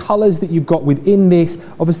that the colours that you've got within this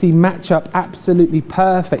obviously match up absolutely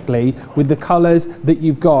perfectly with the colours that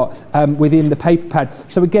you've got within the paper pad.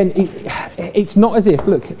 So again, it's not as if,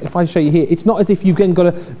 look, if I show you here, it's not as if you've then got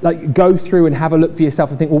to like go through and have a look for yourself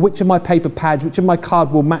and think, well, which of my paper pads, which of my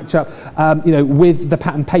card will match up, you know, with the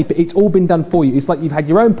pattern paper. It's all been done for you. It's like you've had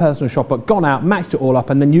your own personal shopper, gone out, matched it all up,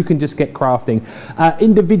 and then you can just get crafting.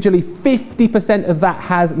 Individually, 50% of that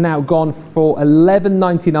has now gone for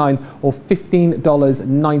 $11.99 or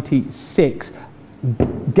 $15.96.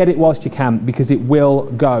 Get it whilst you can, because it will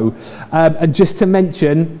go. And just to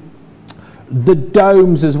mention the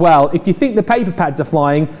domes as well, if you think the paper pads are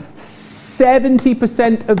flying,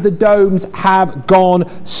 70% of the domes have gone.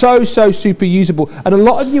 So super usable. And a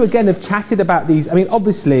lot of you again have chatted about these. I mean,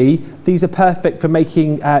 obviously these are perfect for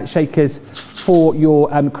making shakers for your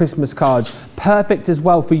Christmas cards. perfect as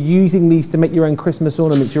well for using these to make your own Christmas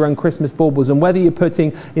ornaments, your own Christmas baubles. And whether you're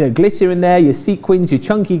putting, you know, glitter in there, your sequins, your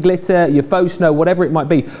chunky glitter, your faux snow, whatever it might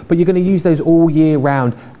be, but you're going to use those all year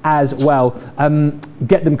round as well.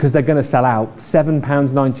 Get them because they're going to sell out.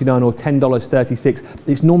 £7.99 or $10.36.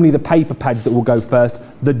 It's normally the paper pads that will go first.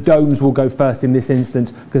 The domes will go first in this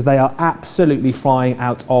instance because they are absolutely flying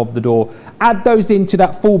out of the door. Add those into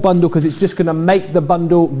that full bundle because it's just going to make the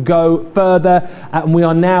bundle go further. And we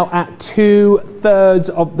are now at 2/3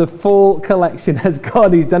 of the full collection has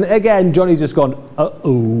gone. He's done it again. Johnny's just gone,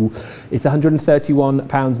 uh-oh. It's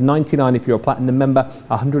 £131.99 if you're a platinum member,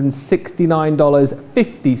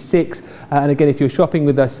 $169.56. And again, if you're shopping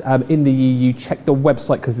with us in the EU, check the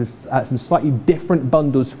website because there's some slightly different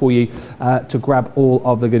bundles for you to grab all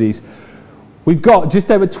of the goodies. We've got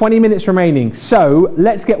just over 20 minutes remaining, so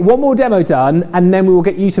let's get one more demo done and then we will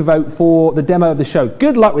get you to vote for the demo of the show.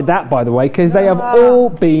 Good luck with that, by the way, because they have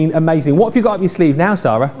all been amazing. What have you got up your sleeve now,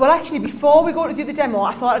 Sarah? Well, actually, before we go to do the demo,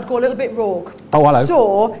 I thought I'd go a little bit rogue. Oh, hello.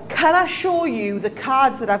 So, can I show you the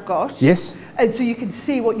cards that I've got? Yes. And so you can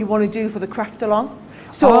see what you want to do for the craft along.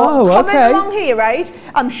 So comment along here, right?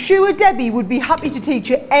 I'm sure Debbie would be happy to teach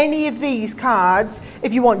you any of these cards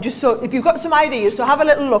if you want, just so if you've got some ideas. So have a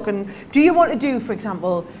little look. And do you want to do, for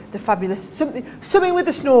example, the fabulous something with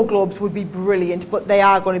the snow globes would be brilliant, but they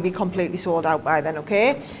are going to be completely sold out by then.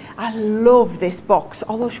 Okay, I love this box.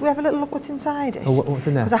 Although, should we have a little look what's inside it? Oh, what's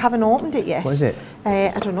in there? Because I haven't opened it yet. What is it?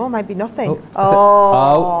 I don't know. It might be nothing.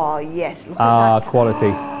 Oh, yes. Look at that.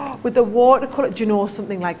 Quality. With the watercolour, do you know,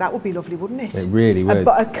 something like that would be lovely, wouldn't it? It really would.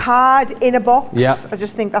 But a card in a box, yeah. I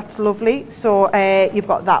just think that's lovely. So you've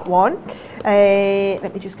got that one.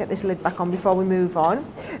 Let me just get this lid back on before we move on.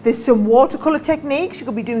 There's some watercolour techniques. You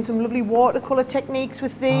could be doing some lovely watercolour techniques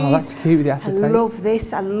with these. Oh, that's cute with the acetate. I love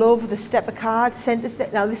this. I love the stepper card, centre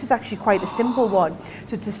step. Now this is actually quite a simple one.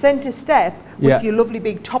 So it's a centre step with your lovely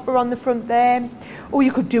big topper on the front there. Or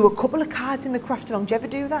you could do a couple of cards in the craft along. Do you ever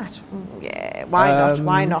do that? Yeah, why not?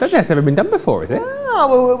 Why not? I don't think that's ever been done before, is it?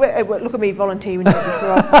 Oh, well, look at me volunteering for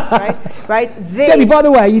all sorts, right? Right. This. Debbie, by the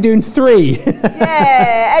way, you're doing 3.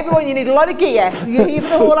 Yeah, everyone, you need a lot of gear. You're here for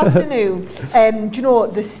the whole afternoon. Do you know,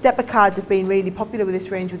 the stepper cards have been really popular with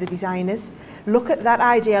this range with the designers. Look at that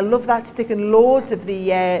idea. I love that, sticking loads of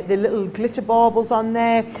the little glitter baubles on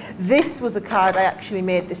there. This was a card I actually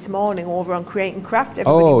made this morning over on Create and Craft.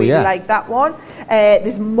 Everybody really liked that one.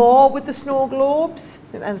 There's more with the snow globes.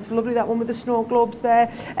 And it's lovely, that one with the snow globes there.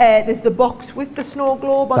 There's the box with the snow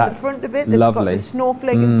globe on the front of it. That's got the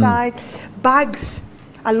snowflake inside. Bags.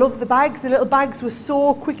 I love the bags. The little bags were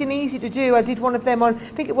so quick and easy to do. I did one of them on, I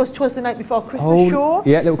think it was Twas the Night Before Christmas show.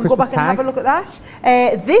 Yeah, little Christmas Go back tag. and have a look at that.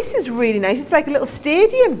 This is really nice. It's like a little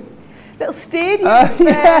stadium. Of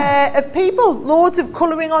people. Loads of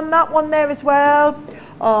colouring on that one there as well.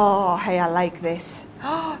 Oh, hey, I like this.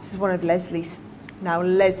 Oh, this is one of Leslie's. Now,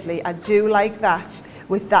 Leslie, I do like that.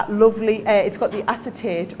 With that lovely, it's got the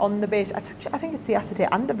acetate on the base. I think it's the acetate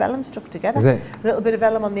and the vellum stuck together. Is it? A little bit of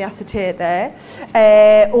vellum on the acetate there.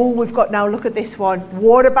 We've got, now look at this one.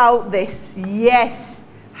 What about this? Yes.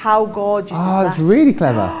 How gorgeous is that? Oh, it's really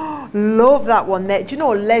clever. Love that one there. Do you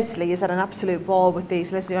know, Leslie has had an absolute ball with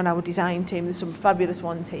these. Leslie on our design team, there's some fabulous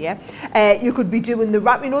ones here. You could be doing the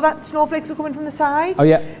wrap, you know that snowflakes are coming from the side? Oh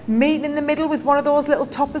yeah. Meeting in the middle with one of those little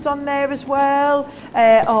toppers on there as well.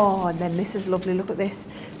 And then this is lovely, look at this.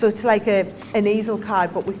 So it's like an easel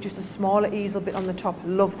card, but with just a smaller easel bit on the top.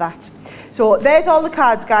 Love that. So there's all the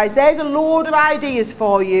cards, guys. There's a load of ideas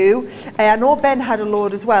for you. I know Ben had a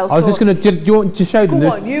load as well. I was just going to, do you want to show them?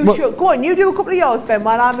 Go on, you do a couple of yours, Ben,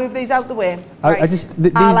 while I move these out the way. Right.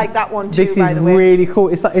 I like that one too, by the way. This is really cool.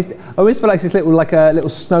 It's like, I always feel like this little, like a little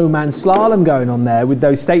snowman slalom going on there with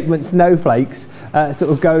those statement snowflakes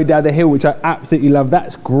sort of going down the hill, which I absolutely love.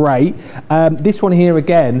 That's great. This one here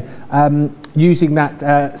again, using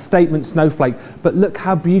that statement snowflake, but look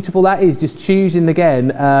how beautiful that is. Just choosing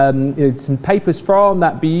again some papers from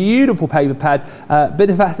that beautiful paper pad,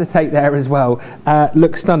 bit of acetate there as well.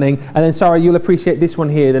 Looks stunning. And then Sarah, you'll appreciate this one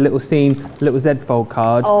here, the little scene, little Z fold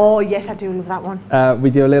card. Oh yes, I do love that one. We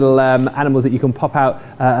do a little animals that you can pop out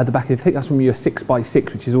at the back of it. I think that's from your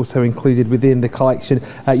 6x6, which is also included within the collection.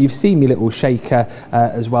 You've seen me little shaker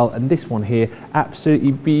as well, and this one here,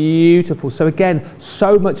 absolutely beautiful. So again,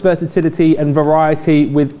 so much versatility and variety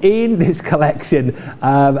within this collection,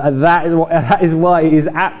 and that is why it is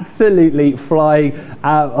absolutely flying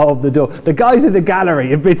out of the door. The guys in the gallery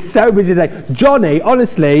have been so busy today. Johnny,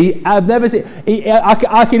 honestly, I've never seen.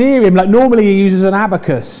 I can hear him. Like normally, he uses an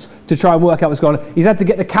abacus to try and work out what's going on. He's had to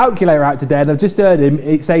get the calculator out today, and I've just heard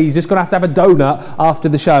him say he's just going to have a donut after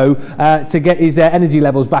the show to get his energy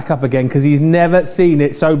levels back up again, because he's never seen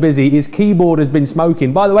it so busy. His keyboard has been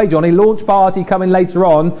smoking. By the way, Johnny, launch party coming later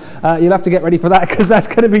on. You'll have to get ready for that, because that's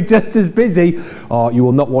going to be just as busy. Oh, you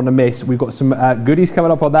will not want to miss. We've got some goodies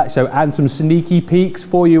coming up on that show, and some sneaky peeks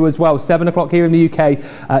for you as well. 7 o'clock here in the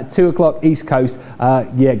UK, 2 o'clock East Coast.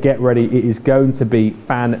 Yeah, get ready. It is going to be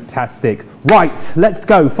fantastic. Right, let's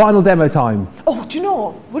go. Final demo time. Oh, do you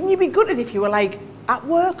know, wouldn't you be gutted if you were like at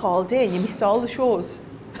work all day and you missed all the shows?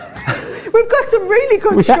 We've got some really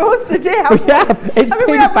good shows today, haven't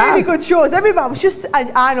we? We have really good shows. Everybody was just,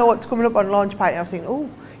 I know what's coming up on launch party. I was thinking, oh,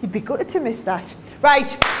 you'd be gutted to miss that.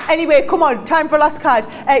 Right, anyway, come on, time for a last card.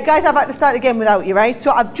 Guys, I've had to start again without you, right?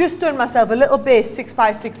 So I've just done myself a little base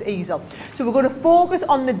 6x6 easel. So we're going to focus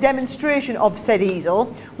on the demonstration of said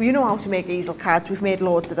easel. Well, you know how to make easel cards. We've made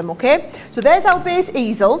loads of them, okay? So there's our base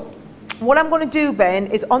easel. What I'm going to do, Ben,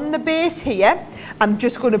 is on the base here, I'm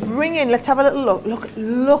just going to bring in, let's have a little look.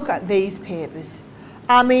 Look at these papers.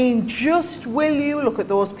 I mean, just will you look at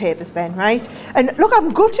those papers, Ben, right? And look, I'm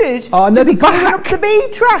gutted to be going up the B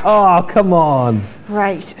track. Oh, come on.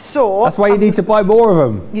 Right, so... That's why you need to buy more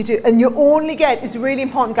of them. You do, and you only get, it's really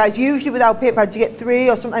important, guys, usually without paper pads, you get 3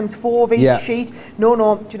 or sometimes 4 of each sheet. No,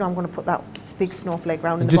 do you know, I'm going to put that big snowflake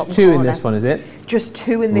round in the bottom corner. Just 2 in this one, is it? Just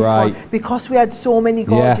 2 in this one, because we had so many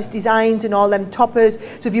gorgeous designs and all them toppers.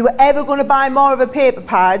 So if you were ever going to buy more of a paper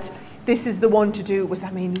pad, this is the one to do with. I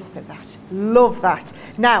mean, look at that. Love that.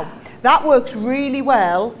 Now, that works really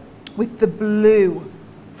well with the blue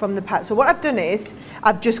from the pad. So what I've done is,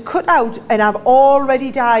 I've just cut out, and I've already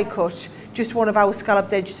die cut just one of our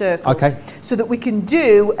scalloped edge circles. Okay. So that we can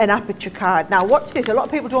do an aperture card. Now, watch this. A lot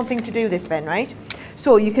of people don't think to do this, Ben, right?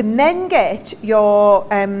 So you can then get your,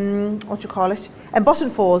 what do you call it? Embossing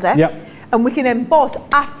folder. Yep. And we can emboss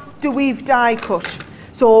after we've die cut.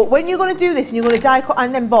 So when you're going to do this and you're going to die cut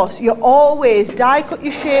and emboss, you always die cut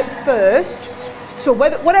your shape first. So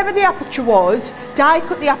whatever the aperture was, die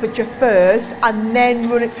cut the aperture first and then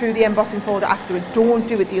run it through the embossing folder afterwards. Don't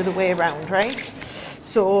do it the other way around, right?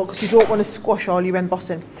 So, because you don't want to squash all your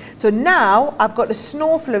embossing. So now I've got a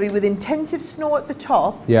snow flurry with intensive snow at the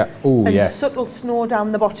top and subtle snow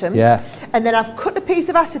down the bottom. Yeah. And then I've cut a piece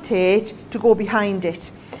of acetate to go behind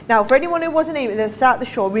it. Now, for anyone who wasn't here at the start of the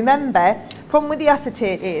show, remember, problem with the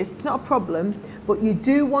acetate is, it's not a problem, but you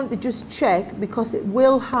do want to just check, because it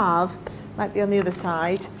will have, might be on the other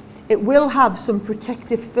side, it will have some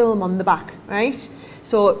protective film on the back, right?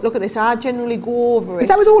 So look at this, I generally go over it. Is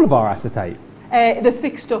that with all of our acetate? The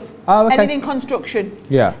thick stuff. Oh, okay. Anything construction.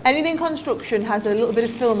 Yeah. Anything construction has a little bit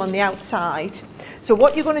of film on the outside. So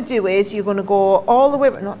what you're going to do is you're going to go all the way,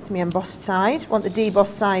 not to my embossed side, I want the debossed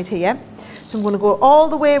side here. So I'm going to go all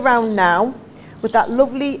the way around now with that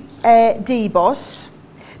lovely deboss.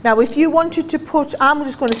 Now if you wanted to put, I'm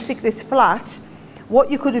just going to stick this flat, what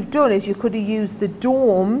you could have done is you could have used the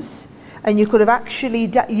domes, and you could have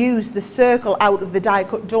actually used the circle out of the die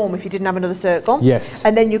cut dome if you didn't have another circle. Yes.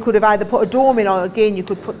 And then you could have either put a dome in, or again you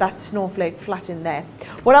could put that snowflake flat in there.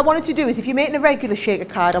 What I wanted to do is, if you're making a regular shaker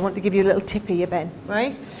card, I want to give you a little tip here, Ben,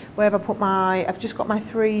 right? Where have I put my, I've just got my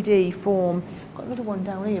 3D foam. I've got another one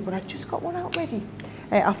down here, but I've just got one out ready.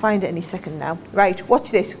 I'll find it any second now. Right,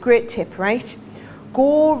 watch this, great tip, right?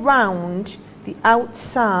 Go round the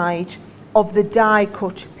outside of the die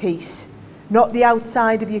cut piece. Not the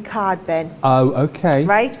outside of your card, Ben. Oh, okay.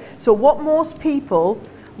 Right? So what most people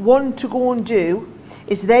want to go and do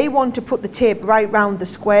is they want to put the tape right round the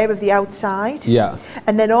square of the outside. Yeah.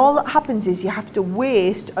 And then all that happens is you have to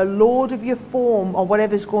waste a load of your foam or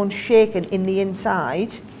whatever's going shaken in the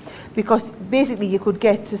inside, because basically you could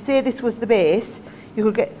get, so say this was the base, you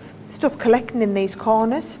could get stuff collecting in these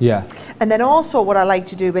corners. Yeah. And then also what I like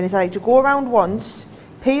to do, Ben, is I like to go around once,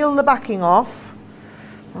 peel the backing off.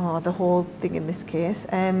 Oh, the whole thing in this case.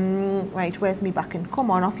 Right, where's me backing? Come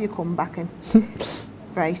on, off you come backing.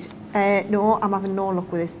 Right. No, I'm having no luck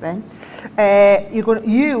with this, Ben.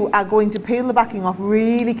 You are going to peel the backing off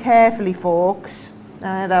really carefully, folks.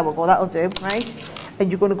 There we go, that'll do, right? And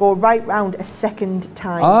you're going to go right round a second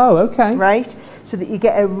time. Oh, okay. Right? So that you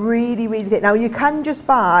get a really, really thick. Now, you can just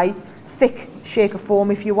buy thick shaker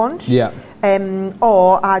foam if you want. Yeah.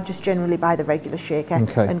 Or I just generally buy the regular shaker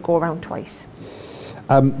and go around twice.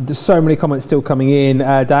 There's so many comments still coming in.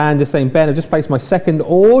 Diane just saying, Ben, I've just placed my second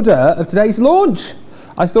order of today's launch.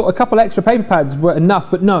 I thought a couple extra paper pads were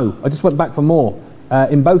enough, but no, I just went back for more.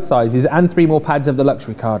 in both sizes, and 3 more pads of the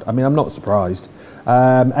luxury card. I mean, I'm not surprised.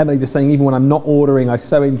 Emily just saying, even when I'm not ordering, I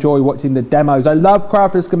so enjoy watching the demos. I love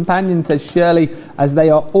Crafters Companion, says Shirley, as they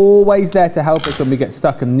are always there to help us when we get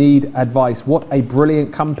stuck and need advice. What a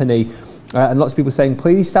brilliant company. And lots of people saying,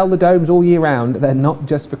 please sell the domes all year round. They're not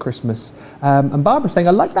just for Christmas. And Barbara saying,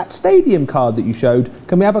 I like that stadium card that you showed.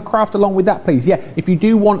 Can we have a craft along with that, please? Yeah, if you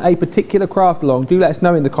do want a particular craft along, do let us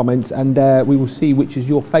know in the comments, and we will see which is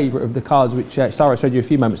your favourite of the cards, which Sara showed you a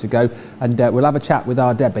few moments ago. And we'll have a chat with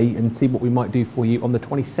our Debbie and see what we might do for you on the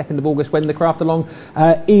 22nd of August when the craft along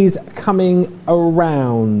is coming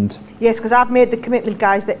around. Yes, because I've made the commitment,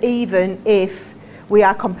 guys, that even if we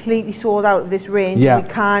are completely sold out of this range, we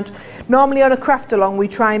can't. Normally on a craft along, we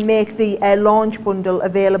try and make the launch bundle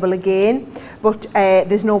available again, but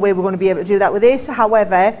there's no way we're going to be able to do that with this.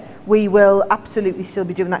 However, we will absolutely still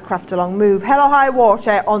be doing that craft along move, hell or high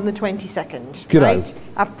water, on the 22nd. Good. Right?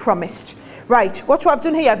 I've promised. Right, watch what I've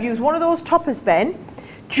done here. I've used one of those toppers, Ben,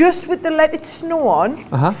 just with the Let It Snow on,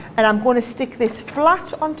 and I'm going to stick this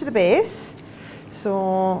flat onto the base. So,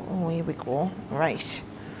 oh, here we go. Right.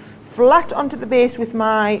 Flat onto the base with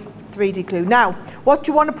my 3D glue. Now, what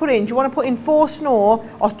do you want to put in? Do you want to put in faux snow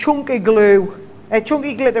or chunky glue?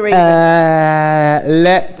 Chunky glitter even?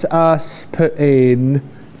 Let us put in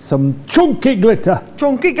some chunky glitter.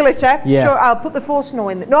 Chunky glitter? Yeah. Sure, I'll put the faux snow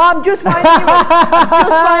in. No, I'm just winding you up. I'm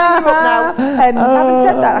just winding you up now. Having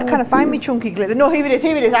said that, I can't find me chunky glitter. No, here it is,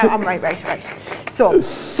 here it is. I'm right.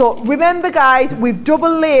 So remember, guys, we've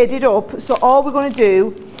double layered it up. So all we're going to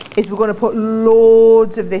do is we're going to put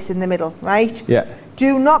loads of this in the middle, right? Yeah.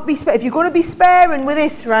 Do not be if you're going to be sparing with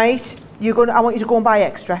this, right? I want you to go and buy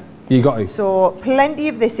extra. You got it. So plenty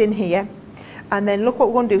of this in here, and then look what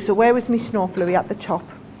we're going to do. So where was my snow fluey at the top?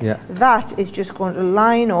 Yeah. That is just going to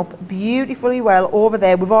line up beautifully well over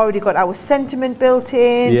there. We've already got our sentiment built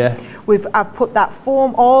in. Yeah. I've put that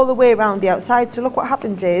foam all the way around the outside. So look what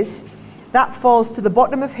happens is that falls to the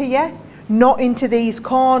bottom of here, not into these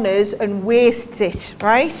corners, and wastes it,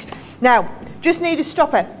 right? Now, just need a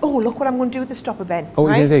stopper. Oh, look what I'm going to do with the stopper, Ben. Oh,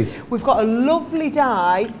 right? you do? We've got a lovely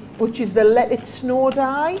die, which is the Let It Snow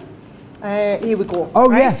die. Here we go. Oh,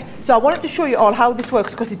 right? yeah. So I wanted to show you all how this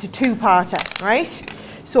works because it's a two-parter, right?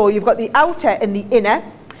 So you've got the outer and the inner.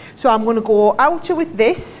 So I'm going to go outer with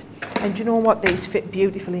this. And you know what? These fit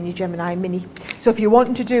beautifully in your Gemini Mini. So if you're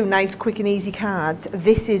wanting to do nice, quick and easy cards,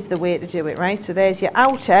 this is the way to do it, right? So there's your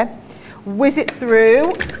outer. Whiz it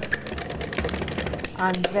through,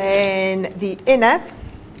 and then the inner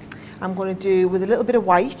I'm going to do with a little bit of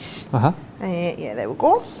white. Yeah, there we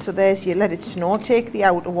go. So there's your Let It Snow. Take the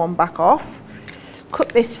outer one back off, cut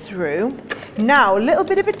this through. Now a little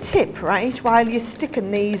bit of a tip, right, while you're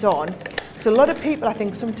sticking these on. So a lot of people, I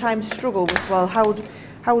think, sometimes struggle with, well, how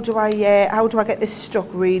do I get this stuck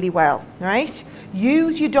really well, right?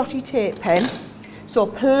 Use your dotty tape pen. So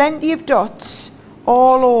plenty of dots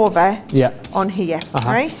all over on here,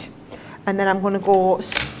 right? And then I'm going to go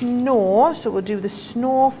snow. So we'll do the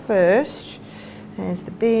snow first. There's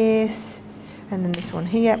the base, and then this one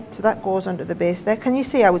here. So that goes under the base there. Can you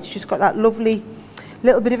see how it's just got that lovely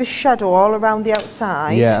little bit of a shadow all around the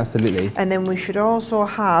outside? Yeah, absolutely. And then we should also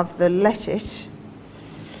have the Let It,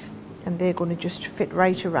 and they're going to just fit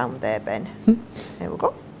right around there, Ben. There we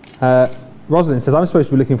go. Rosalind says, I'm supposed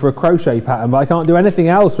to be looking for a crochet pattern, but I can't do anything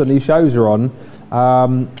else when these shows are on.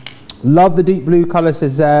 Love the deep blue colour,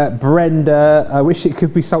 says Brenda. I wish it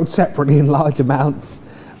could be sold separately in large amounts.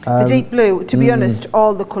 The deep blue, to be honest,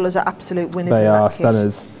 all the colours are absolute winners. They are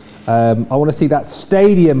stunners. I want to see that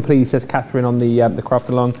stadium, please, says Catherine on the craft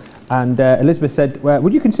along. And Elizabeth said,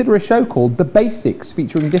 would you consider a show called The Basics,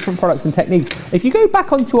 featuring different products and techniques? If you go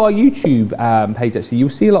back onto our YouTube page, actually, you'll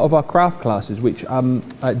see a lot of our craft classes, which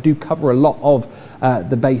do cover a lot of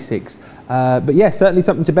the basics. But yeah, certainly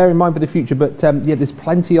something to bear in mind for the future. But yeah, there's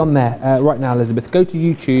plenty on there right now, Elizabeth. Go to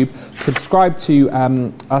YouTube, subscribe to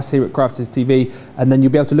us here at Crafters TV, and then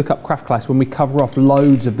you'll be able to look up craft class when we cover off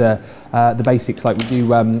loads of the basics, like we do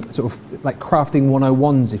sort of like crafting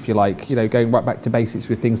 101s, if you like, you know, going right back to basics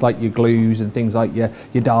with things like your glues and things like your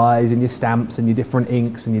dyes and your stamps and your different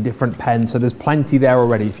inks and your different pens. So there's plenty there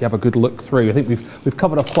already if you have a good look through. I think we've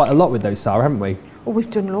covered off quite a lot with those, Sara, haven't we? Oh,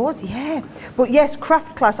 we've done loads, yeah. But yes,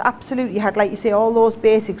 craft class absolutely had, like you say, all those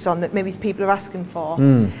basics on that maybe people are asking for. Do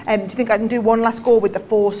you think I can do one last go with the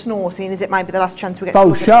faux snow, seeing as it might be the last chance we get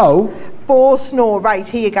faux show? Faux snow, right,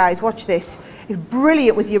 here guys, watch this. It's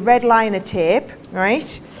brilliant with your red liner tape, right?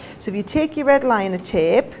 So if you take your red liner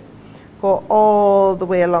tape, go all the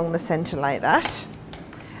way along the centre like that,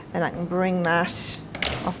 and I can bring that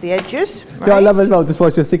off the edges. Right. I love as well, just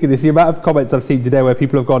whilst you're sick of this, the amount of comments I've seen today where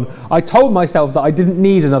people have gone, I told myself that I didn't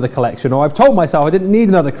need another collection, or I've told myself I didn't need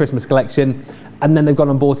another Christmas collection, and then they've gone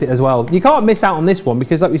and bought it as well. You can't miss out on this one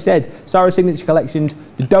because, like we said, Sara Signature collections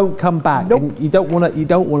don't come back. Nope. And you don't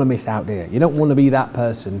want to miss out, do you? You don't want to be that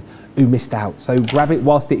person who missed out. So grab it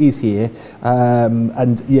whilst it is here,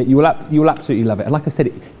 and yeah, you will absolutely love it. And like I said,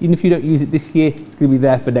 even if you don't use it this year, it's going to be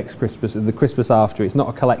there for next Christmas and the Christmas after. It's not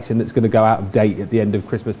a collection that's going to go out of date at the end of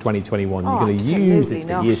Christmas 2021. You're going to use this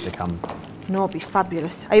for years to come. No, it'll be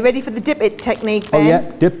fabulous. Are you ready for the dip it technique, Ben? Oh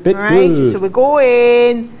yeah, dip it. Right, good. so we go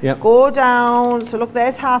in, Yep. go down. So look,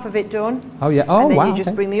 there's half of it done. Oh yeah, oh and then wow. you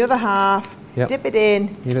just bring the other half, Yep. dip it in.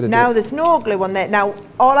 Give it a Now dip. there's no glue on there. Now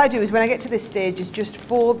all I do is when I get to this stage is just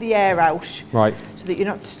fold the air out. Right. So that you're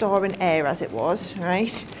not storing air as it was,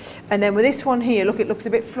 right? And then with this one here, look, it looks a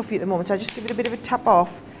bit fluffy at the moment. So I just give it a bit of a tap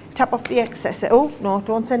off the excess. Oh no,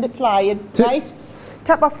 don't send it flying, right?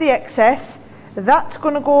 Tap off the excess. That's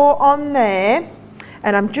going to go on there.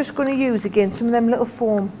 And I'm just going to use again some of them little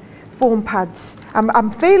foam pads. I'm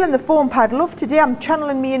feeling the foam pad love today. I'm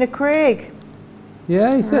channeling me inner Craig.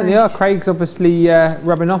 Yeah, you certainly are. Craig's obviously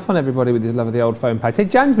rubbing off on everybody with his love of the old foam pads. Hey,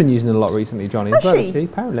 Jan's been using it a lot recently, Johnny. Has as well, she? actually,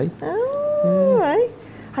 apparently. Oh, right.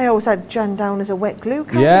 I always had Jan down as a wet glue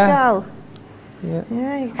kind of gal. Yeah.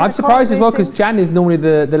 Yeah, I'm surprised as well because Jan is normally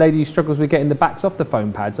the lady who struggles with getting the backs off the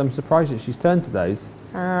foam pads. I'm surprised that she's turned to those.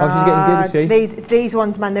 Oh, she's getting good, is she? These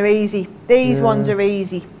ones, man, they're easy. These ones are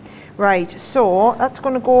easy. Right, so that's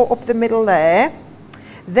going to go up the middle there.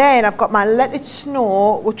 Then I've got my Let It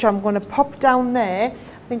Snow, which I'm going to pop down there.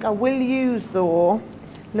 I think I will use, though,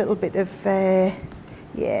 a little bit of,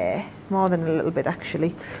 yeah, more than a little bit,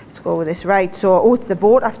 actually. Let's go with this. Right, so, it's the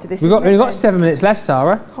vote after this. We've got 7 minutes left,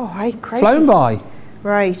 Sara. Oh, hi, crazy. Flown by.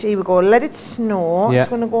 Right, here we go. Let It Snow. Yeah. It's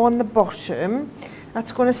going to go on the bottom.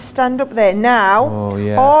 That's going to stand up there. Now,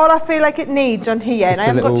 oh, all I feel like it needs on here, just and I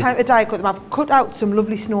haven't got time to die cut them, I've cut out some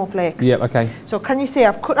lovely snowflakes. Yep, okay. So can you see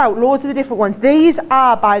I've cut out loads of the different ones. These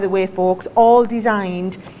are, by the way, folks, all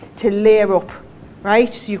designed to layer up, right?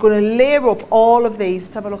 So you're going to layer up all of these.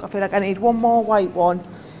 Let's have a look. I feel like I need one more white one.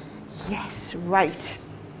 Yes, right.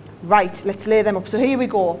 Right, let's lay them up. So here we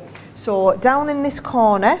go. So down in this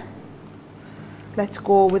corner, let's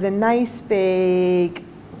go with a nice big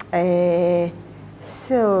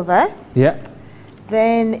silver. Yeah.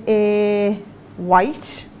 Then a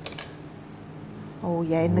white. Oh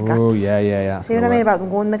yeah, in the gaps. Oh yeah. See what I mean about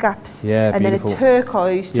them going in the gaps? Yeah, and beautiful. then a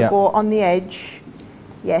turquoise to go on the edge.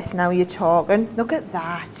 Yes, now you're talking. Look at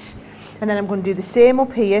that. And then I'm going to do the same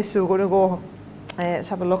up here. So we're going to go, let's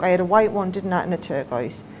have a look. I had a white one, didn't I, and a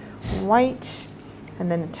turquoise. White,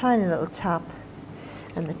 and then a tiny little tap,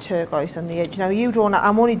 and the turquoise on the edge. Now you don't,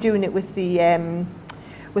 I'm only doing it with the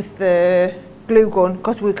glue gun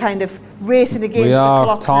because we're kind of racing against the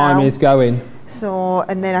clock time now. is going. So,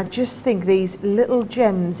 and then I just think these little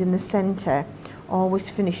gems in the centre always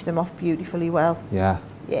finish them off beautifully well. Yeah.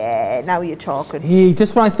 Yeah, now you're talking. Hey,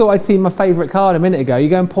 just when I thought I'd seen my favourite card a minute ago, you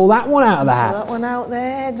go and pull that one out of the hat. That one out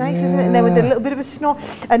there, nice, isn't it? And then with a little bit of a snow,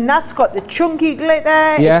 and that's got the chunky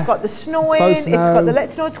glitter. It's got the snow in. It's got the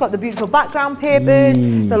Let Snow. It's got the beautiful background papers.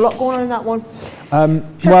 There's a lot going on in that one.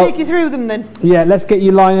 Shall I take you through them then? Yeah, let's get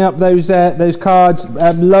you lining up those cards.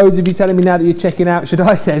 Loads of you telling me now that you're checking out.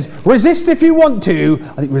 Shadai says, resist if you want to.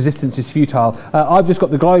 I think resistance is futile. I've just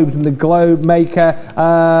got the globes and the globe maker.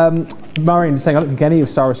 Marion is saying, I don't think any of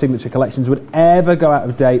Sara's signature collections would ever go out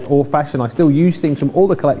of date or fashion. I still use things from all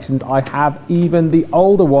the collections I have, even the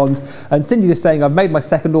older ones. And Cindy is saying, I've made my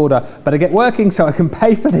second order, better get working so I can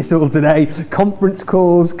pay for this all today. Conference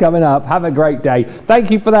calls coming up. Have a great day.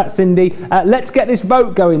 Thank you for that, Cindy. Let's get this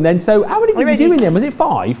vote going then. So how many were you doing then? Was it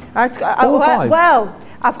 5? 4 or 5? Well,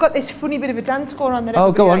 I've got this funny bit of a dance going on. That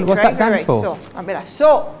go on. Like, what's that dance for? So, I'm like,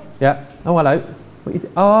 so. Yeah. Oh, hello. What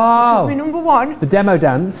you oh. This is my number one. The demo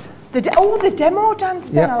dance. The demo dance,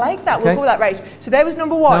 Ben. I like that. Okay. We'll go with that. Right. So there was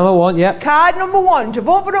number one. Number one, yep. Card number one. To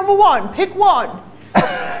vote for number one, pick one.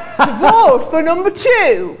 To vote for number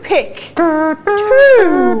two, pick 2.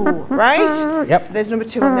 Right? Yep. So there's number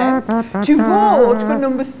 2 on there. To vote for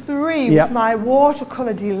number 3 was my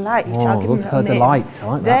Watercolour Delight. I'll give them Watercolour names. Delight. I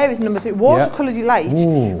like that. There is number 3. Watercolour Delight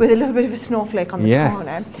with a little bit of a snowflake on the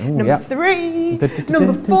corner. Ooh, number 3.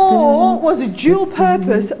 Number 4 was a dual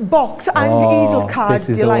purpose box and easel card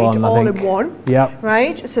Delight all in one. Yep.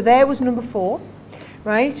 Right? So there was number 4.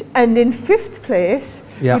 Right, and in 5th place,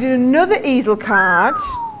 we did another easel card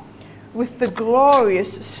with the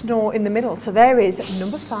glorious snow in the middle. So there is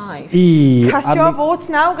number 5. Cast your votes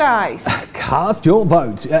now, guys. Cast your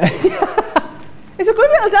vote. It's a good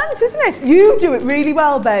little dance, isn't it? You do it really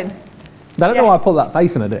well, Ben. I don't know why I pulled that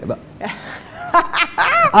face when I did it, but.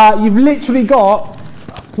 You've literally got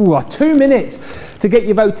 2 minutes to get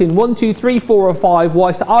your vote in. 1, 2, 3, 4 or 5,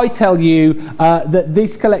 whilst I tell you that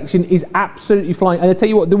this collection is absolutely flying. And I tell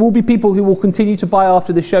you what, there will be people who will continue to buy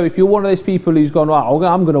after the show. If you're one of those people who's gone, right,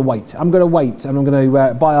 I'm going to wait, and I'm going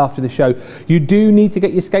to buy after the show, you do need to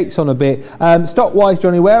get your skates on a bit. Stock wise,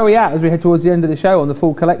 Johnny, where are we at as we head towards the end of the show on the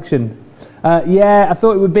full collection? Yeah, I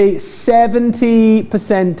thought it would be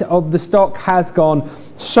 70% of the stock has gone.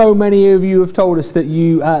 So many of you have told us that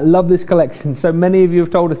you love this collection. So many of you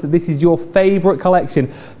have told us that this is your favourite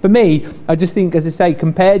collection. For me, I just think, as I say,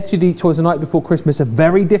 compared to Towards the Night Before Christmas, a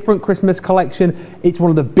very different Christmas collection. It's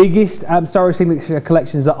one of the biggest Sara Signature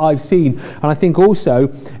collections that I've seen. And I think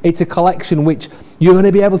also it's a collection which you're going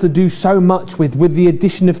to be able to do so much with the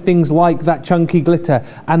addition of things like that chunky glitter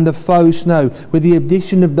and the faux snow, with the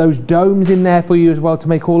addition of those domes in there for you as well to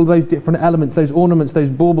make all of those different elements, those ornaments,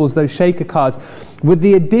 those baubles, those shaker cards, with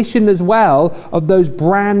the addition as well of those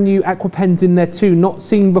brand new aqua pens in there too, not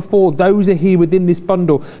seen before. Those are here within this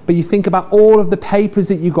bundle. But you think about all of the papers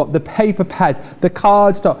that you've got, the paper pads, the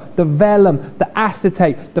cardstock, the vellum, the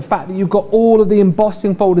acetate, the fact that you've got all of the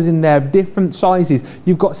embossing folders in there of different sizes.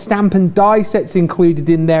 You've got stamp and die sets included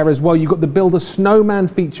in there as well. You've got the Build a Snowman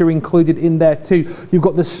feature included in there too. You've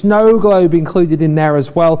got the snow globe included in there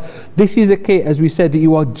as well. This is a kit, as we said, that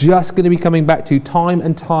you are just going to be coming back to time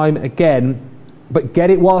and time again. But get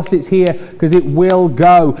it whilst it's here, because it will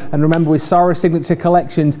go. And remember, with Sara Signature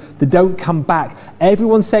collections, they don't come back.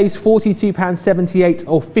 Everyone saves £42.78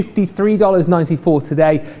 or $53.94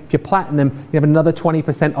 today. If you're platinum, you have another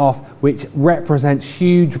 20% off, which represents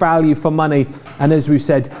huge value for money. And as we've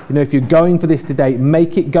said, you know, if you're going for this today,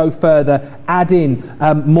 make it go further. Add in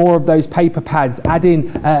more of those paper pads. Add in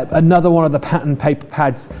another one of the pattern paper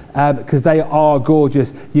pads, because they are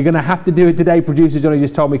gorgeous. You're going to have to do it today, producer Johnny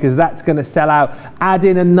just told me, because that's going to sell out. Add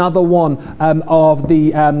in another one of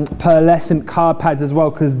the pearlescent card pads as well,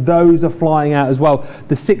 because those are flying out as well.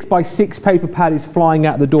 The 6x6 paper pad is flying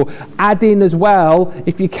out the door. Add in as well,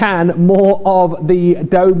 if you can, more of the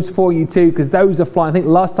domes for you too, because those are flying. I think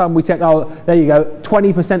last time we checked, oh, there you go,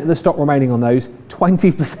 20% of the stock remaining on those.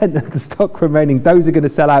 20% of the stock remaining. Those are going to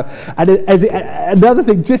sell out. And another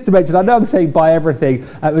thing just to mention, I know I'm saying buy everything,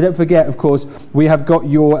 but don't forget, of course, we have got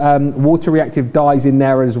your water reactive dyes in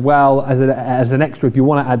there as well as an extra if you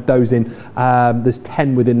want to add those in. There's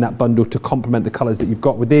 10 within that bundle to complement the colours that you've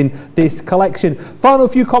got within this collection. Final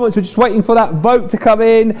few comments, we're just waiting for that vote to come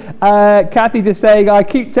in. Kathy just saying, I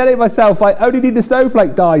keep telling myself I only need the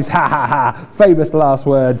snowflake dyes, ha ha ha, famous last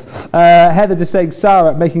words. Heather just saying,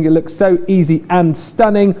 Sara, making it look so easy and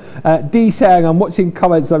stunning. D saying, I'm watching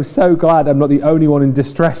comments and I'm so glad I'm not the only one in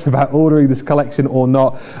distress about ordering this collection or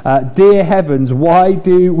not. Dear heavens, why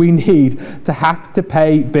do we need to have to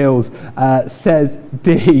pay bills? Says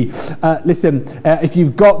D. Listen, if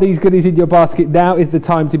you've got these goodies in your basket, now is the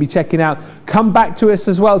time to be checking out. Come back to us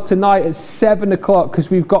as well tonight at 7 o'clock, because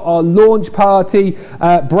we've got our launch party,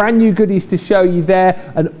 brand new goodies to show you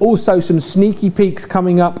there, and also some sneaky peeks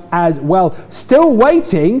coming up as well. Still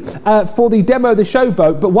waiting for the demo of the show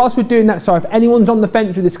vote, but whilst we're doing that, sorry, if anyone's on the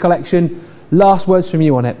fence with this collection, last words from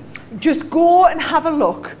you on it. Just go and have a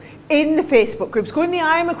look in the Facebook groups. Go in the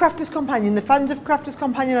I Am a Crafter's Companion, the Fans of Crafters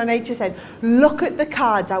Companion on HSN. Look at the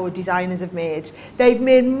cards our designers have made. They've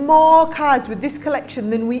made more cards with this collection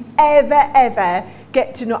than we ever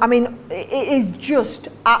get to know. I mean, it is just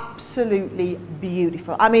absolutely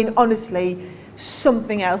beautiful. I mean, honestly,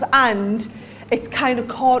 something else. And it's kind of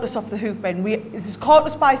caught us off the hoof, Ben. It's caught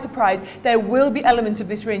us by surprise. There will be elements of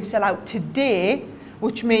this range sell out today,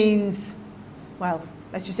 which means, well,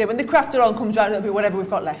 let's just say when the Crafter-On comes round, it'll be whatever we've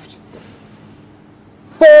got left.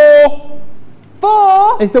 4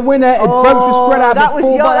 is the winner. Oh, votes were spread out. That was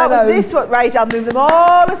this one. Right, I'll move them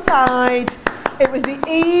all aside. It was the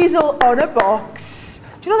easel on a box.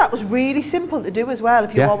 Do you know that was really simple to do as well?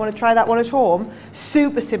 If you all want to try that one at home,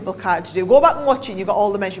 super simple card to do. Go back and watch it. You've got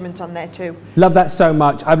all the measurements on there too. Love that so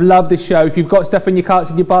much. I've loved this show. If you've got stuff in your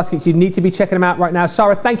carts, in your baskets, you need to be checking them out right now.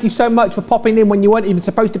 Sara, thank you so much for popping in when you weren't even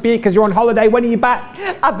supposed to be here because you're on holiday. When are you back?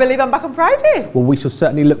 I believe I'm back on Friday. Well, we shall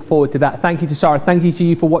certainly look forward to that. Thank you to Sara. Thank you to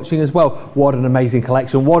you for watching as well. What an amazing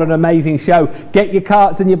collection. What an amazing show. Get your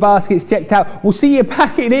carts and your baskets checked out. We'll see you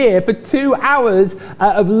back in here for 2 hours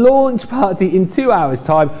of launch party in 2 hours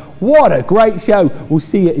time. What a great show. We'll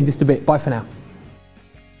see you in just a bit. Bye for now.